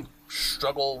really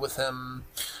struggle with him.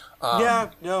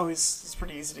 He's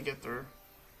pretty easy to get through.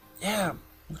 Yeah,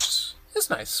 which is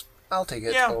nice. I'll take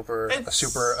it over a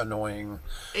super annoying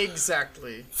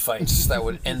fight that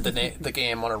would end the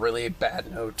game on a really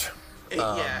bad note.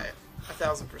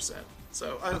 1,000%.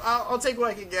 So I'll take what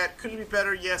I can get. Could it be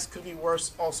better? Yes. Could it be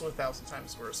worse? Also 1,000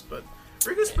 times worse. But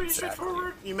Riku's pretty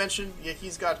straightforward. You mentioned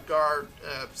he's got guard.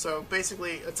 So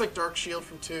basically, it's like Dark Shield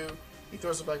from 2. He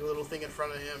throws up like a little thing in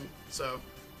front of him. So...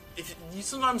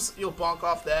 sometimes you'll bonk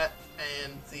off that,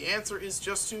 and the answer is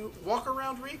just to walk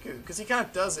around Riku, because he kind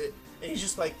of does it, and he's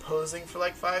just like posing for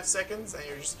like 5 seconds, and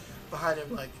you're just behind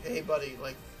him like, hey buddy,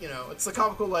 like, it's the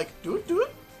comical like, do it,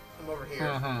 I'm over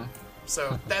here.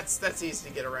 So that's easy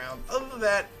to get around. Other than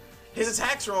that, his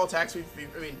attacks are all attacks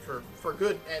for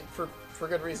good and for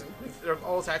good reason. They're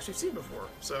all attacks we've seen before.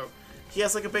 So he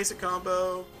has like a basic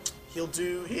combo. He'll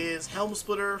do his Helm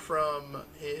Splitter from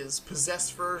his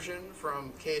Possessed version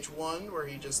from KH1, where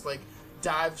he just, like,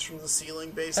 dives from the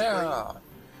ceiling, basically. Yeah.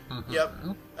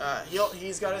 Yep.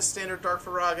 He's got his standard Dark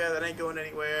Faraga that ain't going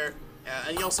anywhere.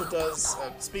 And he also does,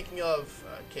 speaking of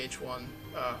KH1,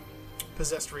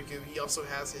 Possessed Riku, he also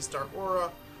has his Dark Aura,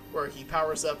 where he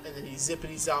powers up and then he's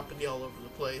zippity-zoppity all over the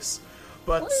place.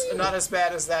 But not as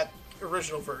bad as that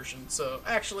original version, so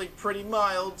actually pretty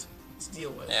mild to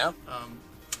deal with. Yeah.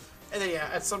 And then,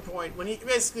 at some point, when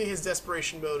his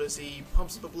desperation mode is he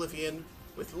pumps up Oblivion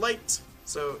with light,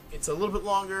 so it's a little bit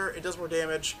longer, it does more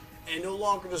damage, and no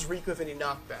longer does Riku have any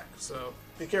knockback. So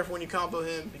be careful when you combo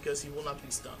him, because he will not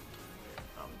be stunned.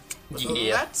 But other than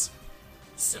that,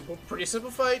 pretty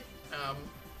simple fight.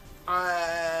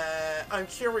 I'm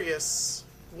curious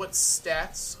what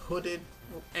stats Hooded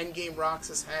Endgame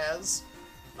Roxas has.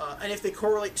 And if they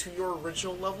correlate to your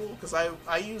original level, because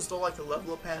I used all like the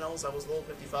level up panels, I was level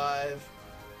 55.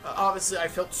 Obviously, I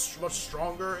felt much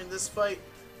stronger in this fight,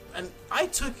 and I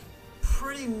took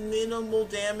pretty minimal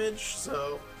damage,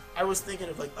 so I was thinking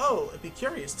of like, I'd be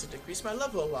curious to decrease my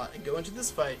level a lot and go into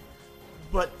this fight.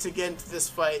 But to get into this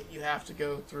fight, you have to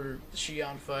go through the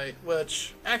Shion fight,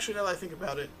 which, actually, now that I think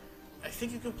about it, I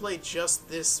think you can play just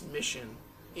this mission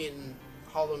in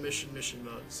Hollow Mission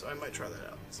mode, so I might try that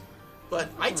out. But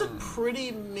I took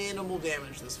pretty minimal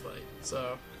damage this fight,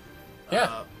 so...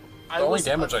 Yeah, the only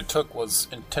damage I took was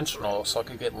intentional, so I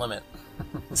could get limit.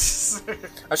 I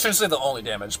shouldn't say the only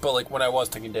damage, but like when I was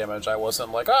taking damage, I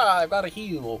wasn't like, I've got to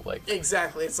heal. Like,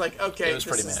 exactly, it's like, okay... It was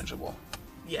pretty manageable.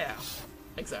 Yeah,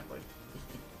 exactly.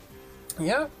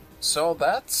 Yeah, so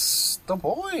that's the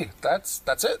boy. That's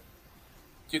it.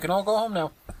 You can all go home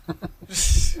now.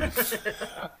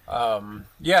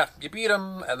 You beat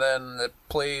him, and then it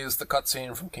plays the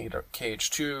cutscene from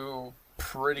KH2,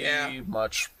 pretty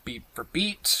much beat for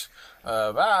beat.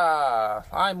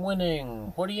 I'm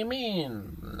winning. What do you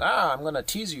mean? I'm gonna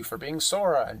tease you for being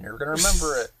Sora, and you're gonna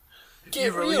remember it.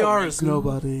 You really are as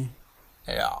nobody.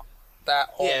 Yeah. That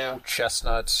whole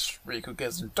chestnuts, Riku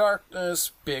gives in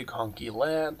darkness, big hunky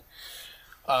land.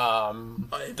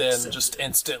 Then just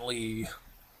instantly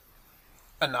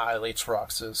annihilates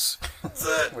Roxas,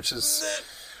 which is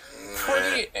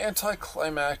pretty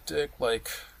anticlimactic. Like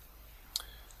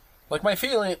my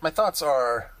thoughts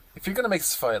are, if you're gonna make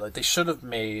this fight, like they should have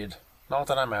made. Not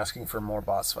that I'm asking for more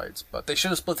boss fights, but they should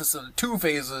have split this into 2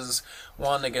 phases.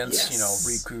 One against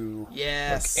Riku,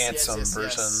 Ansem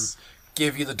version.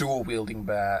 Give you the dual wielding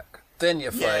back, then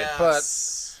you fight. But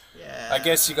I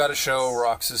guess you got to show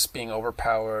Roxas being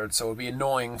overpowered, so it would be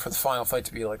annoying for the final fight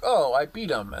to be like, "Oh, I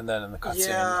beat him," and then in the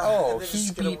cutscene,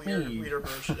 he beat me. Weirder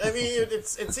version. I mean,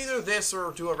 it's either this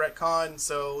or do a retcon.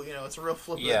 So it's a real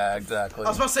flip. Exactly. I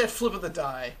was about to say a flip of the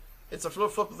die. It's a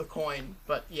flip of the coin,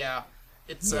 but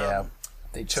it's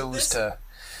they chose to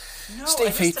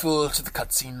stay faithful to the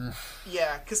cutscene.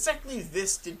 Yeah, because technically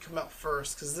this did come out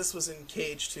first, because this was in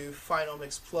KH2 Final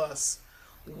Mix Plus.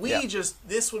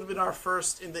 This would have been our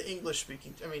first in the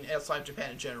English-speaking, outside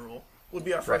Japan in general, would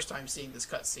be our first time seeing this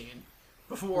cutscene,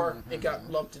 before it got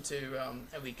lumped into,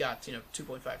 and we got,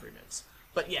 2.5 remix.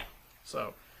 But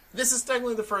so, this is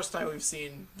technically the first time we've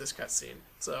seen this cutscene,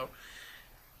 so,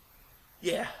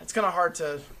 it's kind of hard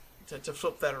to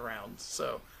flip that around,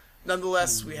 so,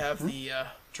 nonetheless, we have the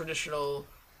traditional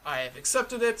I have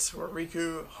accepted it, where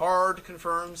Riku hard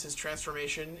confirms his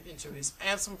transformation into his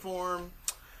Ansem form.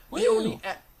 The only,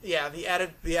 the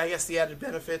added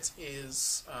benefit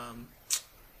is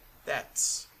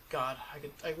that God,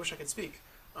 I wish I could speak.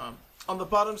 On the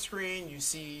bottom screen, you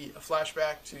see a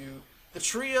flashback to the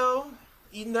trio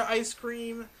eating their ice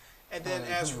cream, and then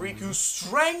as Riku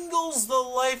strangles the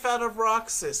life out of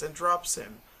Roxas and drops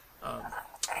him.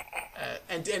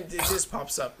 And this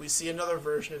pops up. We see another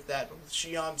version of that, with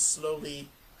Xion slowly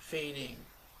fading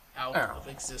out of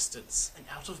existence and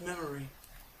out of memory.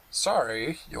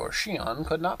 Sorry, your Xion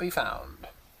could not be found.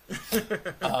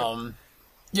 A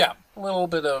little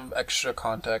bit of extra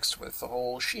context with the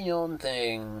whole Xion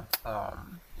thing.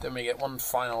 Then we get one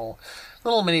final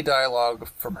little mini dialogue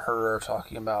from her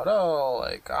talking about,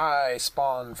 I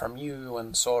spawned from you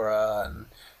and Sora, and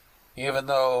even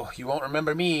though you won't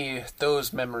remember me,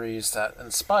 those memories that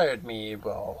inspired me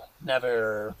will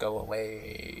never go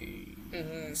away.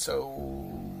 Mm-hmm.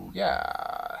 So,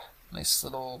 nice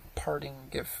little parting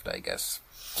gift, I guess.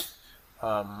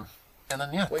 And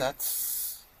then,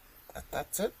 that's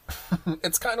it.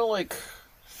 It's kind of like,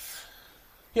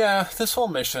 this whole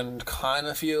mission kind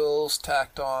of feels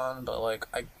tacked on, but,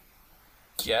 I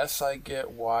guess I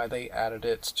get why they added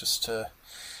it, just to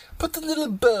put the little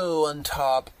bow on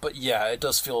top, but it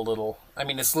does feel a little,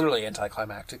 it's literally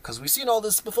anticlimactic, because we've seen all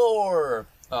this before,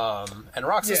 and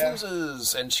Roxas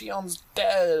loses, and Xion's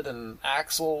dead, and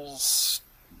Axel's,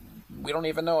 we don't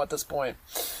even know at this point,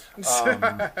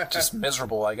 just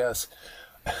miserable, I guess.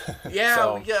 We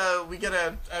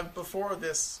get before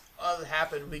this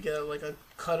happened, we get a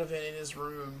cut of it in his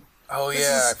room.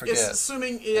 I forget. It's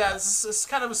assuming, it's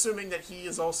kind of assuming that he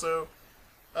is also,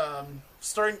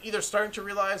 starting to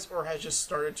realize or has just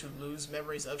started to lose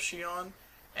memories of Xion,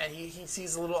 and he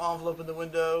sees a little envelope in the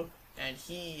window, and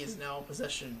he is now in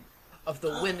possession of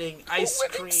the winning ice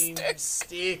cream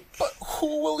stick. But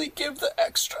who will he give the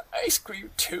extra ice cream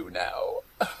to now?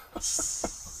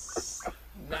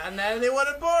 Not anyone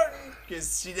important, because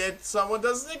someone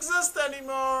doesn't exist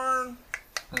anymore.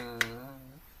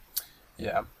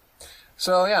 Yeah.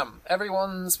 So,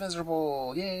 everyone's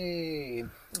miserable. Yay!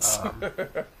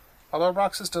 Although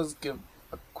Roxas does give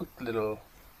a quick little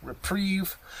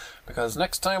reprieve, because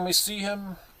next time we see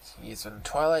him, he's in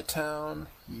Twilight Town,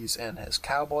 he's in his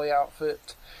cowboy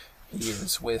outfit, he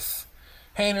is with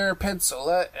Hayner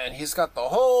Pedsolette, and he's got the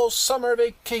whole summer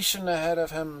vacation ahead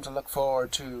of him to look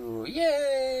forward to.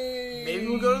 Yay! Maybe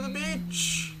we'll go to the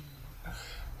beach.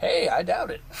 Hey, I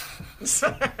doubt it.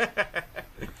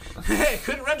 Hey,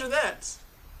 couldn't render that.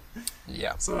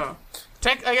 Yeah. So,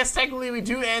 I guess technically we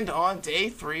do end on day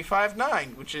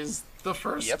 359, which is the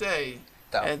first day.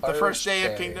 And the first day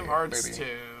of Kingdom Hearts 2.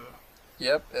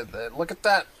 Yep, and look at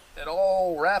that. It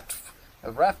all wrapped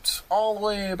all the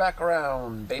way back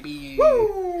around, baby.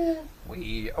 Woo!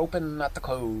 We open at the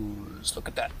close. Look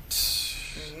at that.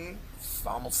 Mm-hmm. It's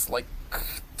almost like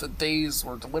the days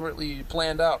were deliberately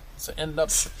planned out to end up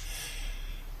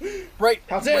right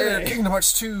where Kingdom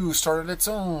Hearts 2 started its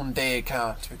own day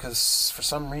count, because for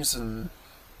some reason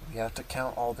we have to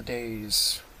count all the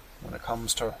days when it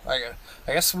comes to... I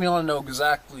guess we all know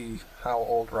exactly how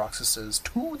old Roxas is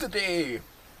to the day.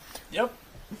 Yep.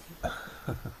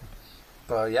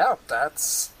 But yeah,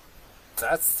 that's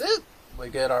it. We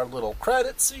get our little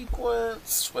credit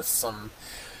sequence with some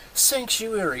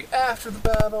Sanctuary after the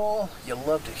battle. You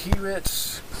love to hear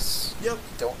it. Yep. You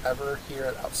don't ever hear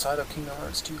it outside of Kingdom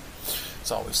Hearts 2.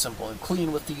 It's always simple and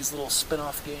clean with these little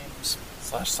spin-off games,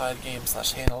 /side games,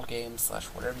 /handheld games,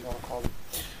 /whatever you want to call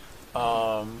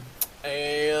them.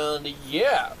 And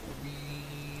yeah,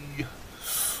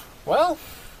 well,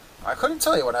 I couldn't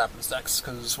tell you what happens next,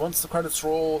 because once the credits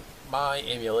roll, my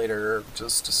emulator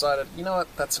just decided, you know what,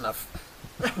 that's enough.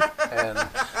 And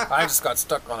I just got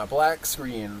stuck on a black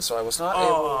screen, so I was not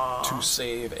able to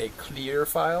save a clear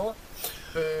file.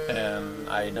 And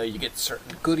I know you get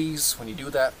certain goodies when you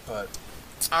do that, but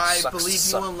I believe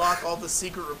you unlock all the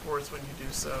secret reports when you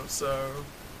do so. So,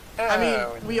 I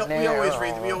mean, we always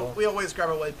read them. We always grab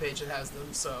a web page that has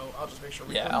them. So I'll just make sure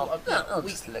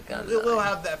we'll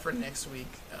have that for next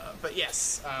week. But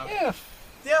yes, yeah.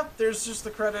 There's just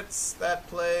the credits that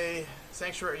play.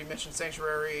 Sanctuary. You mentioned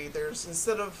Sanctuary. There's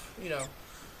instead of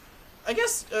I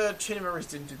guess Chain of Memories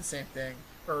didn't do the same thing.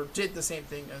 Or did the same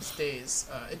thing as Days.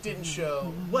 It didn't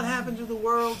show what happened to the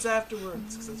worlds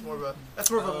afterwards, because it's more of a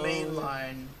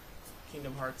mainline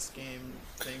Kingdom Hearts game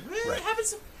thing. Right.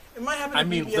 It might happen. I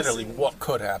mean, literally, what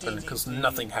could happen? Because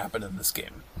nothing happened in this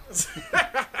game.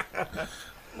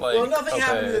 Nothing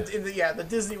happened in the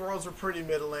Disney worlds were pretty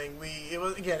middling. It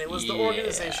was the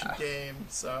organization game,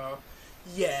 so.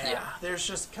 Yeah, there's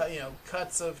just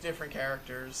cuts of different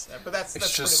characters, but that's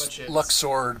pretty much it.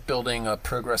 Luxord building a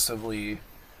progressively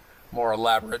more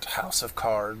elaborate house of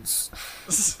cards.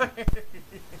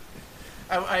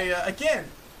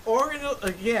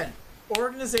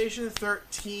 Organization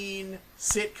 13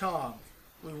 sitcom.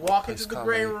 We walk into the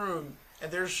gray room,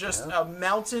 and there's just a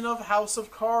mountain of house of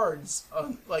cards,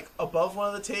 above one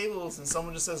of the tables, and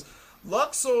someone just says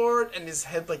Luxord, and his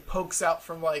head pokes out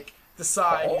from the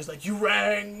side. He's like, "You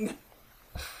rang."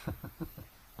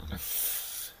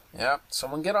 Yeah,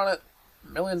 someone get on it.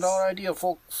 $1 million idea,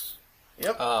 folks.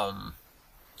 Yep.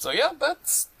 So yeah,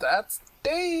 that's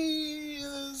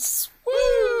Days.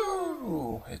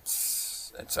 Woo!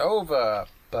 It's over,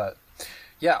 but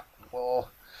yeah, we'll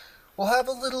have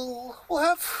a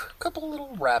couple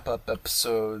little wrap up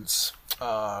episodes.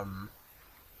 But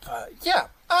yeah,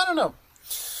 I don't know.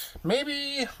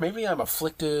 Maybe I'm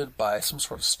afflicted by some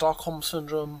sort of Stockholm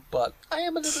syndrome, but I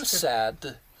am a little sad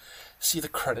to see the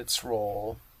credits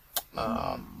roll.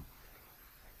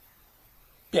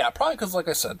 Yeah, probably because, like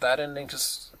I said, that ending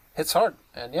just hits hard.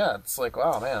 And yeah, it's like,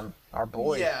 wow, man, our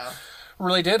boy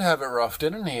really did have it rough,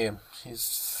 didn't he?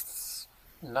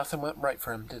 Nothing went right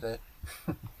for him, did it?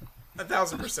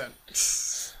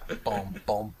 1,000%. Bum,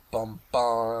 bum, bum,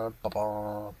 bum, bum,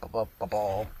 bum, bum,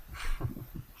 bum,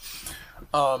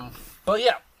 bum. But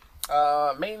yeah,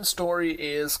 main story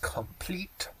is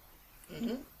complete.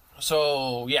 Mm-hmm.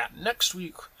 So yeah, next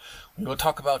week we will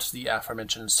talk about the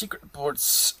aforementioned secret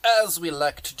reports, as we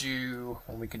like to do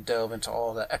when we can delve into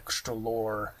all the extra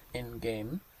lore in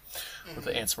game with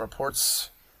the Ansem reports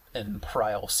in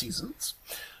prior seasons.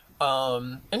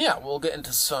 And yeah, we'll get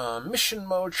into some mission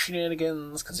mode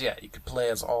shenanigans, because yeah, you could play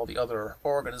as all the other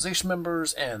organization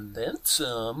members and then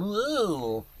some.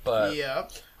 Whoa, but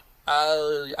yep.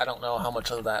 I don't know how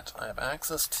much of that I have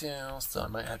access to, so I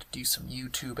might have to do some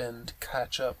YouTube and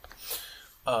catch up.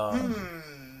 I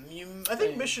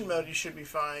think mission mode you should be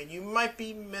fine. You might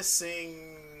be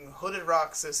missing Hooded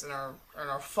Roxas and our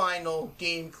final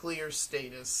game clear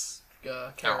status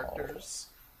characters.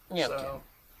 Yeah, so, okay.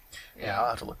 Yeah, I'll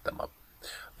have to look them up.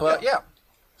 But yeah,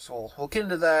 so we'll get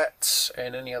into that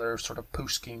and any other sort of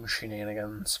post-game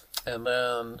shenanigans. And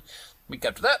then week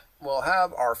after that, we'll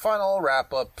have our final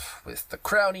wrap-up with the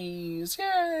crownies,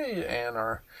 yay, and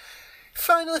our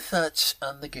final thoughts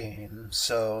on the game.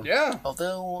 So, yeah,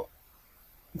 although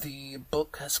the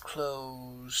book has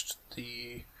closed,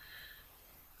 the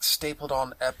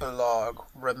stapled-on epilogue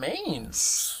remains.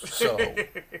 So,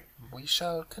 we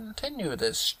shall continue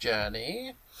this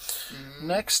journey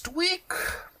next week.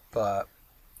 But,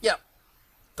 yeah,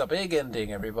 the big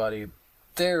ending, everybody.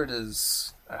 There it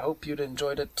is. I hope you'd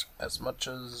enjoyed it as much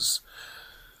as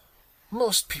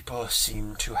most people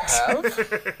seem to have.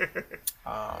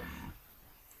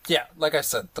 Yeah, like I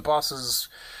said, the bosses...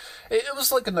 It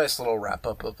was like a nice little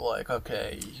wrap-up of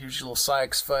okay, huge little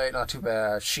Sykes fight, not too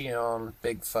bad. Shion,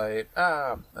 big fight.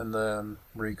 And then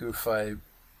Riku fight.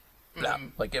 Blah.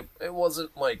 It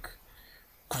wasn't,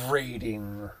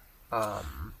 grating.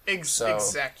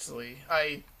 Exactly.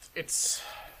 I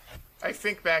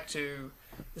think back to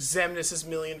Xemnas'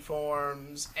 million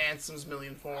forms, Ansem's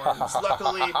million forms.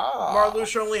 Luckily,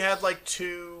 Marluxia only had like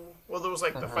 2. Well, there was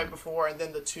like the fight before, and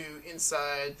then the 2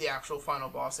 inside the actual final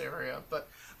boss area. But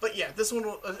yeah, this one,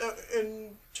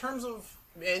 in terms of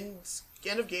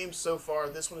end of game so far,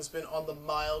 this one has been on the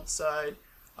mild side,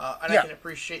 and I can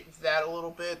appreciate that a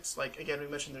little bit. Like again, we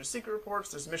mentioned there's secret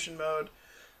reports, there's mission mode,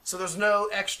 so there's no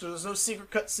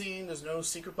secret cutscene, there's no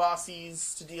secret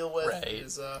bosses to deal with. Right.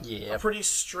 It's a pretty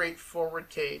straightforward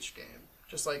KH game,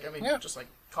 just like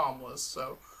Calm was.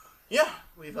 So yeah,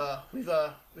 we've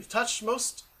touched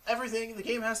most everything the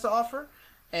game has to offer,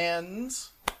 and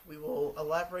we will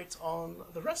elaborate on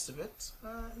the rest of it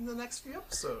in the next few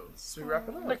episodes. So we wrap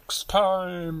it up next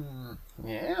time.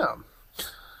 Yeah.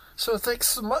 So thanks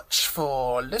so much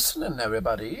for listening,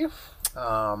 everybody.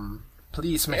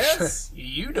 Please make sure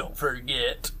you don't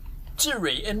forget to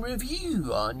rate and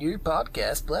review on your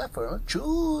podcast platform of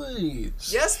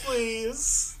choice. Yes,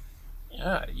 please.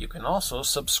 Yeah, you can also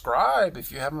subscribe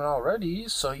if you haven't already,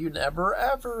 so you never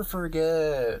ever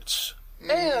forget.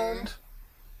 And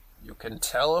you can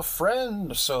tell a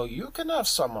friend so you can have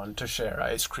someone to share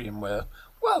ice cream with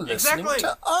while listening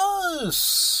to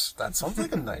us. That sounds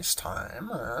like a nice time,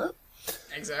 huh?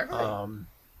 Exactly.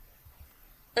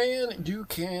 And you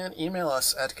can email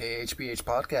us at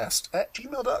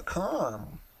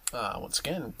khbhpodcast@gmail.com. Once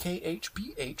again,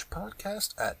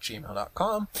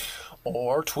 khbhpodcast@gmail.com,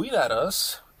 or tweet at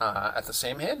us at the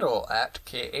same handle at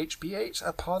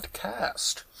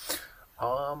khbhpodcast.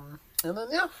 And then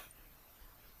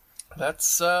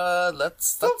that's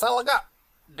all I got.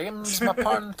 Them's my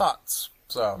parting thoughts.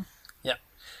 So yeah.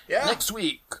 Next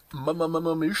week,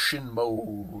 mission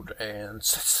mode and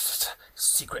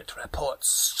secret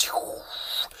reports.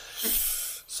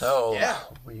 So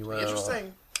we will.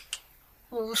 Interesting.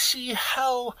 We'll see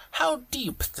how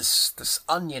deep this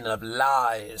onion of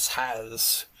lies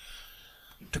has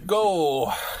to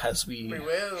go as we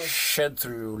shed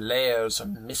through layers of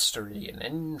mystery and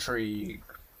intrigue.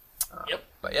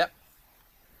 But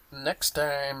next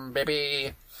time,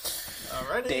 baby.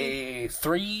 Alrighty. Day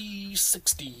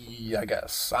 360, I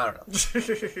guess. I don't know.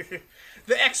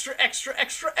 The extra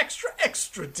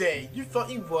day. You thought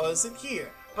he wasn't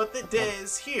here, but the day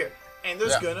is here. And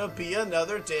there's gonna be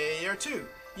another day or two.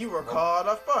 You were caught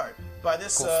off guard by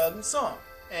this sudden song,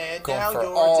 and now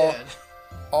you're dead.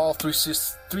 All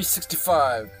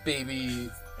 365,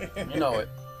 baby. You know it.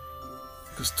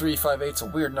 Because 358's a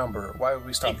weird number. Why would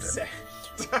we stop there?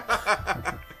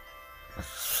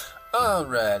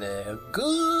 Alrighty.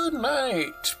 Good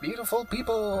night, beautiful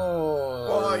people.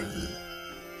 Bye.